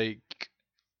this make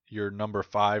your number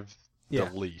 5 Yeah.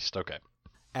 the least? Okay.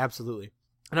 Absolutely.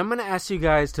 And I'm going to ask you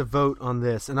guys to vote on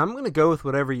this, and I'm going to go with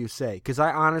whatever you say, because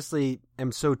I honestly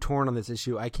am so torn on this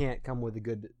issue, I can't come with a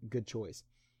good choice.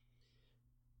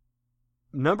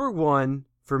 Number 1,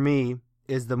 for me,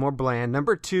 is the more bland.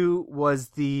 Number 2 was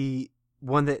the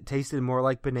one that tasted more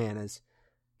like bananas.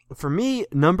 For me,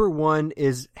 number 1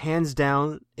 is hands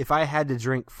down, if I had to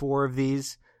drink 4 of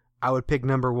these, I would pick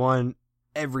number 1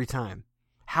 every time.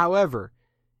 However,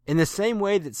 in the same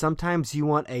way that sometimes you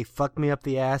want a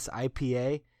fuck-me-up-the-ass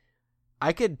IPA,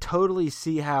 I could totally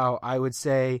see how I would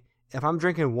say, if I'm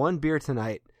drinking one beer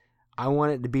tonight, I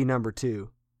want it to be number 2,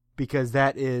 because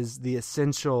that is the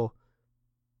essential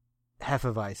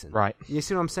Hefeweizen. Right. You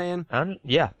see what I'm saying?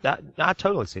 Yeah, I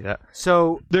totally see that.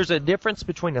 So, There's a difference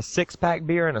between a 6-pack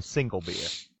beer and a single beer.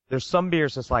 There's some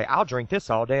beers that's like, I'll drink this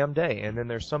all damn day. And then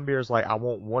there's some beers like, I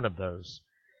want one of those.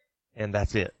 And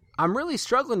that's it. I'm really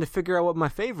struggling to figure out what my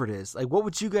favorite is. Like, what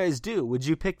would you guys do? Would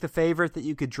you pick the favorite that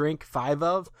you could drink 5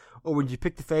 of? Or would you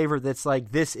pick the favorite that's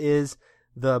like, this is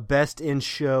the best in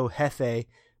show Hefe,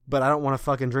 but I don't want to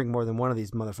fucking drink more than one of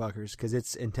these motherfuckers because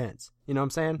it's intense. You know what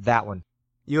I'm saying? That one.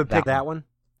 You would pick that one?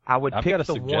 I would I've pick got a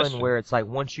the one suggestion. where it's like,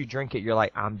 once you drink it, you're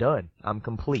like, I'm done. I'm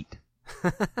complete.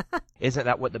 Isn't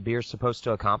that what the beer's supposed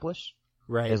to accomplish?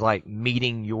 Right. Is like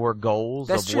meeting your goals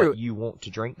That's of true. what you want to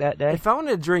drink that day? If I wanted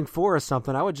to drink 4 or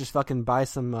something, I would just fucking buy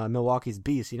some Milwaukee's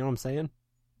Beast. You know what I'm saying?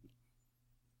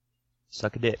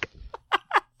 Suck a dick.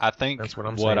 I think That's what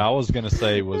I'm what saying. I was going to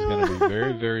say was going to be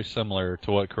very, very similar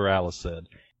to what Corrales said.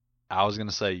 I was going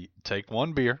to say, take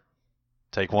one beer,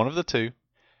 take one of the 2,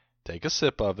 take a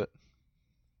sip of it.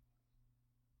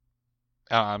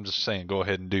 I'm just saying, go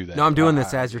ahead and do that. No, I'm doing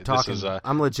this as you're This talking. is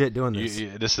I'm legit doing this.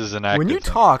 this is an active When you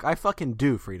thing. talk, I fucking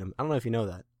do, Freedom. I don't know if you know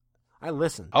that. I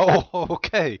listen. Oh,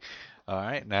 okay. All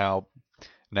right.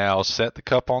 Now set the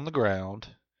cup on the ground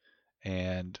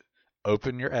and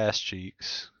open your ass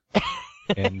cheeks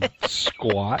and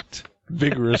squat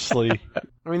vigorously.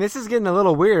 I mean, this is getting a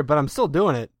little weird, but I'm still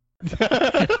doing it.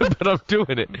 But I'm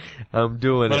doing it. I'm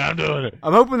doing it. I'm doing it.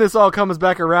 I'm hoping this all comes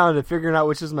back around to figuring out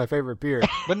which is my favorite beer.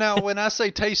 But now, when I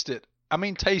say taste it, I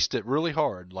mean taste it really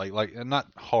hard, like not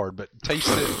hard, but taste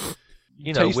it.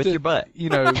 You know, Taste with it, your butt. You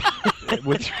know,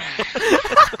 with.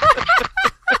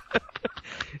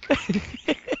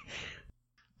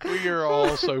 We are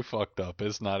all so fucked up.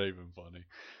 It's not even funny.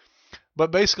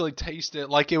 But basically, taste it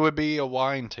like it would be a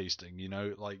wine tasting. You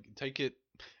know, like take it,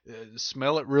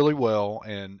 smell it really well,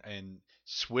 and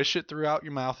swish it throughout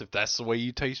your mouth if that's the way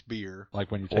you taste beer.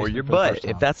 Like when you taste Or it your for the butt, first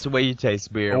if time. that's the way you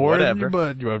taste beer. Or whatever. in your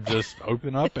butt, you have just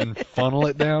open up and funnel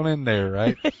it down in there,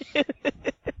 right?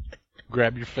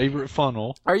 Grab your favorite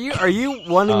funnel. Are you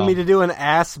wanting me to do an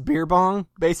ass beer bong,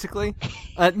 basically?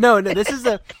 No, this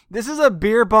is a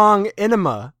beer bong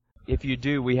enema. If you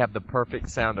do, we have the perfect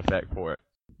sound effect for it.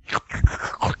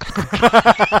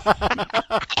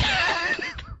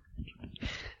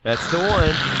 That's the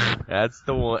one. That's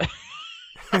the one.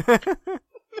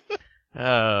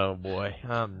 Oh boy,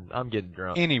 I'm getting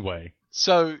drunk. Anyway,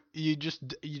 so you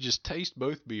just taste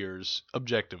both beers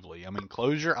objectively. I mean,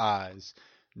 close your eyes,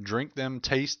 drink them,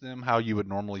 taste them how you would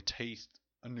normally taste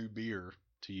a new beer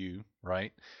to you,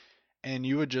 right? And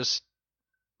you would just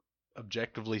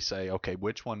objectively say, okay,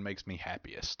 which one makes me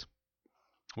happiest?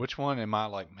 Which one am I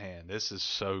like, man, this is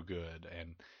so good,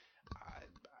 and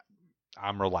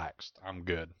I'm relaxed, I'm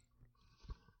good.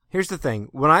 Here's the thing.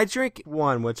 When I drink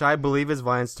 1, which I believe is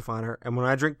Weihenstephaner, and when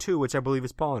I drink 2, which I believe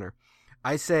is Paulaner,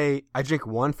 I say I drink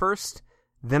 1 first,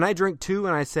 then I drink 2,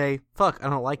 and I say, fuck, I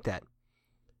don't like that.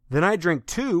 Then I drink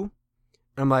 2,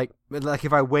 and I'm like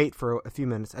if I wait for a few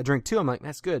minutes, I drink 2, I'm like,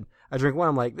 that's good. I drink 1,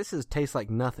 I'm like, tastes like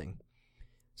nothing.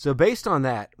 So based on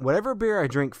that, whatever beer I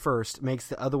drink first makes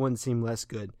the other one seem less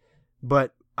good.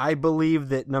 But I believe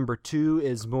that number 2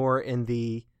 is more in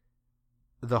the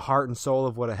heart and soul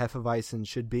of what a Hefeweizen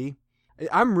should be.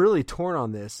 I'm really torn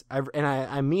on this, and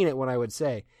I mean it when I would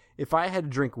say, if I had to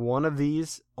drink one of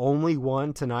these, only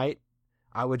one tonight,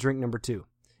 I would drink number 2.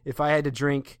 If I had to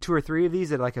drink 2 or 3 of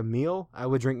these at like a meal, I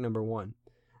would drink number 1.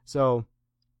 So,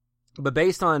 but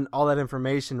based on all that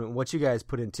information and what you guys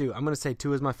put in 2, I'm going to say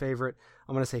 2 is my favorite.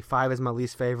 I'm going to say 5 is my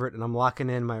least favorite, and I'm locking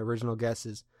in my original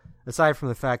guesses, aside from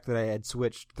the fact that I had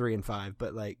switched 3 and 5.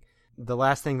 But like the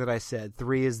last thing that I said,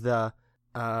 3 is the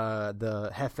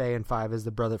Hefe and 5 is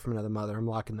the brother from another mother. I'm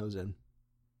locking those in.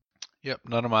 Yep,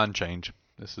 none of mine change.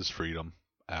 This is Freedom.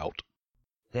 Out.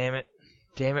 Damn it,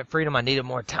 Freedom! I needed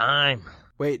more time.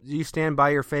 Wait, do you stand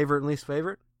by your favorite and least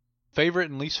favorite? Favorite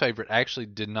and least favorite actually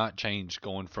did not change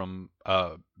going from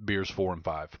beers 4 and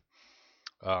 5.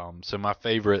 So my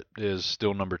favorite is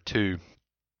still number 2,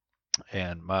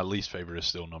 and my least favorite is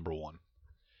still number 1.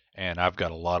 And I've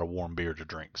got a lot of warm beer to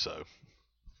drink, so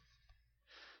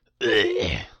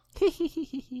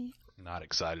not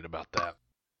excited about that.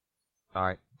 All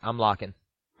right, I'm locking.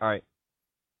 All right,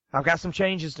 I've got some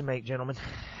changes to make, gentlemen.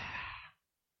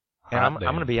 And I'm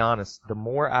going to be honest. The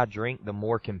more I drink, the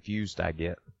more confused I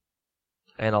get,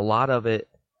 and a lot of it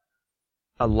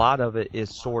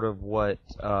is sort of what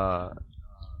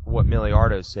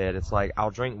Miliardo said. It's like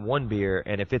I'll drink one beer,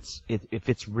 and if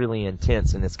it's really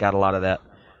intense and it's got a lot of that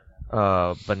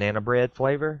banana bread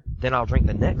flavor, then I'll drink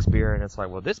the next beer, and it's like,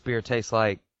 well, this beer tastes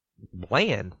like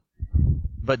bland.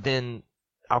 But then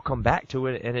I'll come back to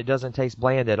it, and it doesn't taste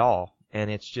bland at all,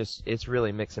 and it's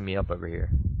really mixing me up over here.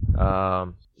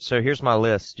 So here's my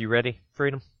list. You ready,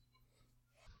 Freedom?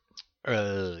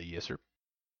 Yes, sir.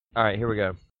 All right, here we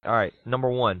go. All right, number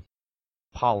 1,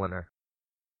 Polliner,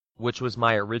 which was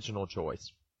my original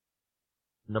choice.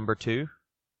 Number 2,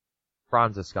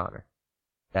 Franziskaner.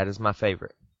 That is my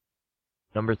favorite.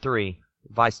 Number 3,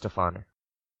 Weihenstephaner.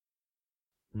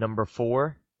 Number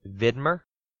 4, Widmer.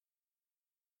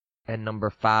 And number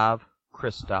 5,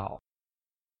 Cristal.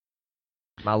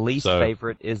 My least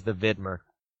favorite is the Widmer.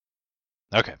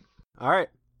 Okay. All right.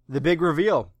 The big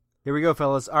reveal. Here we go,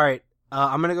 fellas. All right.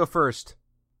 I'm going to go first.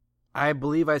 I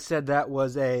believe I said that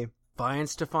was a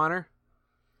Weihenstephaner.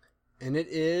 And it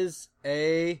is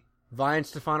a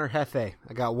Weihenstephaner Hefe.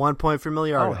 I got 1 point for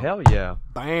Miliardo. Oh, hell yeah.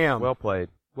 Bam. Well played.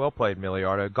 Well played,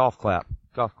 Miliardo. Golf clap.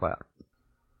 Golf clap.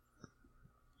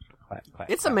 Clap, clap,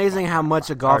 It's clap, amazing clap, how much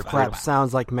a golf clap. clap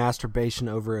sounds like masturbation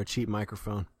over a cheap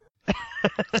microphone.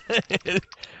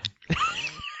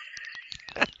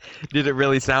 Did it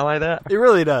really sound like that? It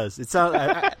really does. It sounds.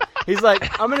 He's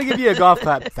like, I'm gonna give you a golf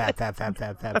clap. Fat, fat, fat,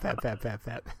 fat, fat, fat, fat, fat,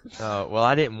 fat. Well,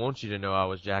 I didn't want you to know I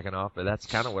was jacking off, but that's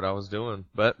kind of what I was doing.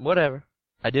 But whatever.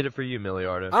 I did it for you,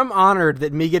 Miliardo. I'm honored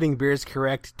that me getting beers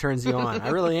correct turns you on. I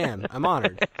really am. I'm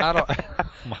honored. I don't. Oh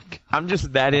my God. I'm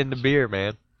just that into beer,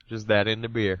 man. Just that into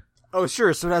beer. Oh,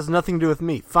 sure. So it has nothing to do with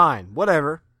me. Fine.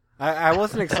 Whatever. I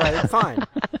wasn't excited. Fine.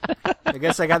 I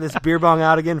guess I got this beer bong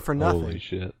out again for nothing. Holy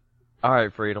shit. All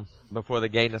right, Freedom. Before the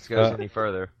gayness goes any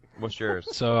further, what's yours?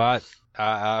 So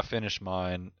I finished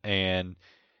mine, and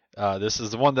this is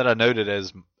the one that I noted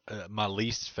as my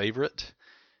least favorite.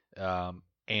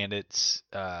 And it's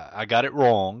I got it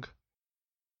wrong.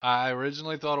 I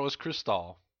originally thought it was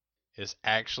Cristal. It's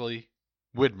actually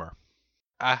Widmer.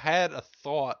 I had a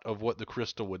thought of what the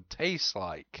crystal would taste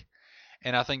like,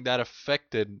 and I think that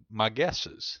affected my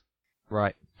guesses.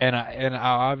 Right. And I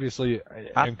obviously am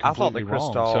I thought the completely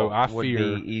wrong. Cristal So I would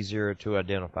fear, be easier to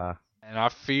identify. and I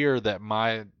fear that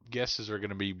my guesses are going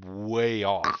to be way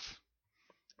off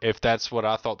if that's what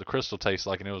I thought the crystal tastes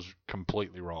like, and it was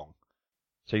completely wrong.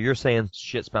 So you're saying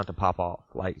shit's about to pop off,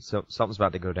 like something's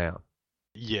about to go down.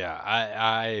 Yeah,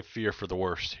 I fear for the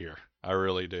worst here. I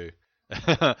really do.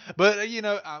 But,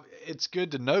 it's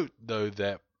good to note, though,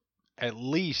 that at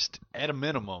least, at a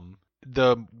minimum,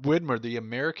 the Widmer, the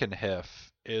American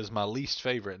Hef, is my least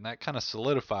favorite, and that kind of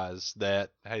solidifies that,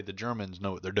 hey, the Germans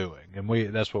know what they're doing. And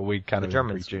that's what we kind The of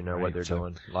Germans do know what they're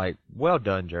doing. Like, well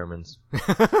done, Germans.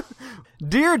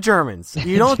 Dear Germans,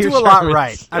 you don't Dear do a lot Germans.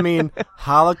 right. I mean,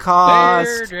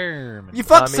 Holocaust. You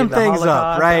fucked some the things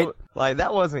up, Holocaust, right?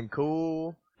 that wasn't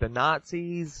cool. The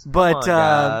Nazis. But Come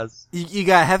on, guys. you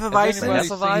got Hefeweizen,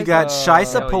 Hefeweizen, you got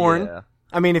Scheisse hell porn. yeah.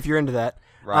 I mean, if you're into that.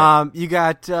 Right. You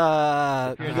got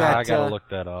I gotta look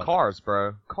that up. Cars,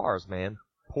 bro. Cars, man.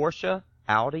 Porsche,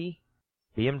 Audi,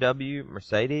 BMW,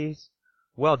 Mercedes.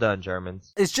 Well done,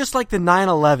 Germans. it's just like the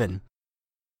 9/11.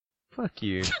 Fuck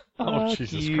you. Oh, Fuck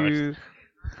Jesus you.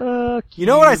 Fuck You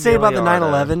know what I say about the Miliardo.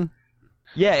 9/11?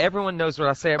 Yeah, everyone knows what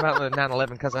I say about the 9/11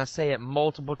 because I say it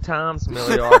multiple times,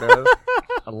 Miliardo.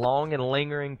 A long and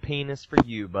lingering penis for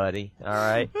you, buddy. All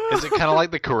right? Is it kind of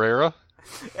like the Carrera?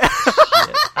 Shit,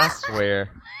 I swear.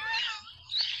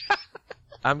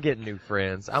 I'm getting new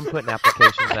friends. I'm putting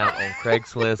applications out on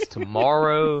Craigslist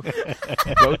tomorrow.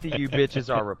 Both of you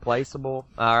bitches are replaceable.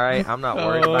 All right? I'm not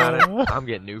worried about it. I'm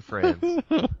getting new friends.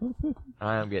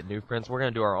 I am getting new friends. We're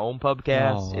going to do our own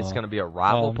pubcast. It's going to be a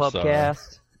rival I'm sorry.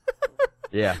 pubcast.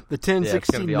 Yeah. The Yeah, it's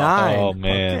gonna be 1069. Oh,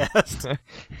 man. podcast.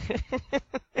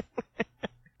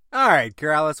 All right,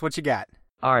 Corrales, what you got?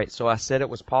 All right, so I said it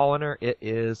was Polliner. It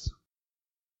is...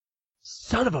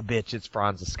 Son of a bitch, it's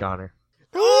Franziskaner.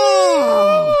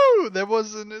 Oh, that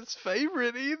wasn't his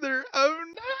favorite either. Oh,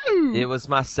 no. It was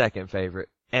my second favorite.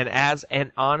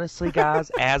 And honestly,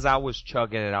 guys, as I was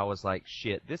chugging it, I was like,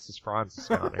 shit, this is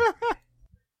Franziskaner.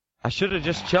 I should have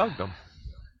just chugged them.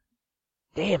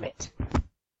 Damn it.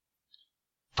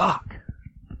 Fuck.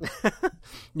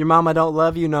 Your mama don't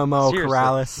love you no more, Seriously.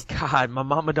 Corrals. God, my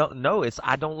mama don't know.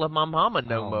 I don't love my mama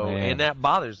no Oh, more, man. and that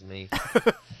bothers me.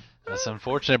 That's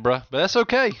unfortunate, bro. But that's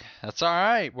okay. That's all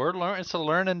right. It's a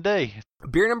learning day.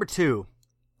 Beer number 2.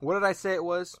 What did I say it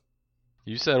was?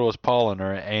 You said it was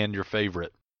Polliner and your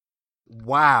favorite.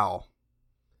 Wow.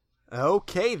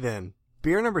 Okay, then.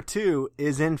 Beer number 2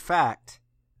 is, in fact,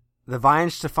 the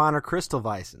Weihenstephaner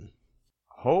Crystalweizen.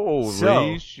 Holy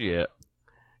So- shit.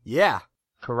 Yeah.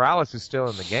 Corrales is still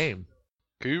in the game.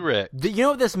 Correct. You know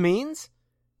what this means?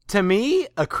 To me,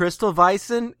 a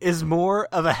Crystalweizen is more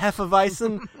of a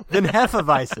Hefeweizen than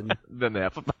Hefeweizen. The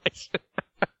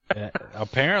Hefeweizen.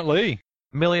 Apparently.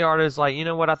 Miliardo's like, you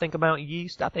know what I think about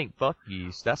yeast? I think fuck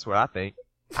yeast. That's what I think.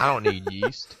 I don't need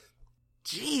yeast.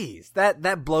 Jeez,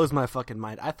 that blows my fucking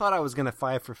mind. I thought I was going to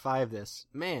 5 for 5 this.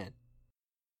 Man.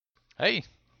 Hey,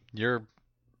 you're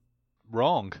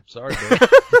wrong. Sorry,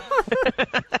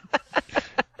 bud.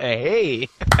 Hey.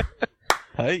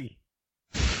 Hey.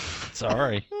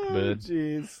 Sorry, bud.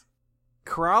 Jeez.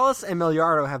 Corrales and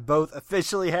Miliardo have both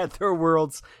officially had their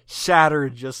worlds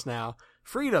shattered just now.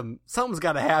 Freedom, something's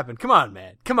got to happen. Come on,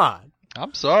 man. Come on.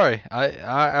 I'm sorry.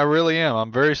 I really am.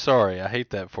 I'm very sorry. I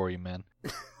hate that for you, man.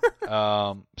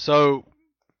 So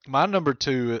my number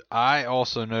 2, I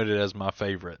also noted as my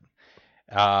favorite.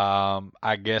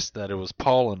 I guessed that it was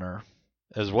Paulaner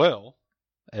as well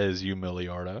as you,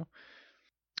 Miliardo.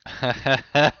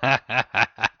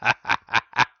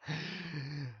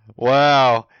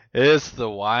 Wow, it's the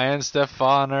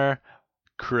Weihenstephaner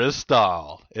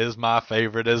Cristal is my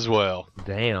favorite as well.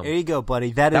 Damn. There you go,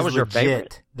 buddy. That is was legit. your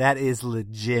favorite? That is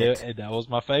legit. Yeah, that was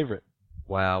my favorite.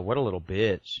 Wow, what a little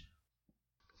bitch.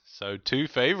 So 2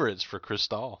 favorites for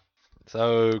Cristal.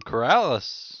 So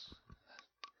Corrales,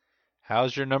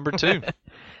 how's your number 2?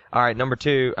 All right, number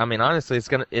 2. I mean, honestly, it's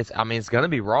gonna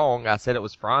be wrong. I said it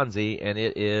was Franzi, and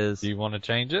it is. Do you want to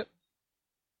change it?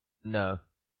 No.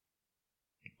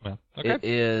 Well, okay. It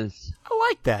is. I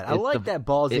like that. I It's like the- that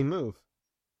ballsy it- move.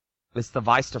 It's the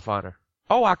Weihenstephaner.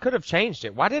 Oh, I could have changed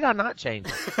it. Why did I not change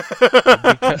it?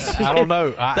 I don't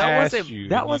know. I that asked wasn't you.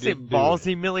 that You wasn't didn't do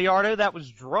ballsy, Miliardo. That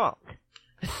was drunk.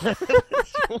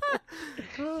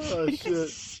 Oh, shit.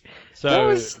 So That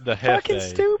was the fucking Hefe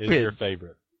stupid. is your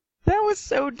favorite. That was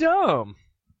so dumb.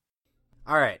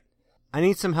 All right. I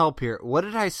need some help here. What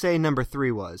did I say number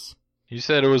 3 was? You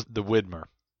said it was the Widmer.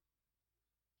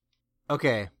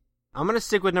 Okay. I'm going to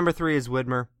stick with number 3 as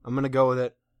Widmer. I'm going to go with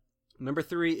it. Number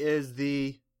 3 is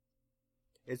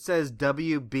it says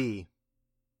WB.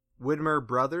 Widmer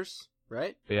Brothers,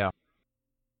 right? Yeah.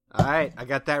 All right. I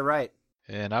got that right.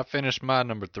 And I finished my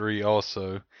number 3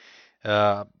 also.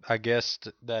 I guessed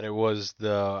that it was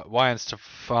the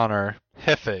Weihenstephaner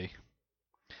Hefe.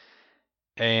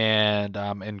 And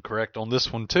I'm incorrect on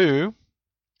this one too.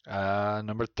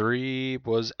 Number 3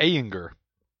 was Ayinger.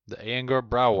 The Ayinger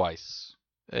Brauweiss.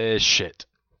 Shit.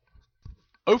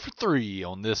 0 for 3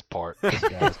 on this part. This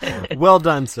guy's part. Well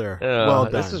done, sir. Well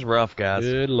done. This is rough, guys.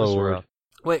 Good This is lord. rough.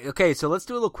 Wait, okay, so let's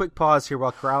do a little quick pause here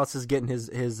while Corrales is getting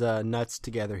his nuts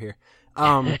together here.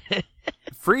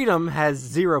 Freedom has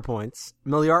 0 points.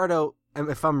 Miliardo,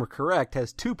 if I'm correct,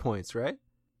 has 2 points, right?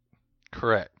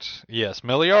 Correct. Yes,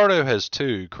 Miliardo has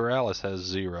 2. Corrales has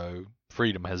 0.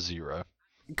 Freedom has 0.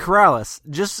 Corrales,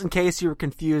 just in case you were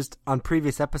confused on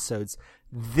previous episodes,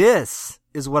 this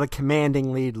is what a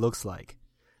commanding lead looks like.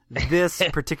 This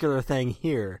particular thing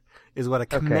here is what a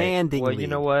commanding Well, lead you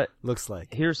know what? looks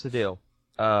like. Here's the deal.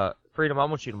 Freedom, I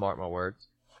want you to mark my words.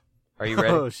 Are you ready?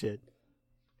 Oh, shit.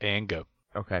 And go.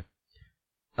 Okay.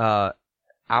 I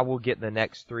will get the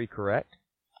next 3 correct,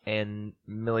 and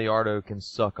Miliardo can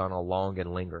suck on a long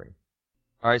and lingering.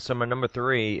 Alright, so my number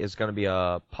 3 is going to be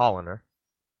a Paulaner.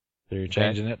 So you're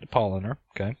changing it to Paulaner.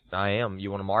 Okay. I am.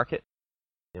 You want to mark it?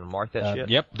 You want to mark that shit?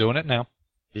 Yep, doing it now.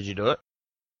 Did you do it?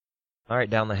 Alright,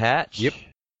 down the hatch. Yep.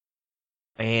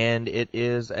 And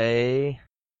it's a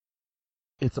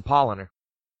Paulaner.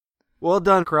 Well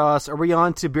done, Corrales. Are we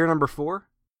on to beer number 4?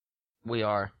 We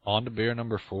are. On to beer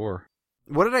number 4.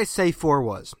 What did I say 4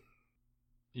 was?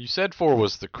 You said 4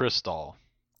 was the Cristal.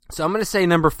 So I'm going to say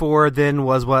number 4 then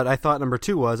was what I thought number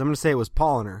 2 was. I'm going to say it was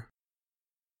Paulaner.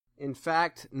 In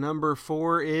fact, number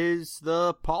 4 is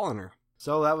the Paulaner.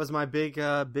 So that was my big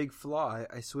flaw.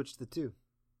 I switched the 2.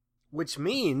 Which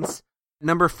means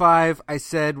number 5 I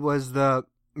said was the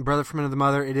Brother from Another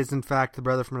Mother. It is in fact the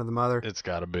Brother from Another Mother. It's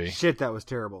got to be. Shit, that was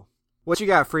terrible. What you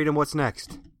got, Freedom? What's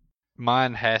next?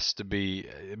 Mine has to be,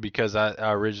 because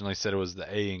I originally said it was the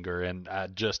Ayinger, and I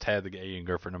just had the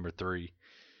Ayinger for number 3.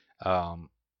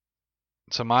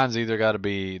 So mine's either got to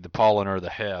be the Paulaner or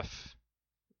the Hef.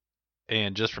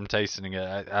 And just from tasting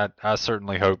it, I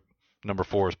certainly hope number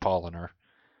 4 is Paulaner.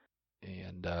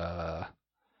 And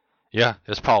yeah,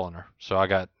 it's Paulaner. So I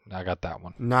got that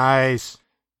one. Nice.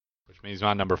 Which means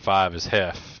my number 5 is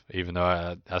Hef, even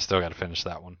though I still got to finish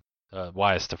that one.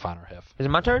 Weihenstephaner Hef. Is it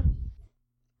my turn?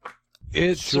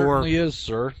 It Sure. certainly is,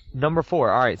 sir. Number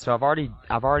 4. All right, so I've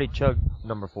already chugged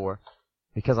number 4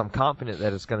 because I'm confident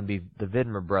that it's going to be the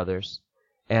Widmer Brothers,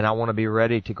 and I want to be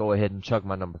ready to go ahead and chug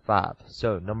my number 5.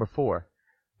 So number 4,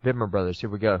 Widmer Brothers. Here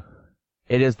we go.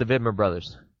 It is the Widmer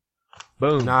Brothers.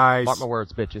 Boom. Nice. Mark my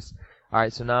words, bitches. All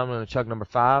right, so now I'm going to chug number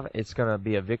 5. It's going to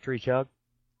be a victory chug,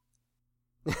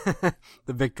 The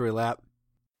victory lap.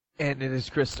 and it is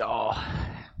Cristal.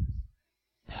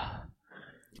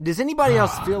 Does anybody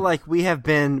else feel like we have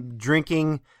been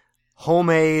drinking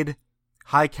homemade,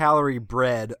 high-calorie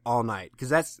bread all night? Because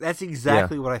that's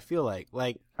exactly what I feel like.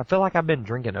 Like, I feel like I've been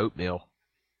drinking oatmeal.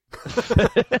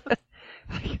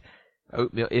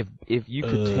 Oatmeal. If you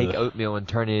could take oatmeal and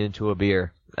turn it into a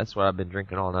beer, that's what I've been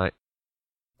drinking all night.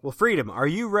 Well, Freedom, are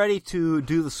you ready to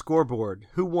do the scoreboard?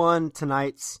 Who won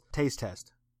tonight's taste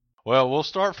test? Well, we'll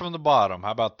start from the bottom.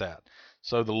 How about that?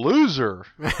 So the loser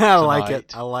I like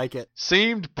it. I like it.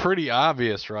 seemed pretty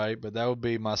obvious, right? But that would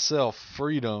be myself.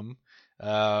 Freedom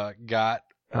got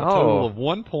a total of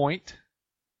 1 point.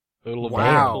 Total of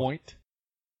 1 point.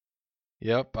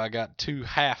 Yep, I got 2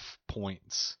 half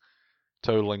points,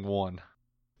 totaling 1.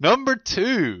 Number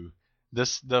 2,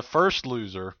 the first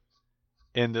loser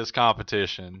in this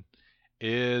competition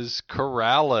is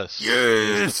Corrales.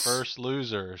 Yes! The first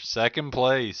loser. Second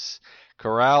place,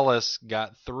 Corrales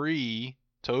got 3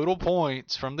 total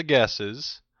points from the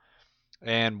guesses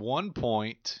and 1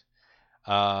 point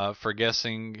for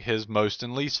guessing his most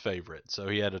and least favorite. So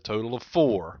he had a total of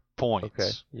 4 points.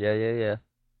 Okay. Yeah.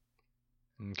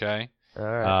 Okay. All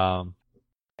right.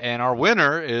 And our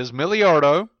winner is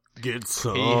Miliardo. Get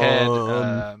some.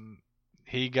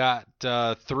 He got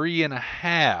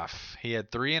 3.5. He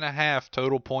had 3.5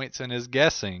 total points in his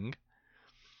guessing,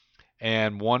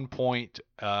 and 1 point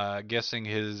guessing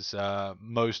his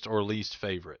most or least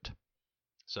favorite.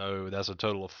 So that's a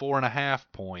total of 4.5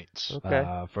 points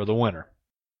for the winner,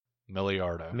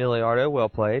 Miliardo. Miliardo, well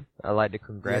played. I'd like to Yes,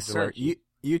 congratulate sir.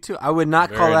 You too. I would not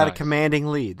call Very that a nice. commanding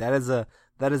lead. That is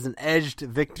an edged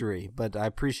victory, but I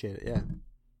appreciate it. Yeah.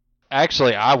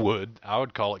 Actually, I would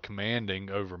call it commanding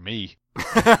over me.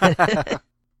 All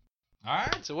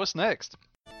right, so what's next?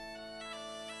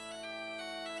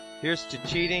 Here's to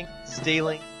cheating,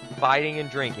 stealing, fighting, and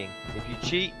drinking. If you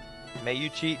cheat, may you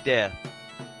cheat death.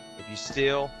 If you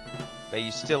steal, may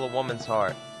you steal a woman's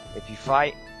heart. If you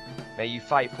fight, may you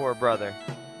fight for a brother.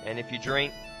 And if you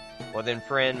drink, well then,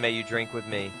 friend, may you drink with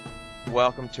me.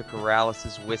 Welcome to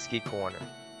Corrales' Whiskey Corner.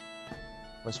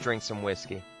 Let's drink some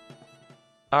whiskey.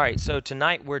 All right, so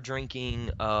tonight we're drinking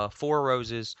Four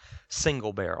Roses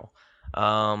Single Barrel.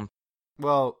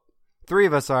 Well, 3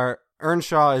 of us are.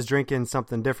 Earnshaw is drinking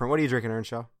something different. What are you drinking,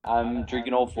 Earnshaw? I'm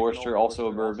drinking Old Forester, also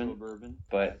a bourbon,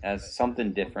 but as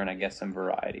something different, I guess some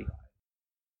variety.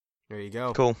 There you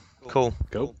go. Cool.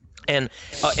 Go. And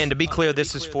to be clear,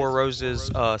 this is Four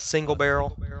Roses Single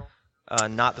Barrel,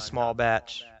 not the small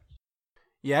batch.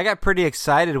 Yeah, I got pretty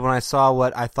excited when I saw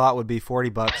what I thought would be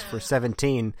 $40 for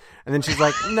 17, and then she's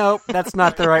like, "Nope, that's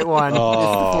not the right one. It's the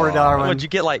 $40 one." Would you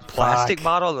get like plastic Fuck.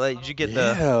 bottle? Like, did you get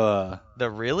Yeah. the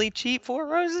really cheap Four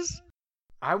Roses?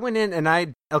 I went in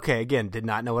and again, did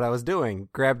not know what I was doing.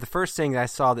 Grabbed the first thing that I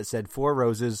saw that said Four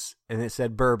Roses and it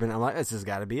said bourbon. I'm like, this has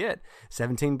got to be it.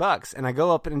 $17. And I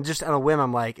go up and just on a whim,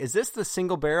 I'm like, is this the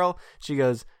single barrel? She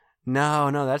goes, no,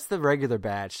 that's the regular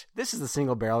batch. This is the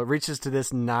single barrel. It reaches to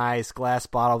this nice glass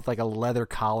bottle with like a leather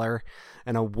collar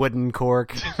and a wooden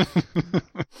cork.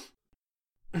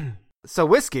 So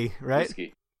whiskey, right?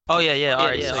 Whiskey. Oh yeah. All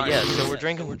right. So we're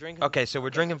drinking. Okay, so we're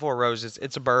drinking Four Roses.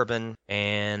 It's a bourbon,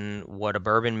 and what a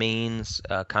bourbon means,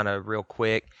 kind of real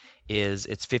quick, is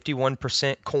it's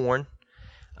 51% corn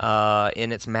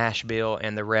in its mash bill,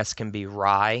 and the rest can be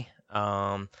rye,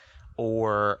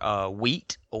 or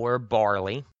wheat or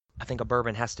barley. I think a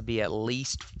bourbon has to be at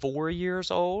least 4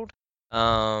 years old.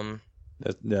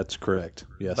 That's correct.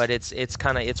 Yes. But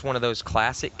it's one of those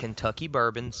classic Kentucky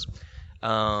bourbons.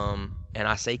 And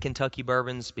I say Kentucky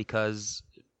bourbons because,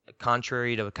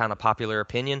 contrary to kind of popular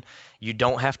opinion, you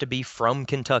don't have to be from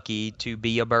Kentucky to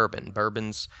be a bourbon.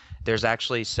 There's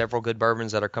actually several good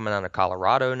bourbons that are coming out of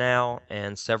Colorado now,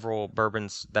 and several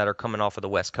bourbons that are coming off of the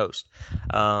West Coast.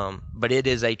 But it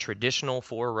is a traditional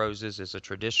Four Roses. It's a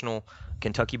traditional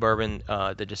Kentucky bourbon.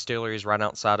 The distillery is right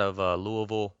outside of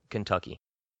Louisville, Kentucky.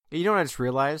 You know what I just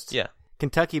realized? Yeah.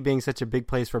 Kentucky being such a big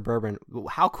place for bourbon,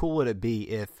 how cool would it be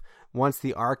if once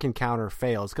the Ark Encounter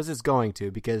fails, because it's going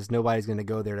to, because nobody's going to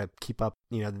go there to keep up,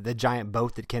 the giant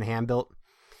boat that Ken Ham built.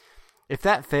 If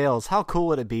that fails, how cool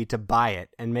would it be to buy it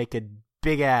and make a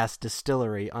big-ass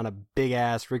distillery on a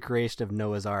big-ass recreation of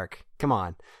Noah's Ark? Come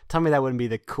on. Tell me that wouldn't be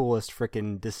the coolest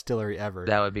freaking distillery ever.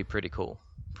 That would be pretty cool.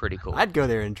 I'd go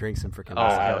there and drink some freaking Oh,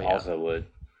 whiskey. hell yeah. I also would.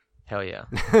 Hell yeah.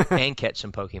 And catch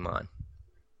some Pokemon.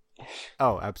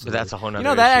 Oh, absolutely. But that's a whole nother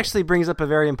that issue. actually brings up a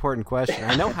very important question.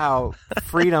 I know how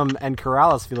Freedom and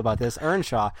Corrales feel about this.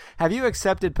 Earnshaw, have you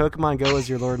accepted Pokemon Go as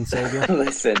your Lord and Savior?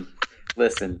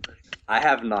 Listen. I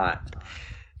have not.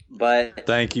 But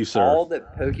Thank you, sir. all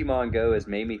that Pokemon Go has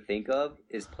made me think of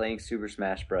is playing Super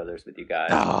Smash Brothers with you guys.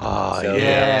 Oh, So,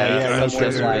 yeah, Those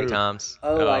someone's are like, great times.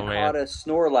 I man. caught a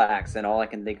Snorlax, and all I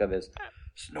can think of is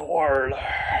Snorlax.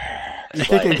 You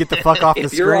think they get the fuck off the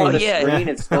If you're on screen? the Yeah. screen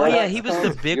and Oh Snorlax yeah, he was the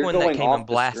comes, big you're one that going came off and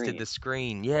the blasted screen. the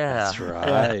screen. Yeah. That's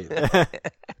right.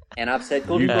 And I've said You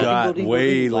Goldie, got Goldie,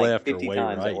 way Goldie, like left or 50 way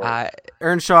times right. at work.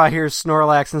 Earnshaw hears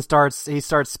Snorlax and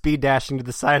starts speed dashing to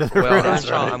the side of the Well, room.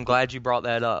 Earnshaw, I'm glad you brought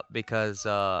that up because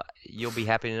you'll be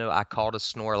happy to know I called a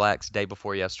Snorlax day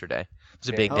before yesterday. It was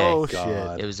a big day. Oh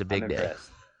God. shit! It was a I'm big day.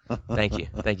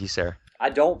 impressed. Thank you, sir. I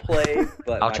don't play,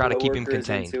 but I'll my try to keep him coworker is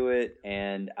contained. into it,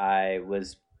 and I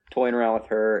was toying around with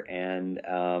her, and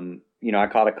I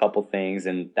caught a couple things,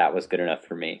 and that was good enough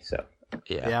for me. So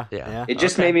Yeah. it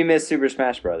just made me miss Super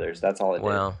Smash Brothers. That's all it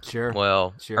Well, Sure.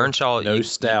 well, Sure. Earnshaw, you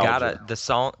Nostalgia. gotta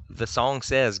the song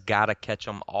says gotta catch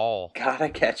them all, did. Gotta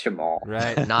catch them all.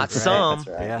 Right. not Right. some, That's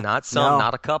right. Yeah. not some, No.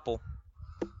 not a couple.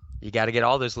 You got to get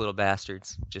all those little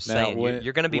bastards. Just Now, saying, when-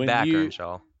 you're gonna be when back, you-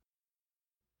 Earnshaw.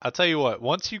 I'll tell you what,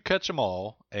 once you catch them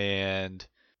all and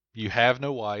you have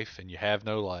no wife and you have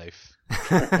no life,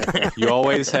 You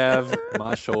always have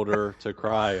my shoulder to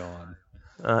cry on.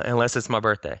 Unless it's my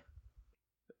birthday,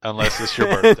 unless it's your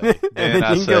birthday, And then then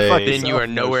I you can go fuck say then you are yourself.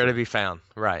 nowhere to be found.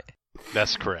 Right.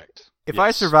 that's correct. If I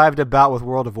Yes. survived a bout with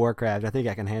World of Warcraft, I think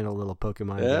I can handle a little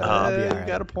Pokemon. Yeah, I'll be you all right.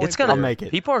 got a point. It's gonna I'll make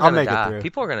it. People are I'll gonna make it die. through.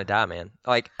 People are gonna die, man.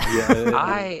 Like Yeah,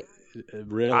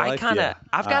 real I life, kind of yeah.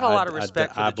 I've got a lot of I-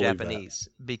 respect I for the believe that. Japanese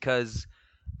because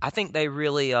I think they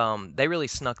really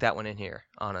snuck that one in here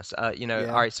on us. Yeah.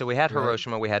 All right, so we had Right.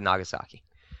 Hiroshima, we had Nagasaki.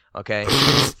 Okay.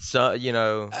 So,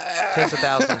 tens of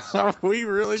thousands. Are we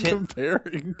really Ten-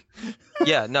 comparing?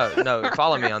 Yeah, no.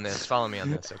 Follow me on this.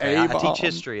 Okay. I A-bomb. teach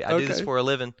history. I do this Okay. for a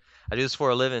living.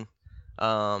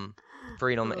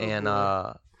 Freedom and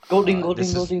Golding,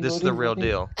 this is the real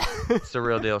deal. It's the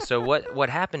real deal. So what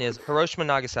happened is Hiroshima,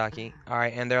 Nagasaki. All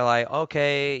right, and they're like,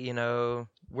 okay,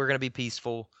 we're gonna be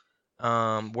peaceful.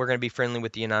 We're gonna be friendly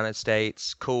with the United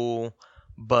States. Cool,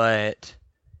 but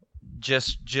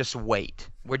just wait.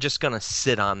 We're just gonna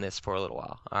sit on this for a little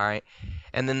while. All right,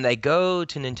 and then they go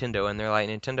to Nintendo and they're like,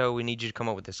 Nintendo, we need you to come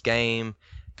up with this game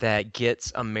that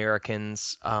gets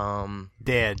Americans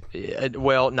Dead.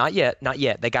 well, not yet.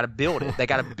 They got to build it. They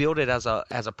got to build it as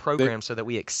a program so that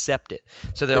we accept it.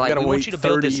 So they're They've like, gotta we want wait you to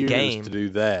build 30 this years game. to do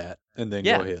that, and then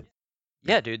Yeah. go ahead.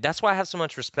 Yeah, dude, that's why I have so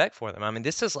much respect for them. I mean,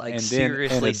 this is like And then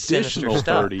seriously an sinister additional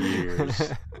stuff. 30 years.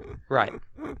 Right.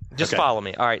 Just Okay. follow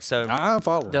me. All right, so I'm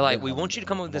following. they're like, Yeah, we I'm- want you to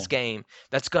come up with I'm this on. game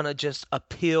that's gonna just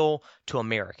appeal to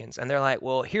Americans. And they're like,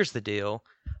 well, here's the deal.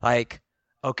 Like,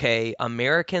 okay,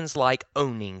 Americans like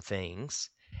owning things,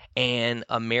 and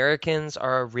Americans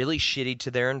are really shitty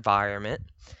to their environment,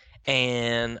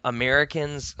 and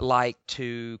Americans like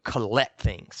to collect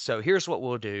things. So here's what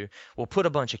we'll do. We'll put a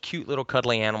bunch of cute little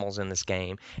cuddly animals in this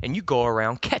game, and you go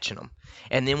around catching them.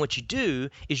 And then what you do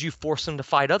is you force them to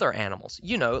fight other animals,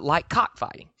 like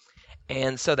cockfighting.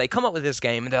 And so they come up with this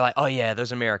game, and they're like, "Oh yeah,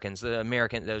 those Americans,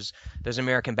 those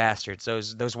American bastards,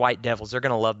 those white devils, they're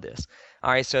gonna love this."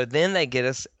 All right, so then they get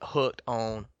us hooked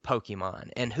on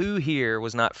Pokemon, and who here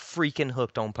was not freaking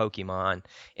hooked on Pokemon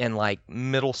in like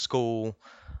middle school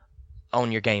on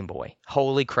your Game Boy?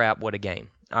 Holy crap, what a game!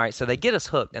 All right, so they get us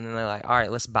hooked, and then they're like, "All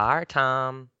right, let's buy our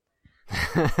time."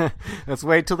 Let's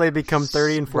wait till they become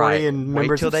 30 and 40 Right. and Wait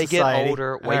members till of they society. get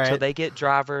older. All Wait till right. they get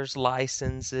driver's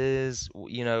licenses.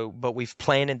 But we've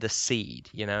planted the seed.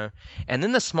 And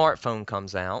then the smartphone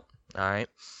comes out. All right,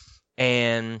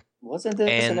 and Wasn't this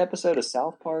And- an episode of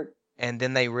South Park?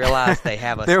 then they realize they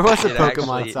have a. There was a it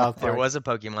Pokemon actually- South There Park. was a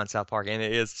Pokemon South Park, and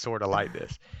it is sort of like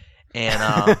this.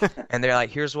 And and they're like,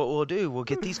 here's what we'll do. We'll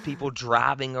get these people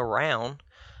driving around,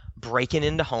 breaking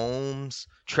into homes,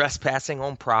 trespassing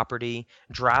on property,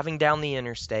 driving down the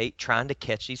interstate, trying to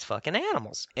catch these fucking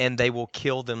animals, and they will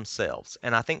kill themselves.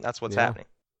 And I think that's what's Yeah. happening.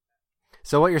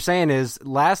 So what you're saying is,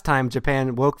 last time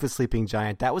Japan woke the sleeping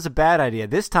giant, that was a bad idea.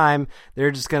 This time,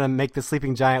 they're just going to make the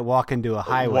sleeping giant walk into a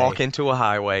highway. Walk into a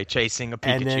highway chasing a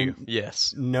And Pikachu. then-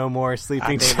 yes. No more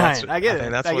sleeping think that's- giant. I get I it.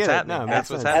 think that's I what's get it. happening. No, That's makes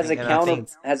what's sense. happening. As a and I counter, think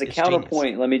as a it's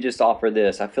counterpoint, let me just offer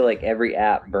this. I feel like every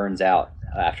app burns out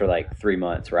after like 3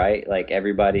 months, right? Like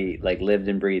everybody like lived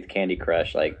and breathed Candy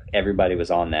Crush. Like everybody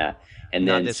was on that, and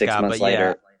Not then this 6 guy, months but yeah.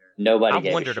 later, nobody I've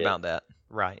gave a wondered shit. about that.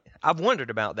 Right. I've wondered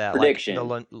about that. Prediction.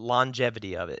 Like the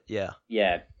longevity of it. Yeah.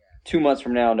 Yeah, 2 months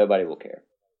from now, nobody will care.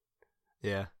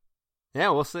 Yeah. Yeah,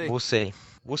 we'll see. We'll see.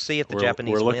 We'll see if the We're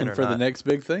Japanese looking win or for not. the next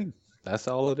big thing. That's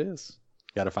all it is.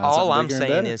 Got to find All something I'm bigger and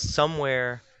saying better. is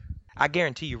somewhere. I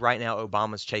guarantee you right now,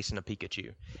 Obama's chasing a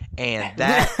Pikachu, and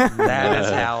that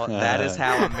is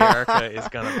how America is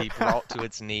going to be brought to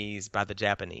its knees by the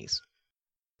Japanese.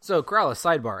 So, Krala,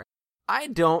 sidebar. I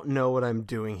don't know what I'm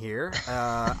doing here.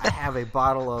 I have a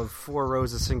bottle of Four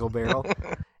Roses Single Barrel,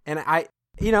 and I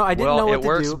didn't know what it to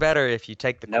works do. better if you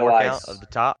take the No cork ice. out of the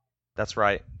top. That's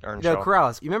right, No, Earnshaw.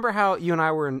 Corrales, you remember how you and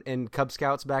I were in Cub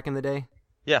Scouts back in the day?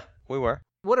 Yeah, we were.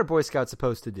 What are Boy Scouts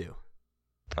supposed to do?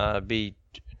 Be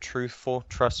truthful,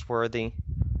 trustworthy,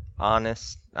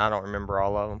 honest. I don't remember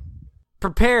all of them.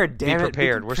 Prepared, damn it. Be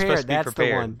prepared. We're supposed to be That's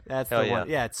prepared. the one. That's Hell the yeah. one.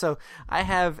 Yeah, so I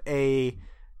have a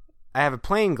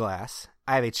plain glass.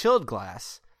 I have a chilled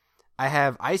glass. I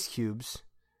have ice cubes.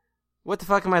 What the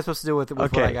fuck am I supposed to do with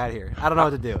what I got here? I don't know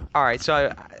what to do. All right,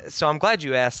 so I'm glad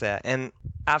you asked that, and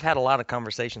I've had a lot of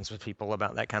conversations with people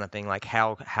about that kind of thing, like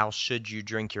how should you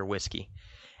drink your whiskey,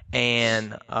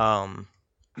 and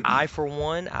I for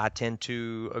one, I tend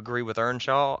to agree with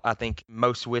Earnshaw. I think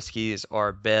most whiskeys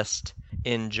are best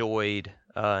enjoyed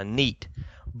neat,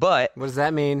 but What does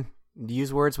that mean?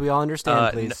 Use words we all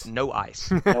understand, please. no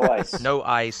ice, No ice. no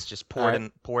ice, just pour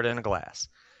All it in a glass.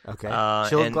 Okay. Uh,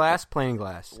 Chilled and- glass, plain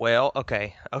glass. Well,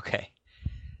 okay.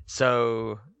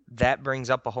 So that brings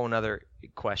up a whole nother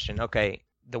question. Okay,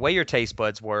 the way your taste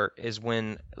buds work is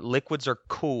when liquids are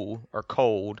cool or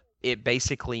cold, it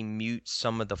basically mutes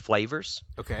some of the flavors.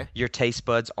 Okay. Your taste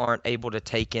buds aren't able to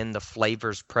take in the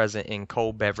flavors present in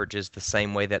cold beverages the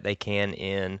same way that they can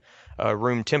in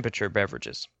room temperature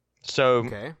beverages. So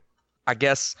Okay. I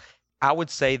guess I would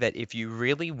say that if you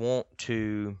really want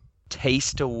to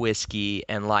taste a whiskey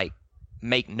and like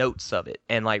make notes of it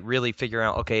and like really figure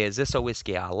out, okay, is this a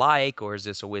whiskey I like or is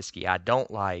this a whiskey I don't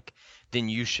like, then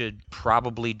you should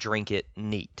probably drink it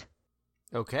neat,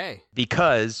 Okay.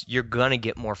 because you're going to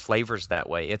get more flavors that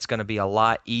way. It's going to be a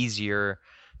lot easier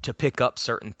to pick up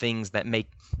certain things that make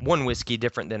one whiskey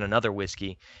different than another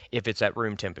whiskey if it's at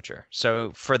room temperature.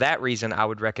 So for that reason, I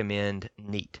would recommend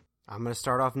neat. I'm going to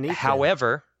start off neat.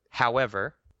 then.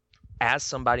 However, as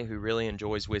somebody who really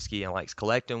enjoys whiskey and likes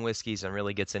collecting whiskeys and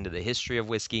really gets into the history of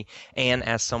whiskey, and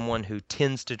as someone who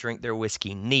tends to drink their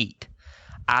whiskey neat,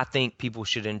 I think people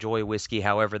should enjoy whiskey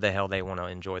however the hell they want to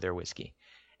enjoy their whiskey.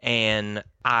 And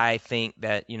I think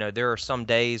that, there are some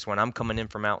days when I'm coming in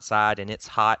from outside and it's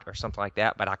hot or something like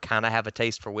that, but I kind of have a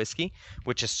taste for whiskey,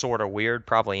 which is sort of weird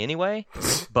probably anyway.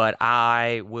 But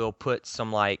I will put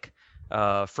some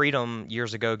Freedom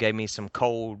years ago gave me some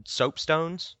cold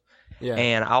soapstones. Yeah.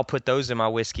 And I'll put those in my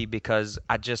whiskey because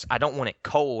I don't want it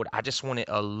cold. I just want it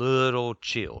a little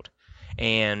chilled.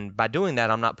 And by doing that,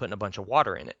 I'm not putting a bunch of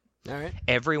water in it. All right.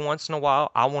 Every once in a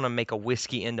while, I want to make a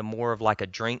whiskey into more of like a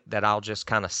drink that I'll just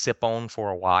kind of sip on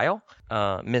for a while.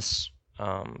 Miss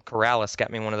Corrales got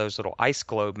me one of those little ice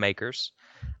globe makers.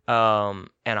 And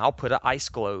I'll put an ice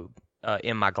globe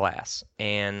in my glass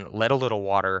and let a little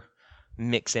water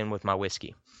mix in with my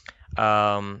whiskey.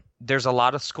 There's a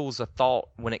lot of schools of thought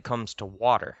when it comes to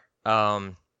water.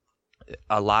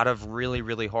 A lot of really,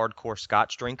 really hardcore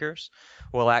Scotch drinkers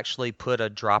will actually put a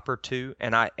drop or two,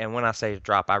 and when I say a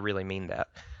drop, I really mean that,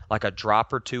 like a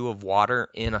drop or two of water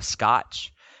in a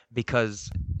Scotch, because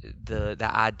the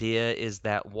idea is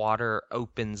that water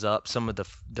opens up some of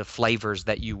the flavors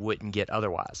that you wouldn't get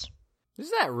otherwise.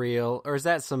 Is that real, or is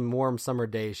that some warm summer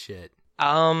day shit?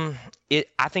 I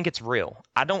think it's real.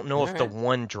 I don't know if the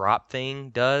one drop thing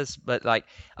does, but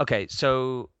okay,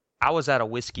 so I was at a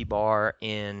whiskey bar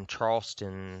in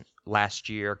Charleston last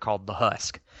year called The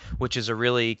Husk, which is a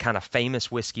really kind of famous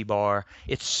whiskey bar.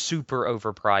 It's super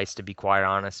overpriced, to be quite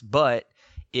honest, but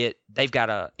they've got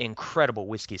an incredible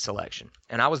whiskey selection.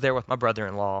 And I was there with my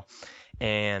brother-in-law,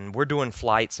 and we're doing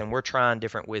flights, and we're trying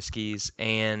different whiskeys,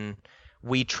 and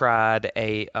we tried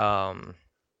a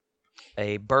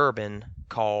bourbon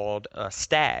called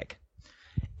Stag.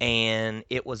 And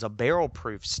it was a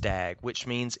barrel-proof Stag, which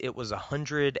means it was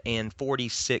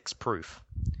 146 proof.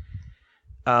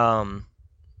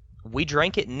 We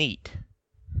drank it neat.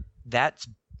 That's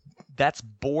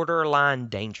borderline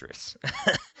dangerous,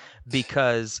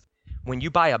 because when you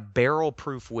buy a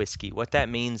barrel-proof whiskey, what that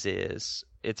means is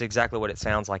it's exactly what it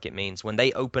sounds like it means. When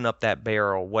they open up that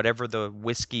barrel, whatever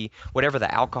the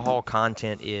alcohol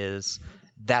content is,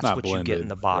 that's Not what blended, you get in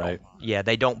the bottle. right? Yeah,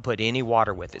 they don't put any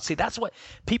water with it. See, that's what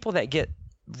people that get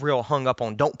real hung up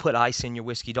on, don't put ice in your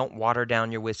whiskey, don't water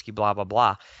down your whiskey, blah, blah,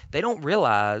 blah. They don't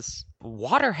realize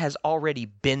water has already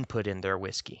been put in their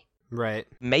whiskey. Right.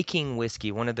 Making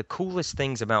whiskey, one of the coolest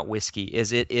things about whiskey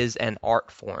is it is an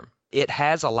art form. It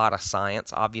has a lot of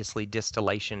science. Obviously,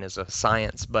 distillation is a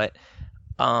science, but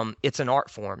it's an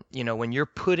art form. When you're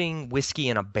putting whiskey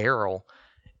in a barrel,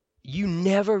 you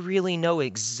never really know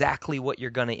exactly what you're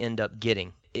going to end up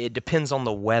getting. It depends on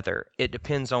the weather. It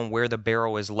depends on where the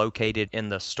barrel is located in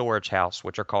the storage house,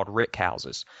 which are called rick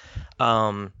houses.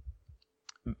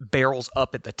 Barrels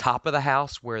up at the top of the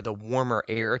house where the warmer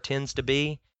air tends to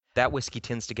be, that whiskey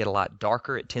tends to get a lot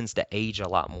darker. It tends to age a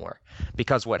lot more,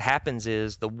 because what happens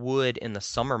is the wood in the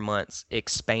summer months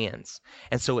expands,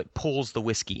 and so it pulls the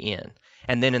whiskey in.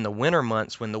 And then in the winter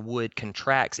months, when the wood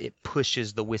contracts, it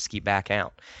pushes the whiskey back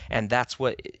out. And that's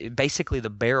what, basically the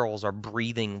barrels are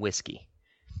breathing whiskey.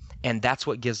 And that's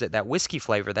what gives it that whiskey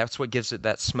flavor. That's what gives it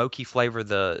that smoky flavor,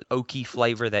 the oaky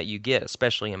flavor that you get,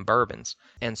 especially in bourbons.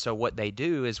 And so what they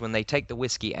do is when they take the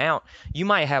whiskey out, you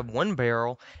might have one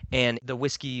barrel and the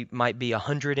whiskey might be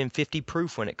 150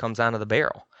 proof when it comes out of the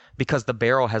barrel because the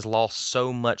barrel has lost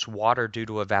so much water due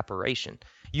to evaporation.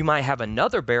 You might have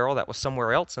another barrel that was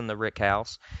somewhere else in the rick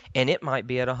house, and it might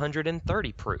be at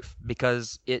 130 proof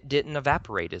because it didn't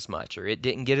evaporate as much or it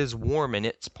didn't get as warm in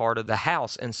its part of the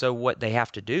house. And so what they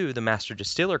have to do, the master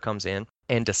distiller comes in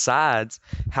and decides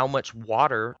how much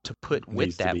water to put with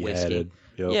Needs to that be whiskey. added.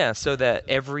 Yep. Yeah, so that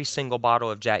every single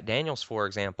bottle of Jack Daniels, for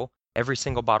example, every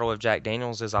single bottle of Jack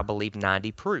Daniels is, I believe,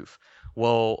 90 proof.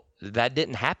 Well, that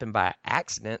didn't happen by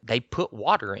accident. They put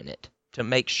water in it to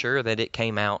make sure that it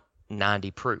came out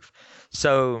 90 proof.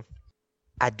 So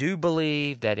I do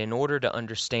believe that in order to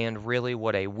understand really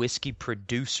what a whiskey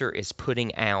producer is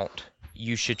putting out,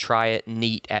 you should try it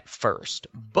neat at first.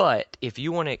 But if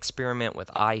you want to experiment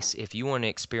with ice, if you want to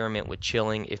experiment with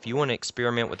chilling, if you want to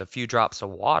experiment with a few drops of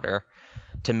water,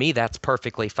 to me that's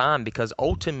perfectly fine because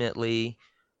ultimately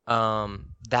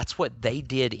that's what they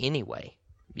did anyway.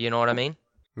 You know what I mean?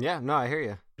 Yeah, no, I hear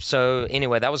you. So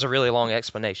anyway, that was a really long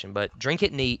explanation, but drink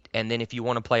it neat, and then if you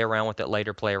want to play around with it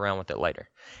later, play around with it later.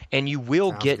 And you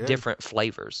will Sounds get good. different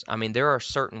flavors. I mean, there are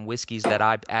certain whiskeys that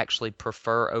I actually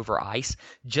prefer over ice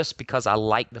just because I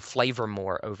like the flavor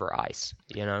more over ice,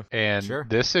 you know? And Sure.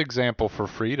 this example for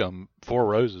Freedom, Four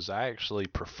Roses, I actually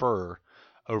prefer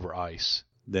over ice.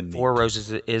 Then Four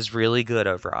Roses is really good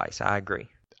over ice. I agree.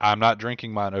 I'm not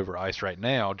drinking mine over ice right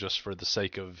now just for the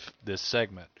sake of this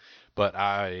segment, but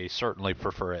I certainly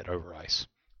prefer it over ice.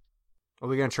 Are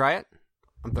we going to try it?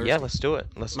 I'm thirsty. Yeah, let's do it.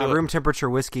 Let's My do room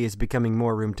temperature whiskey is becoming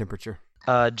more room temperature.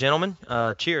 it. Gentlemen,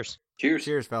 cheers. Cheers.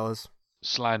 Cheers, fellas.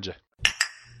 Slanja.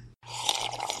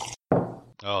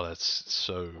 Oh, that's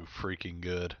so freaking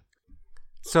good.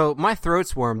 So my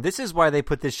throat's warm. This is why they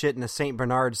put this shit in a St.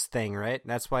 Bernard's thing, right?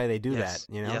 That's why they do Yes.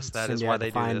 that. You know, Yes, that Send is you why out to they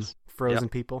do find this. Frozen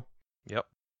Yep. people, Yep.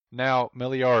 Now,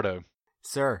 Miliardo,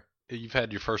 sir. you've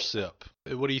had your first sip.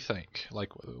 What do you think?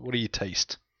 Like, what do you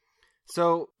taste?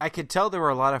 So I could tell there were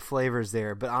a lot of flavors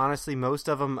there, but honestly, most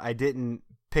of them I didn't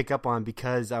pick up on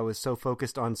because I was so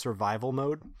focused on survival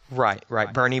mode. Right.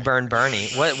 Bernie, burn, Bernie.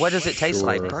 What does it taste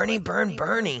like? Sure. Bernie, burn,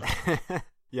 Bernie.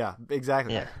 Yeah,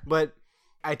 exactly. Yeah. But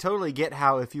I totally get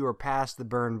how if you were past the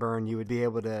burn, you would be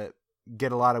able to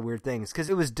get a lot of weird things because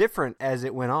it was different as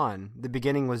it went on. The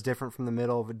beginning was different from the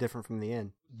middle, but different from the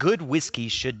end. Good whiskey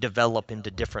should develop into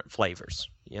different flavors,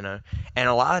 you know? And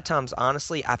a lot of times,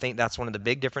 honestly, I think that's one of the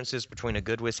big differences between a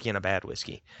good whiskey and a bad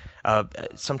whiskey.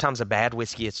 Sometimes a bad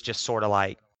whiskey, it's just sort of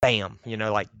like, bam, you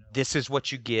know, like this is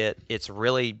what you get. It's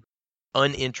really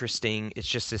uninteresting. It's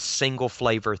just a single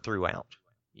flavor throughout.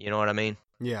 You know what I mean?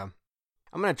 Yeah.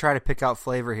 I'm going to try to pick out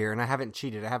flavor here, and I haven't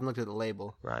cheated. I haven't looked at the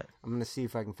label. Right. I'm going to see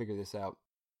if I can figure this out.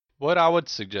 What I would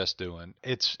suggest doing,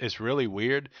 it's really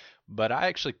weird, but I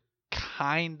actually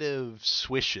kind of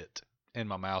swish it in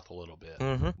my mouth a little bit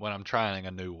Mm-hmm. when I'm trying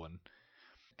a new one.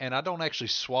 And I don't actually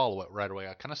swallow it right away.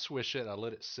 I kind of swish it. I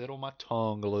let it sit on my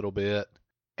tongue a little bit,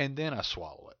 and then I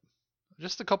swallow it.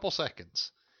 Just a couple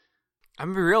seconds. I'm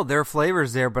going to be real. There are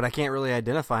flavors there, but I can't really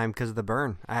identify them because of the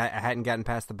burn. I hadn't gotten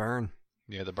past the burn.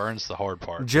 Yeah, the burn's the hard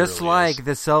part. It Just really like is.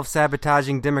 the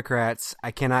self-sabotaging Democrats,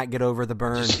 I cannot get over the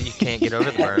burn. You can't get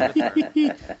over the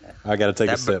burn. I got to take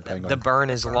a That sip. Hang on. the burn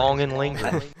is long and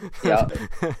lingering. Yeah.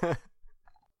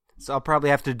 So I'll probably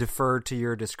have to defer to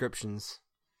your descriptions.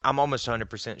 I'm almost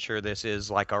 100% sure this is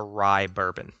like a rye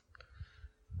bourbon.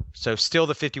 So still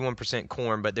the 51%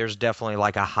 corn, but there's definitely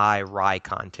like a high rye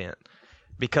content.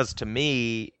 Because to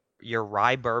me, your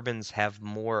rye bourbons have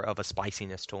more of a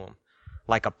spiciness to them.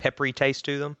 Like a peppery taste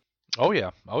to them. Oh yeah.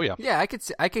 Yeah,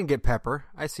 I can get pepper.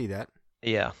 I see that.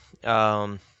 Yeah.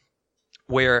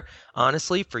 Where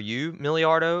honestly, for you,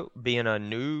 Miliardo, being a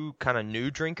new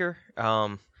drinker,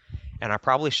 and I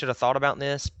probably should have thought about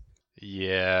this.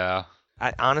 Yeah.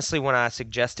 Honestly, when I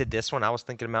suggested this one, I was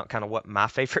thinking about kind of what my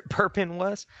favorite bourbon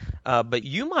was. But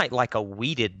you might like a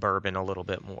wheated bourbon a little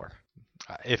bit more.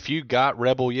 If you got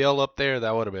Rebel Yell up there,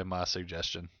 that would have been my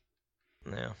suggestion.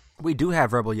 Yeah. We do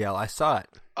have Rebel Yell. I saw it.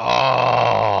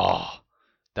 Oh,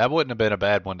 that wouldn't have been a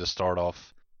bad one to start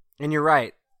off. And you're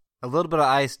right. A little bit of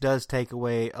ice does take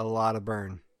away a lot of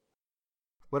burn.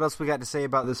 What else we got to say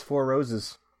about this Four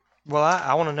Roses? Well,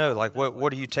 I want to know, like,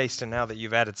 what are you tasting now that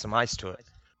you've added some ice to it?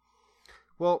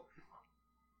 Well,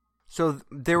 so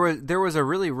there was a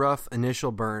really rough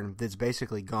initial burn that's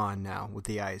basically gone now with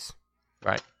the ice.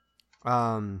 Right.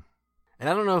 And And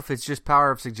I don't know if it's just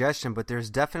power of suggestion, but there's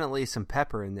definitely some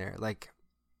pepper in there. Like,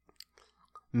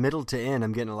 middle to end,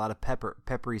 I'm getting a lot of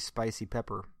peppery, spicy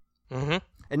pepper. Mm-hmm.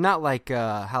 And not like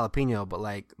jalapeno, but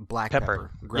like black pepper.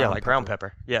 Ground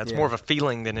pepper. Yeah, it's more of a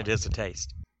feeling than it is a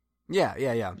taste. Yeah.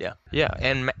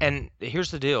 And here's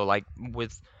the deal, like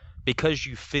because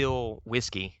you feel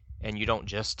whiskey and you don't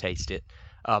just taste it,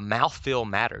 mouthfeel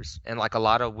matters. And like a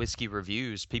lot of whiskey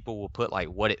reviews, people will put like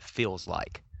what it feels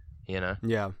like, you know?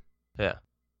 Yeah. Yeah.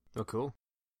 Oh, cool.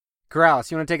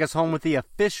 Corrales, you want to take us home with the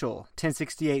official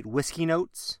 1068 whiskey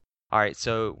notes? All right,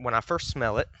 so when I first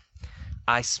smell it,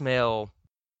 I smell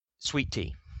sweet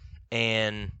tea.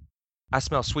 And I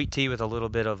smell sweet tea with a little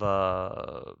bit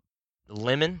of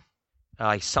lemon,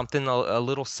 something, a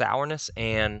little sourness,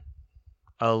 and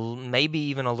maybe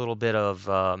even a little bit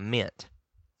of mint.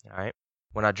 All right.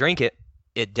 When I drink it,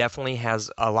 it definitely has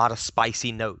a lot of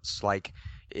spicy notes. Like,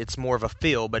 it's more of a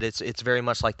feel, but it's very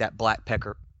much like that black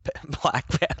pepper.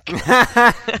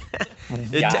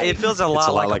 It feels a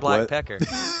lot like a black pepper.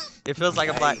 It feels like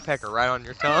a black pepper right on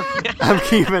your tongue. I'm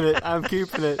keeping it.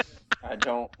 I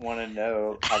don't want to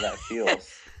know how that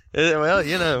feels. Well,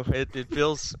 you know, it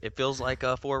feels like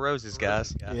Four Roses,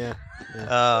 guys. Yeah.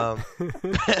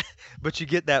 But you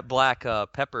get that black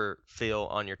pepper feel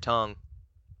on your tongue,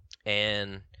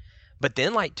 but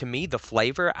then, like, to me, the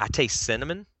flavor, I taste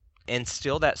cinnamon and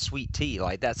still that sweet tea,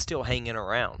 like that's still hanging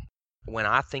around. When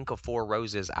I think of Four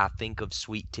Roses, I think of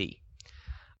sweet tea.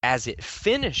 As it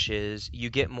finishes, you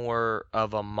get more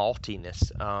of a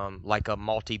maltiness, like a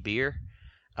malty beer.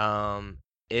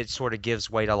 It sort of gives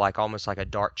way to like almost like a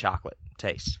dark chocolate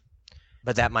taste.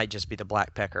 But that might just be the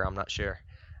black pepper. I'm not sure.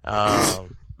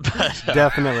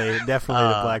 Definitely the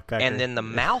black pepper. And then the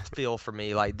mouthfeel for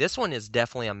me, like this one is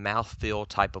definitely a mouthfeel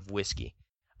type of whiskey.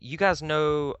 You guys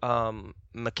know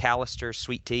McAllister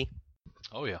sweet tea?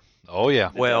 Oh yeah.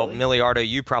 Well, Miliardo,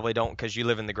 you probably don't because you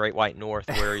live in the Great White North,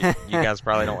 where you guys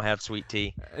probably don't have sweet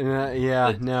tea. No.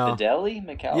 The deli,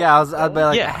 McAllister. Yeah, I'd be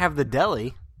like, Yeah. I have the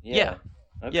deli. Yeah.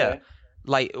 Okay. Yeah.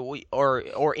 Like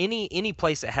or any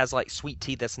place that has like sweet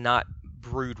tea that's not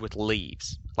brewed with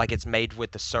leaves, like it's made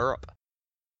with the syrup.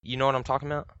 You know what I'm talking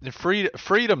about? And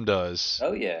Freedom does.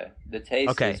 Oh yeah, the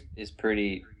taste is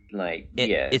pretty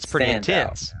it's pretty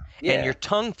intense, Yeah. and your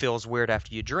tongue feels weird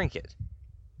after you drink it.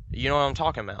 You know what I'm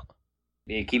talking about?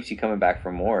 It keeps you coming back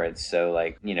for more. It's so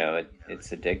it's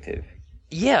addictive.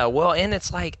 Yeah, well, and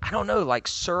it's like, I don't know, like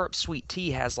syrup sweet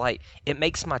tea has like, it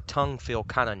makes my tongue feel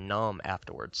kind of numb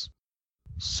afterwards.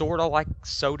 Sort of like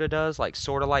soda does, like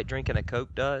sort of like drinking a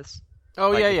Coke does.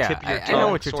 Oh, Like the yeah. tip of your I know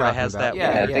tongue what you're sorta talking has about.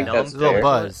 that I think numb that's little fair.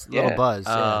 buzz. Yeah. Little buzz.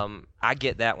 Yeah. I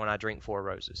get that when I drink Four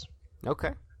Roses.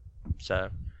 Okay. So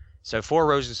Four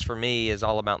Roses for me is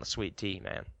all about the sweet tea,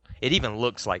 man. It even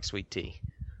looks like sweet tea.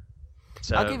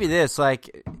 So I'll give you this,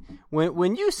 like,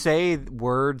 when you say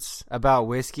words about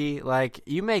whiskey, like,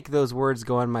 you make those words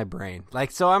go in my brain.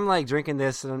 Like, so I'm, like, drinking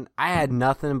this, and I had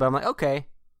nothing, but I'm like, okay,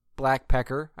 black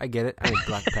pepper, I get it. I mean,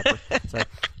 black pepper. Sorry.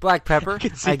 Black pepper,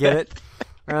 I get it.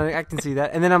 I can see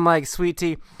that. And then I'm like, sweet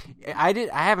tea. I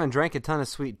haven't drank a ton of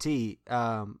sweet tea,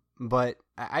 but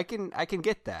I can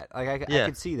get that. Like, I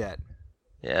can see that.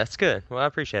 Yeah, that's good. Well, I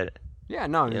appreciate it. Yeah,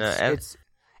 no, You know,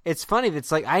 it's funny.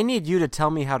 It's like, I need you to tell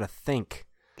me how to think.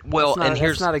 Well,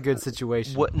 That's not a good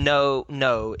situation. What? No,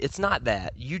 it's not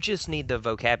that. You just need the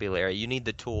vocabulary. You need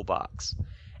the toolbox.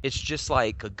 It's just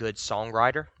like a good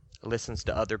songwriter listens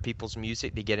to other people's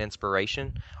music to get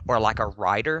inspiration, or like a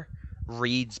writer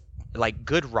reads. Like,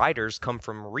 good writers come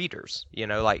from readers. You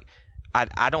know, like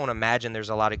I don't imagine there's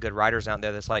a lot of good writers out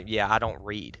there that's like, yeah, I don't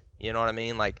read. You know what I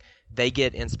mean? Like, they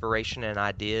get inspiration and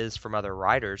ideas from other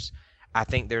writers. I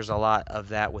think there's a lot of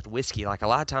that with whiskey. Like, a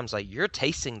lot of times, like, you're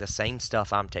tasting the same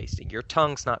stuff I'm tasting. Your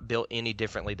tongue's not built any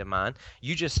differently than mine.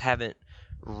 You just haven't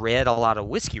read a lot of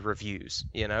whiskey reviews,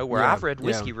 you know, where I've read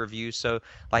whiskey reviews. So,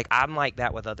 like, I'm like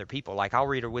that with other people. Like, I'll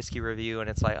read a whiskey review and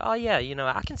it's like, oh, yeah, you know,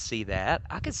 I can see that.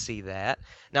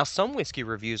 Now, some whiskey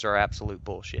reviews are absolute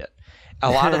bullshit.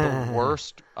 A lot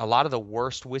of the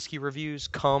worst whiskey reviews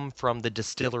come from the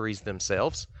distilleries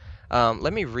themselves.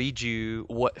 Let me read you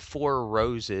what Four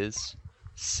Roses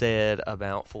said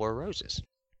about Four Roses.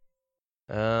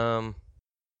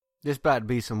 This about to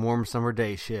be some warm summer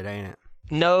day shit, ain't it?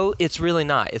 No, it's really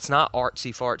not. It's not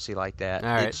artsy fartsy like that.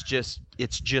 All right. It's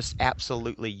just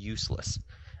absolutely useless.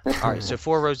 All right, so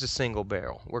Four Roses single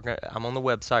barrel. I'm on the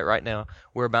website right now.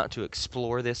 We're about to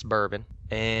explore this bourbon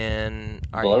and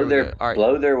blow their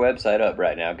website up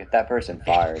right now. Get that person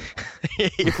fired.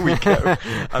 Here we go.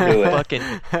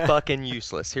 I'm fucking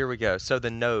useless. Here we go. So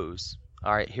the nose.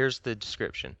 All right, here's the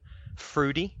description: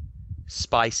 fruity,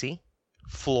 spicy,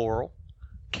 floral,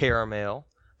 caramel,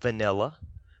 vanilla,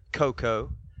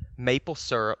 cocoa, maple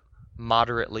syrup,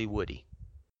 moderately woody.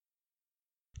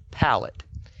 Palate.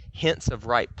 Hints of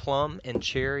ripe plum and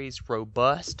cherries,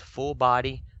 robust, full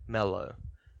body, mellow.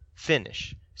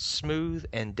 Finish. Smooth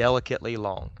and delicately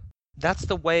long. That's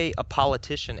the way a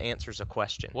politician answers a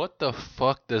question. What the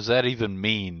fuck does that even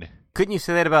mean? Couldn't you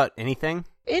say that about anything?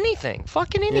 Anything.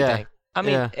 Fucking anything. Yeah. I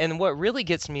mean, Yeah. and what really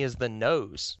gets me is the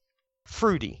nose.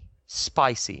 Fruity,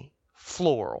 spicy,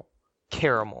 floral,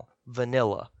 caramel,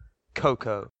 vanilla,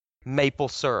 cocoa, maple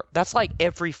syrup. That's like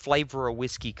every flavor a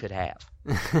whiskey could have.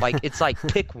 Like, it's like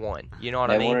pick one. You know what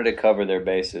I They mean? wanted to cover their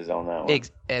bases on that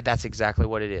one. That's exactly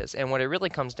what it is. And what it really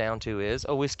comes down to is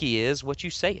a whiskey is what you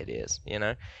say it is, you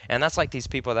know? And that's like these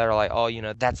people that are like, oh, you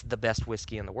know, that's the best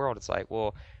whiskey in the world. It's like,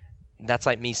 well, that's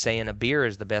like me saying a beer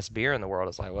is the best beer in the world.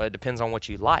 It's like, well, it depends on what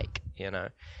you like, you know?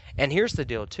 And here's the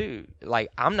deal, too. Like,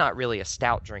 I'm not really a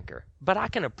stout drinker, but I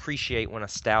can appreciate when a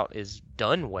stout is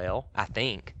done well, I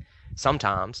think.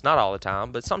 Sometimes, not all the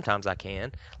time, but sometimes I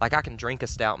can. Like, I can drink a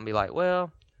stout and be like,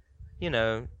 well, you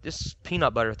know, this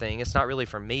peanut butter thing, it's not really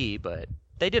for me, but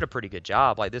they did a pretty good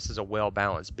job. Like, this is a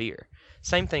well-balanced beer.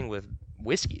 Same thing with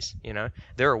whiskeys, you know.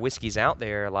 There are whiskeys out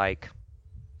there like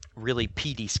really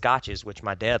peaty scotches, which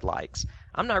my dad likes.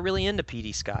 I'm not really into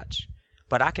peaty scotch,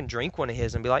 but I can drink one of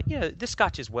his and be like, yeah, this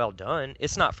scotch is well done.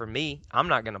 It's not for me. I'm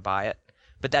not going to buy it.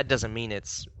 But that doesn't mean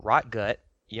it's rot gut.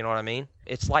 You know what I mean?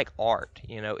 It's like art,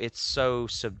 you know. It's so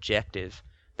subjective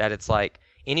that it's like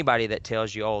anybody that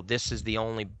tells you, oh, this is the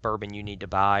only bourbon you need to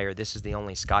buy or this is the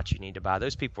only scotch you need to buy,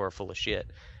 those people are full of shit,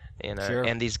 you know. Sure.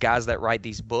 And these guys that write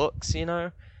these books, you know,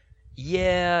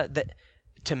 yeah, that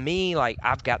to me, like,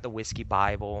 I've got the Whiskey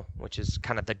Bible, which is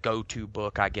kind of the go-to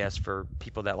book, I guess, for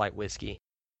people that like whiskey.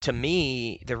 To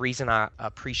me, the reason I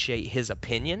appreciate his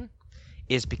opinion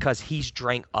is because he's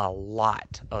drank a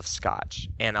lot of scotch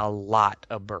and a lot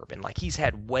of bourbon. Like, he's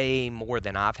had way more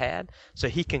than I've had, so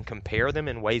he can compare them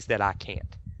in ways that I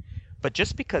can't. But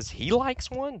just because he likes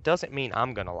one doesn't mean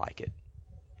I'm going to like it.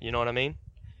 You know what I mean?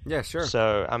 Yeah, sure.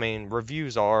 So, I mean,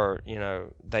 reviews are, you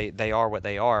know, they are what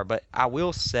they are. But I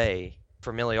will say,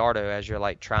 for Miliardo, as you're,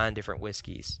 like, trying different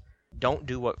whiskeys, don't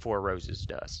do what Four Roses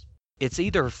does. It's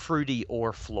either fruity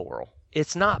or floral.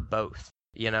 It's not both,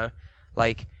 you know?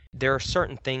 Like, there are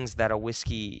certain things that a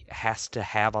whiskey has to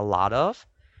have a lot of,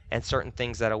 and certain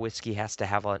things that a whiskey has to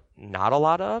have not a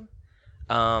lot of.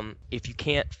 If you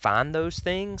can't find those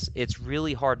things, it's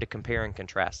really hard to compare and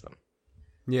contrast them.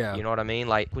 Yeah. You know what I mean?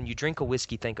 Like, when you drink a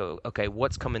whiskey, think, oh, okay,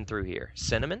 what's coming through here?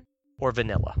 Cinnamon or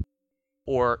vanilla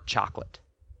or chocolate?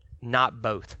 Not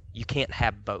both. You can't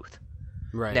have both.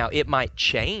 Right. Now, it might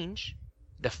change.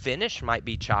 The finish might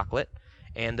be chocolate,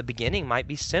 and the beginning might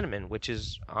be cinnamon, which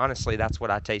is, honestly, that's what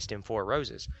I taste in Four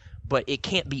Roses. But it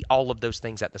can't be all of those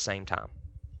things at the same time,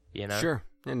 you know? Sure.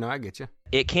 Yeah, no, I get you.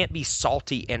 It can't be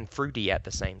salty and fruity at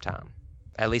the same time.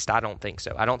 At least I don't think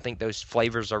so. I don't think those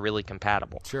flavors are really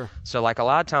compatible. Sure. So, like, a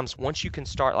lot of times, once you can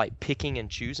start, like, picking and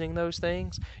choosing those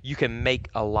things, you can make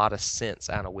a lot of sense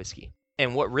out of whiskey.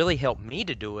 And what really helped me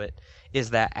to do it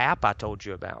is that app I told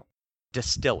you about,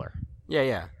 Distiller. Yeah,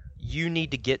 yeah. You need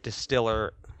to get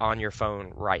Distiller on your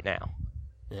phone right now.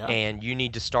 Yeah. And you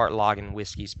need to start logging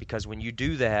whiskeys, because when you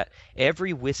do that,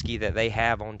 every whiskey that they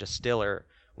have on Distiller,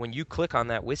 when you click on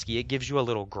that whiskey, it gives you a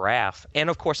little graph. And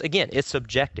of course, again, it's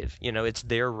subjective. You know, it's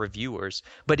their reviewers.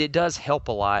 But it does help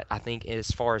a lot, I think,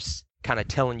 as far as kind of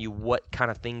telling you what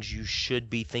kind of things you should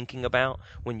be thinking about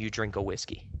when you drink a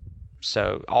whiskey.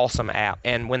 So, awesome app.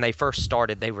 And when they first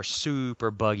started, they were super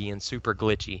buggy and super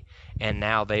glitchy. And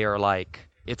now they are like,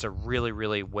 it's a really,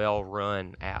 really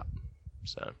well-run app.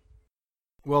 So,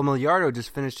 Well, Miliardo just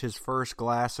finished his first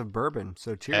glass of bourbon,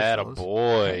 so cheers, fellas.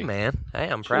 Attaboy. hey, man. Hey,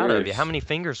 I'm proud of you. Cheers. How many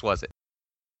fingers was it?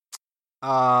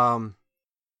 I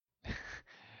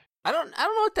don't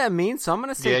know what that means, so I'm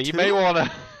gonna say Yeah, you 2. may want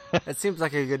to. That seems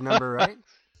like a good number, right?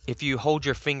 If you hold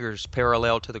your fingers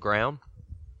parallel to the ground,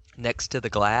 next to the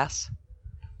glass,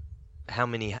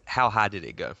 how high did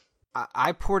it go?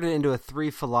 I poured it into a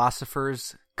Three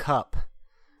Philosophers cup,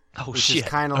 Oh, which shit. is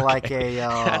kind of like a.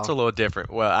 That's a little different.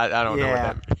 Well, I don't know what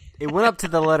yeah, that means. it went up to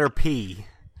the letter P.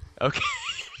 Okay.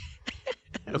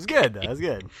 It was good, though. It was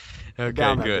good. Okay,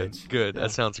 down that good. bitch. Good. Yeah.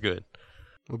 That sounds good.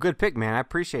 Well, good pick, man. I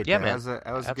appreciate Yeah, that. man.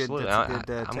 That was Absolutely. good. That's a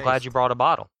good I'm taste. glad you brought a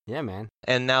bottle. Yeah, man.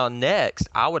 And now next,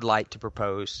 I would like to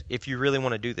propose, if you really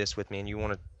want to do this with me and you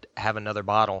want to have another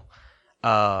bottle,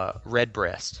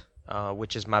 Redbreast,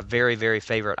 which is my very, very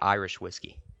favorite Irish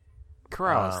whiskey.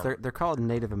 Corrales, they're called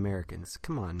Native Americans.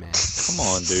 Come on, man. Come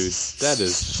on, dude. That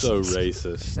is so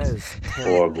racist. That is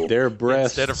terrible. Horrible. Their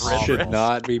breasts Instead of red should breast.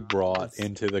 not be brought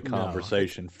into the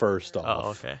conversation first off. Oh,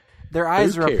 okay. Their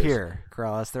eyes Who are up cares? here,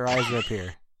 Corrales. Their eyes are up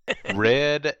here.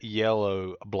 Red,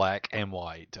 yellow, black, and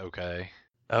white, okay?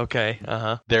 Okay.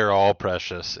 They're all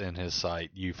precious in his sight,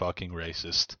 you fucking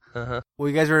racist. Well,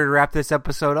 you guys ready to wrap this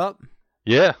episode up?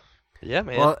 Yeah. Yeah,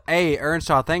 man. Well, hey,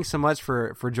 Earnshaw, thanks so much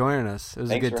for joining us. It was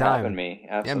Thanks a good for time. having me.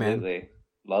 Absolutely. Yeah,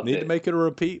 Loved Need it. to make it a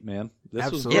repeat, man. This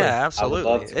Absolutely. yeah, was absolutely. I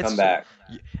would love to come back.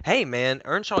 Hey, man,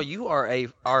 Earnshaw, you are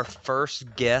our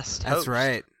first guest host. That's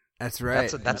right. That's right.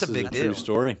 That's a This is big deal. True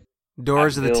story.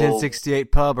 Doors of the feel-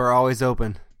 1068 pub are always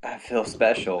open. I feel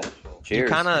special. Cheers.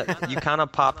 You kind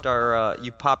of popped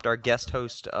our guest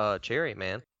host cherry,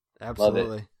 man.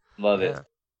 Absolutely. Love it. Yeah.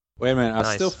 Wait a minute. I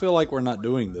Nice. still feel like we're not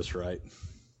doing this right.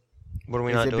 What are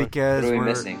we Is not it doing? because What are we we're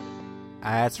missing?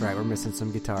 That's right. We're missing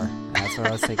some guitar. That's what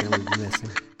I was thinking we'd be missing.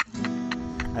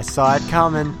 I saw it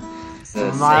coming. It's a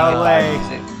a mile away.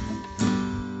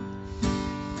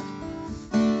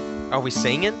 Are we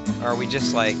singing? Or are we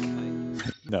just like?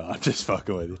 No, I'm just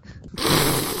fucking with you.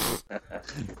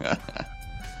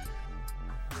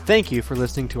 Thank you for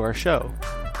listening to our show.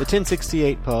 The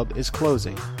 1068 pub is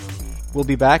closing. We'll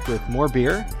be back with more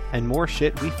beer and more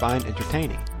shit we find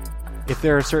entertaining. If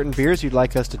there are certain beers you'd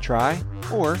like us to try,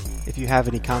 or if you have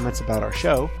any comments about our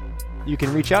show, you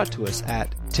can reach out to us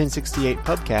at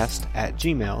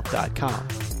 1068pubcast@gmail.com.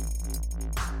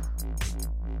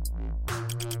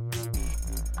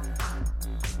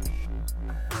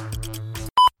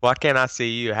 Why can't I see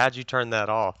you? How'd you turn that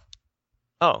off?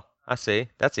 Oh, I see.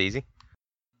 That's easy.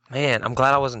 Man, I'm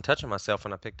glad I wasn't touching myself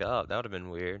when I picked it up. That would have been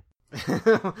weird.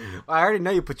 Well, I already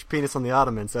know you put your penis on the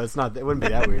ottoman, so it wouldn't be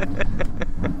that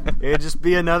weird. It'd just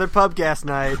be another pubcast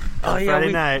night on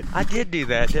Friday night. I did do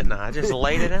that, didn't I? I just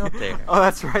laid it out there. Oh,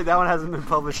 that's right. That one hasn't been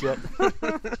published yet.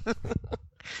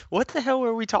 What the hell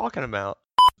were we talking about?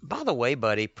 By the way,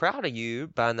 buddy, proud of you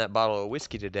buying that bottle of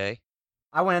whiskey today.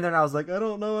 I went in there and I was like, I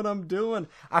don't know what I'm doing.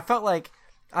 I felt like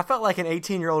an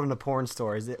 18-year-old in a porn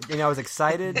store. I was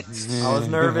excited. I was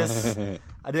nervous.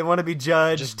 I didn't want to be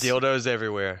judged. Just dildos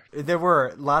everywhere. There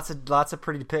were lots of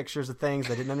pretty pictures of things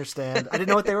I didn't understand. I didn't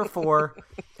know what they were for.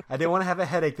 I didn't want to have a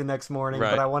headache the next morning, Right.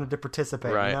 but I wanted to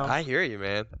participate. Right. You know? I hear you,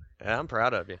 man. Yeah, I'm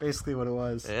proud of you. Basically what it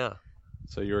was. Yeah.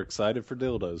 So you're excited for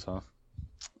dildos, huh?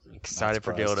 Excited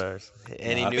for surprised. dildos.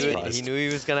 And Not he knew surprised. he knew he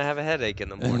was gonna have a headache in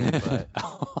the morning, but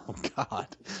Oh God.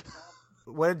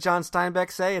 What did John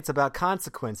Steinbeck say? It's about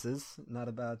consequences, not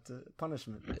about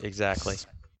punishment. exactly.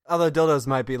 Although dildos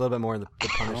might be a little bit more in the I don't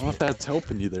know if punishment. that's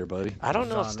helping you there, buddy. I don't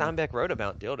know if Genre. Steinbeck wrote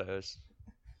about dildos.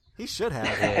 He should have.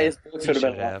 His books would have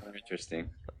been should a lot have. more interesting.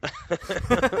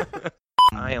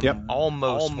 I am Yep.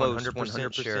 almost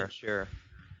 100% sure.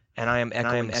 And I am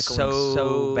echoing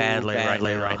so badly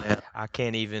right now. I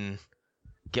can't even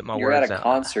get my You're words at a out.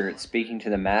 concert speaking to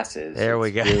the masses. There we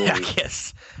It's go. Really, I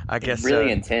guess it's really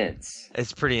so. intense.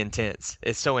 It's pretty intense.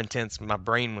 It's so intense, my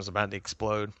brain was about to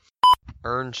explode.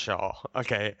 Earnshaw.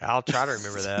 Okay, I'll try to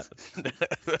remember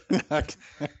that.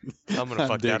 I'm gonna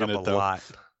fuck that up a lot.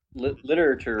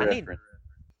 Literature I need- reference.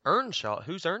 Earnshaw.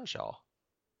 Who's Earnshaw?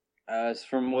 It's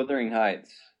from Wuthering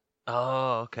Heights.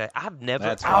 Oh, okay. I've never.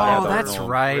 That's I've why I Oh, never that's don't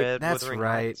right. read That's Wuthering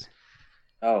right. Heights.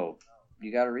 Oh,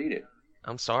 you got to read it.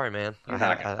 I'm sorry, man. You're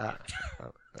not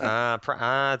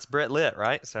It's Brett Lit,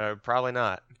 right? So probably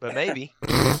not, but maybe.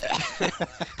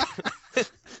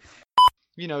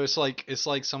 You know, it's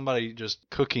like somebody just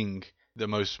cooking the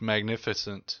most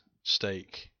magnificent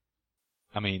steak.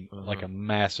 I mean, like a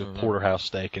massive porterhouse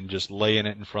steak and just laying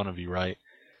it in front of you, right?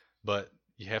 But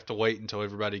you have to wait until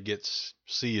everybody gets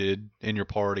seated in your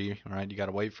party, right? You got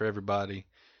to wait for everybody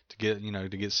to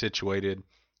get situated,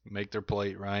 make their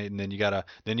plate, right? And then you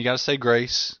gotta say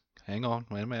grace. Hang on,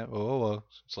 wait a minute. Whoa.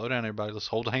 Slow down, everybody. Let's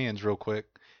hold hands real quick.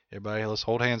 Everybody, let's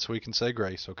hold hands so we can say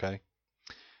grace, okay?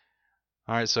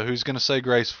 All right, so who's going to say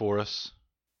grace for us?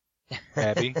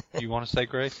 Abby, you want to say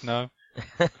grace? No?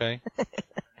 Okay.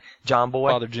 John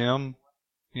Boy, Father Jim?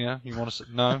 Yeah, you want to say?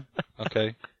 No?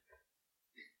 Okay.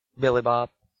 Billy Bob.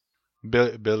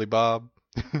 Billy Bob?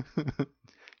 You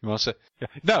want to say? Yeah.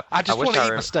 No, I just want to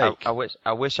eat my steak.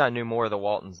 I wish I knew more of the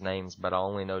Waltons' names, but I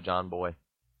only know John Boy.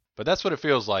 But that's what it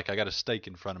feels like. I got a steak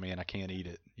in front of me and I can't eat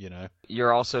it, you know?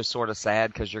 You're also sort of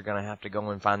sad because you're going to have to go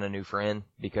and find a new friend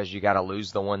because you got to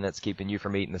lose the one that's keeping you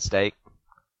from eating the steak.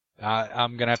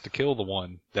 I'm going to have to kill the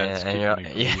one that's Yeah, keeping and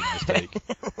me from you're- eating the steak.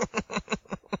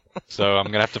 So I'm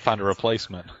going to have to find a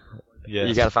replacement. Yes.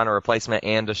 You got to find a replacement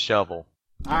and a shovel.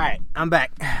 All right, I'm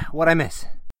back. What'd I miss?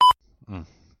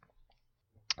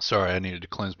 Sorry, I needed to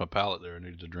cleanse my palate there. I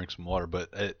needed to drink some water, but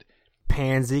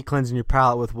Pansy, cleansing your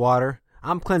palate with water.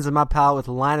 I'm cleansing my palate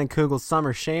with Leinenkugel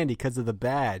Summer Shandy because of the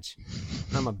badge.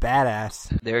 I'm a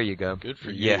badass. There you go. good for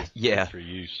you. Yeah. Good for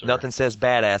you, sir. Nothing says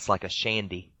badass like a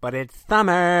shandy. But it's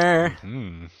summer.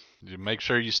 You make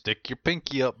sure you stick your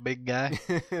pinky up, big guy.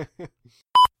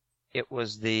 It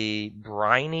was the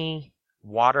briny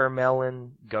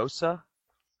watermelon gosa.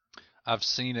 I've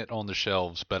seen it on the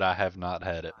shelves, but I have not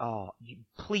had it. Oh,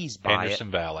 please buy Anderson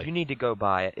it. Valley. You need to go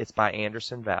buy it. It's by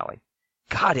Anderson Valley.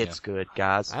 God, it's good,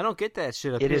 guys. I don't get that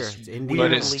shit up It here. is It's really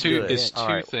But it's two. good. It's two All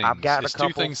right, things. I've got it's a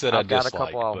couple. two things that I I've got dislike. a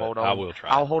couple. I'll but hold on. I will try.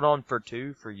 I'll hold on for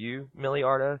two for you,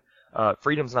 Miliardo.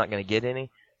 Freedom's not going to get any.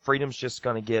 Freedom's just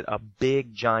going to get a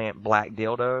big giant black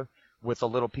dildo with a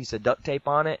little piece of duct tape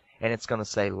on it, and it's going to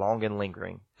say "long and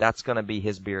lingering." That's going to be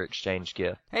his beer exchange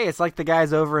gift. Hey, it's like the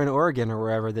guys over in Oregon or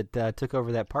wherever that took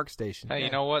over that park station. Hey,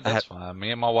 you know what? That's fine.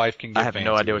 Me and my wife can get I have fancy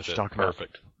no idea with what you're it. talking about.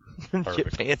 Perfect. Get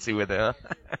Perfect. fancy with it, huh?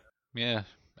 Yeah,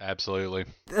 absolutely.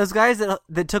 Those guys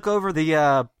that took over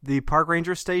the park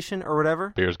ranger station or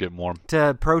whatever Beer's getting warm.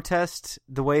 to protest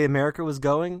the way America was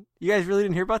going. You guys really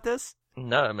didn't hear about this?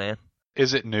 No, man.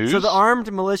 Is it news? So the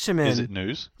armed militiamen. Is it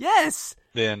news? Yes.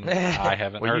 Then I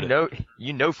haven't well, heard you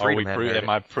know, it. Freedom hadn't heard Am it.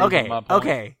 I proving Okay. my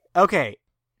point? Okay.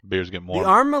 Beer's getting warm. The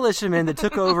armed militiamen that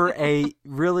took over a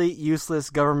really useless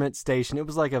government station. It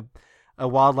was like a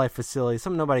wildlife facility,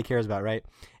 something nobody cares about, right?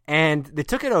 And they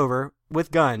took it over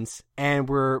with guns and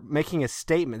were making a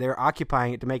statement. They were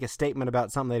occupying it to make a statement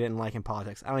about something they didn't like in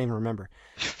politics. I don't even remember.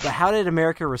 But how did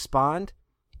America respond?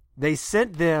 They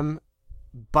sent them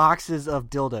boxes of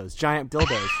dildos, giant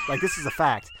dildos. Like, this is a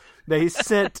fact. They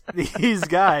sent these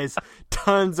guys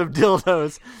tons of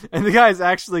dildos, and the guys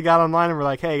actually got online and were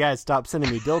like, hey, guys, stop sending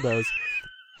me dildos.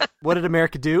 What did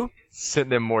America do?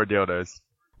 Send them more dildos.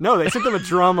 No, they sent them a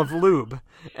drum of lube.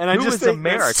 And I Who just is think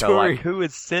that America? story- Like, who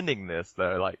is sending this,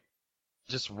 though? Like,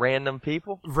 just random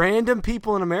people? Random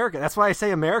people in America. That's why I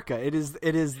say America. It is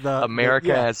the America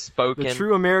yeah, has spoken, the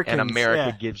true Americans. and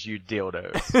America yeah. gives you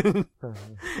dildos.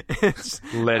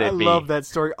 Let it I be. love that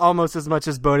story almost as much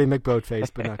as Bodie McBoatface,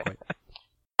 but not quite.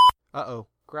 Uh-oh.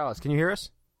 Growlers, can you hear us?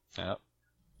 Yep.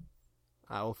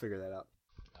 We'll figure that out.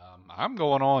 I'm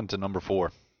going on to number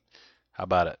 4. How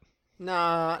about it?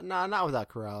 Nah, not without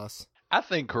Corrales. I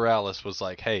think Corrales was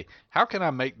like, "Hey, how can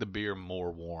I make the beer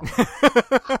more warm?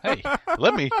 Hey,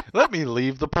 let me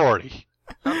leave the party."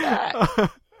 Hey,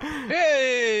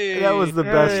 That was the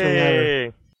best thing ever.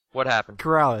 Hey! What happened?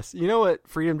 Corrales, you know what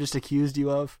Freedom just accused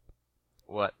you of?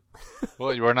 What?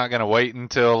 Well, we're not going to wait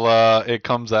until it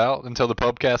comes out, until the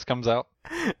podcast comes out.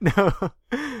 No.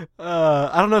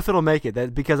 I don't know if it'll make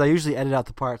it, because I usually edit out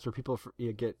the parts where people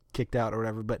get kicked out or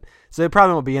whatever, but so it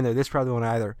probably won't be in there. This probably won't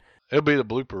either. It'll be the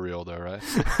blooper reel, though, right?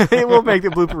 It will make the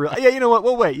blooper reel. Yeah, you know what?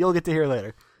 We'll wait. You'll get to hear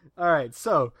later. All right,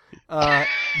 so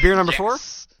beer number 4?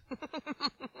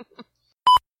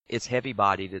 It's heavy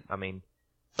bodied. I mean,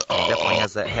 it definitely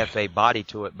has that hefe body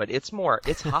to it, but it's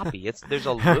hoppy. There's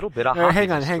a little bit of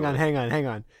hoppiness. Hang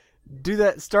on. Do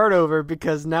that. Start over,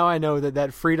 because now I know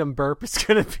that Freedom burp is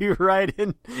going to be right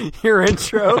in your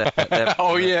intro.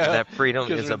 That Freedom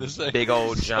 'Cause is we're a the same. big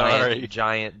old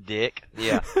giant dick.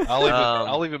 Yeah.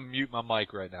 I'll even mute my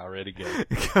mic right now. Ready to go.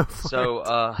 Go for it.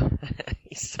 So,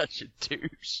 he's such a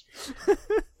douche.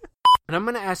 And I'm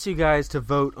going to ask you guys to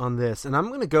vote on this, and I'm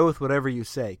going to go with whatever you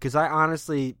say, because I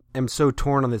honestly am so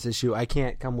torn on this issue. I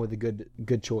can't come with a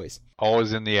good choice.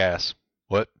 Always in the ass.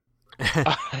 What?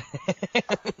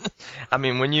 I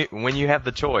mean, when you have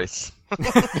the choice.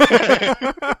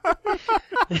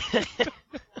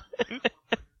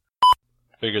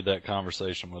 Figured that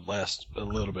conversation would last a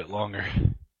little bit longer.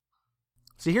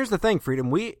 See, here's the thing, Freedom.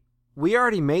 We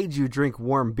already made you drink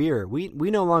warm beer. We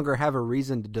no longer have a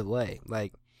reason to delay.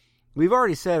 Like, we've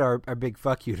already said our big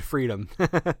fuck you to Freedom.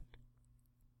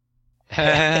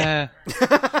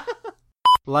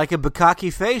 Like a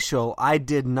bukkake facial, I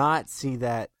did not see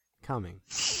that coming.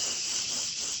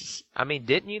 I mean,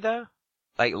 didn't you though?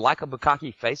 Like a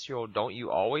bukkake facial, don't you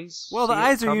always? Well, the see it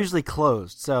eyes are coming? usually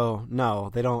closed, so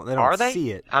no, they don't Are they?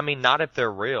 see it. I mean, not if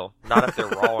they're real. Not if they're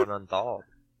raw and unthawed.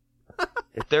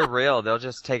 If they're real, they'll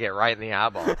just take it right in the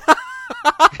eyeball.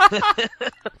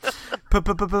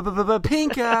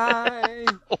 Pink eye.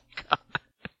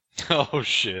 Oh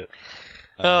shit.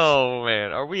 Oh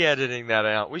man, are we editing that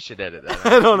out? We should edit that out.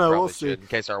 I don't know, We we'll probably see. should, in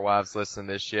case our wives listen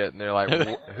to this shit and they're like,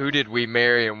 "Who did we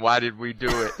marry and why did we do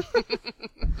it?"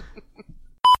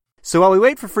 So while we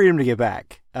wait for Freedom to get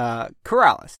back,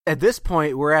 Corrales. At this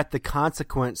point, we're at the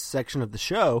consequence section of the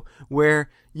show where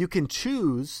you can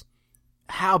choose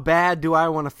how bad do I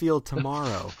want to feel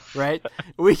tomorrow, right?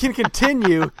 We can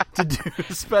continue to do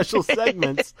special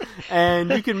segments,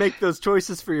 and you can make those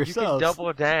choices for You can yourselves.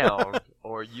 double down,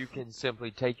 or you can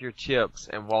simply take your chips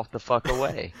and walk the fuck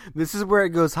away. This is where it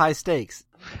goes high stakes.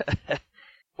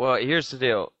 Well, here's the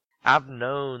deal. I've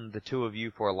known the two of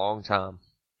you for a long time,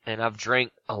 and I've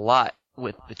drank a lot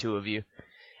with the two of you.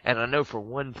 And I know for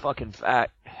one fucking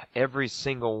fact, every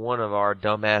single one of our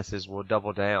dumbasses will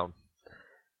double down.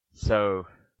 So,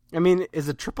 I mean, is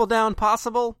a triple down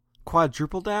possible?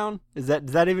 Quadruple down? Does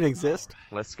that even exist?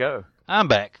 let's go. I'm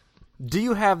back. Do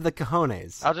you have the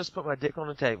cojones? I'll just put my dick on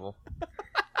the table.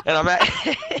 And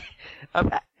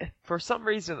for some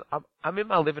reason, I'm in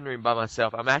my living room by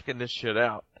myself. I'm acting this shit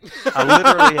out. I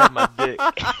literally have my dick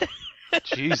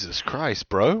Jesus Christ,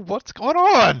 bro. What's going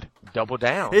on? double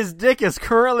down. His dick is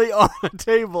currently on the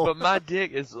table. But my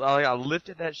dick is like, I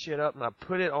lifted that shit up and I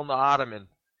put it on the ottoman.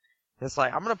 It's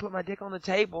like, I'm going to put my dick on the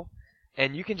table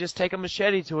and you can just take a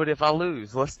machete to it if I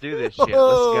lose. Let's do this shit. Let's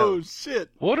go. Oh, shit.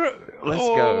 Let's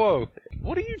go. go.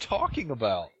 What are you talking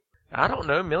about? I don't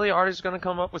know. Milliardy's going to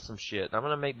come up with some shit. I'm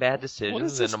going to make bad What is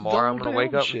decisions this and tomorrow I'm double going to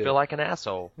wake down up shit? and feel like an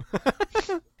asshole.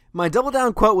 My double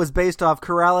down quote was based off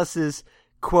Corrales'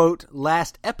 quote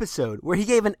last episode, where he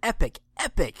gave an epic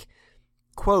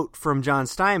quote from John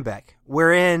Steinbeck,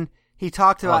 wherein he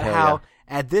talked about hell how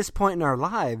at this point in our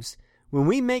lives, when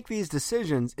we make these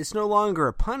decisions, it's no longer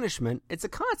a punishment, it's a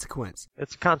consequence.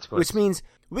 It's a consequence. Which means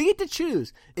we get to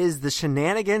choose, is the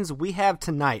shenanigans we have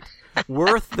tonight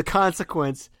worth the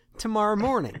consequence tomorrow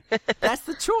morning? That's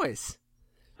the choice.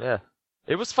 Yeah.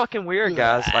 It was fucking weird,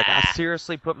 guys. Like, I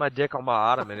seriously put my dick on my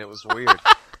ottoman. It was weird.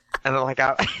 And like,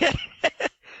 I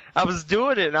was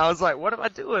doing it, and I was like, what am I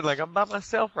doing? Like, I'm by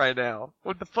myself right now.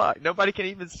 What the fuck? Nobody can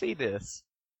even see this.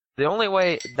 The only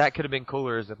way that could have been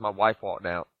cooler is if my wife walked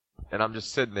out, and I'm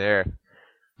just sitting there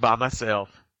by myself,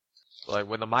 like,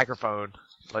 with a microphone,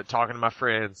 like, talking to my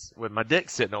friends, with my dick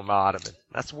sitting on my ottoman.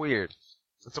 That's weird.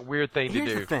 That's a weird thing Here's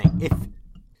to do. the thing. If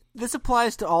this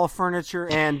applies to all furniture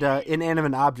and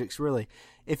inanimate objects, really.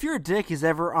 If your dick is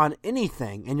ever on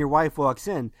anything and your wife walks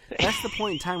in, that's the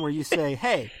point in time where you say,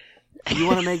 hey, you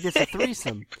want to make this a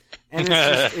threesome? And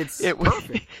it's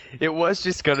perfect. It was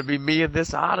just going to be me and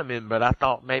this ottoman, but I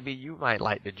thought maybe you might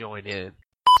like to join in.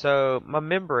 So, my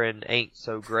membrane ain't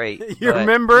so great. Your but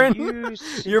membrane?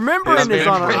 use- Your membrane is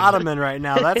on an membrane. ottoman right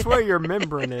now. That's where your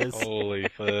membrane is. Holy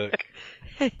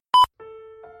fuck.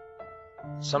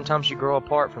 Sometimes you grow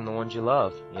apart from the ones you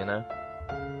love, you know?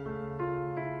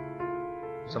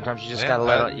 Sometimes you just Yeah,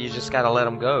 gotta let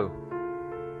them go.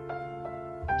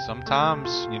 Sometimes,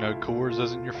 Coors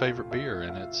isn't your favorite beer,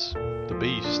 and it's the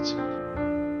Beast.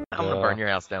 I'm gonna burn your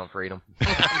house down, Freedom.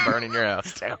 I'm burning your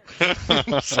house down.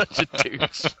 You're such a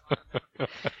douche.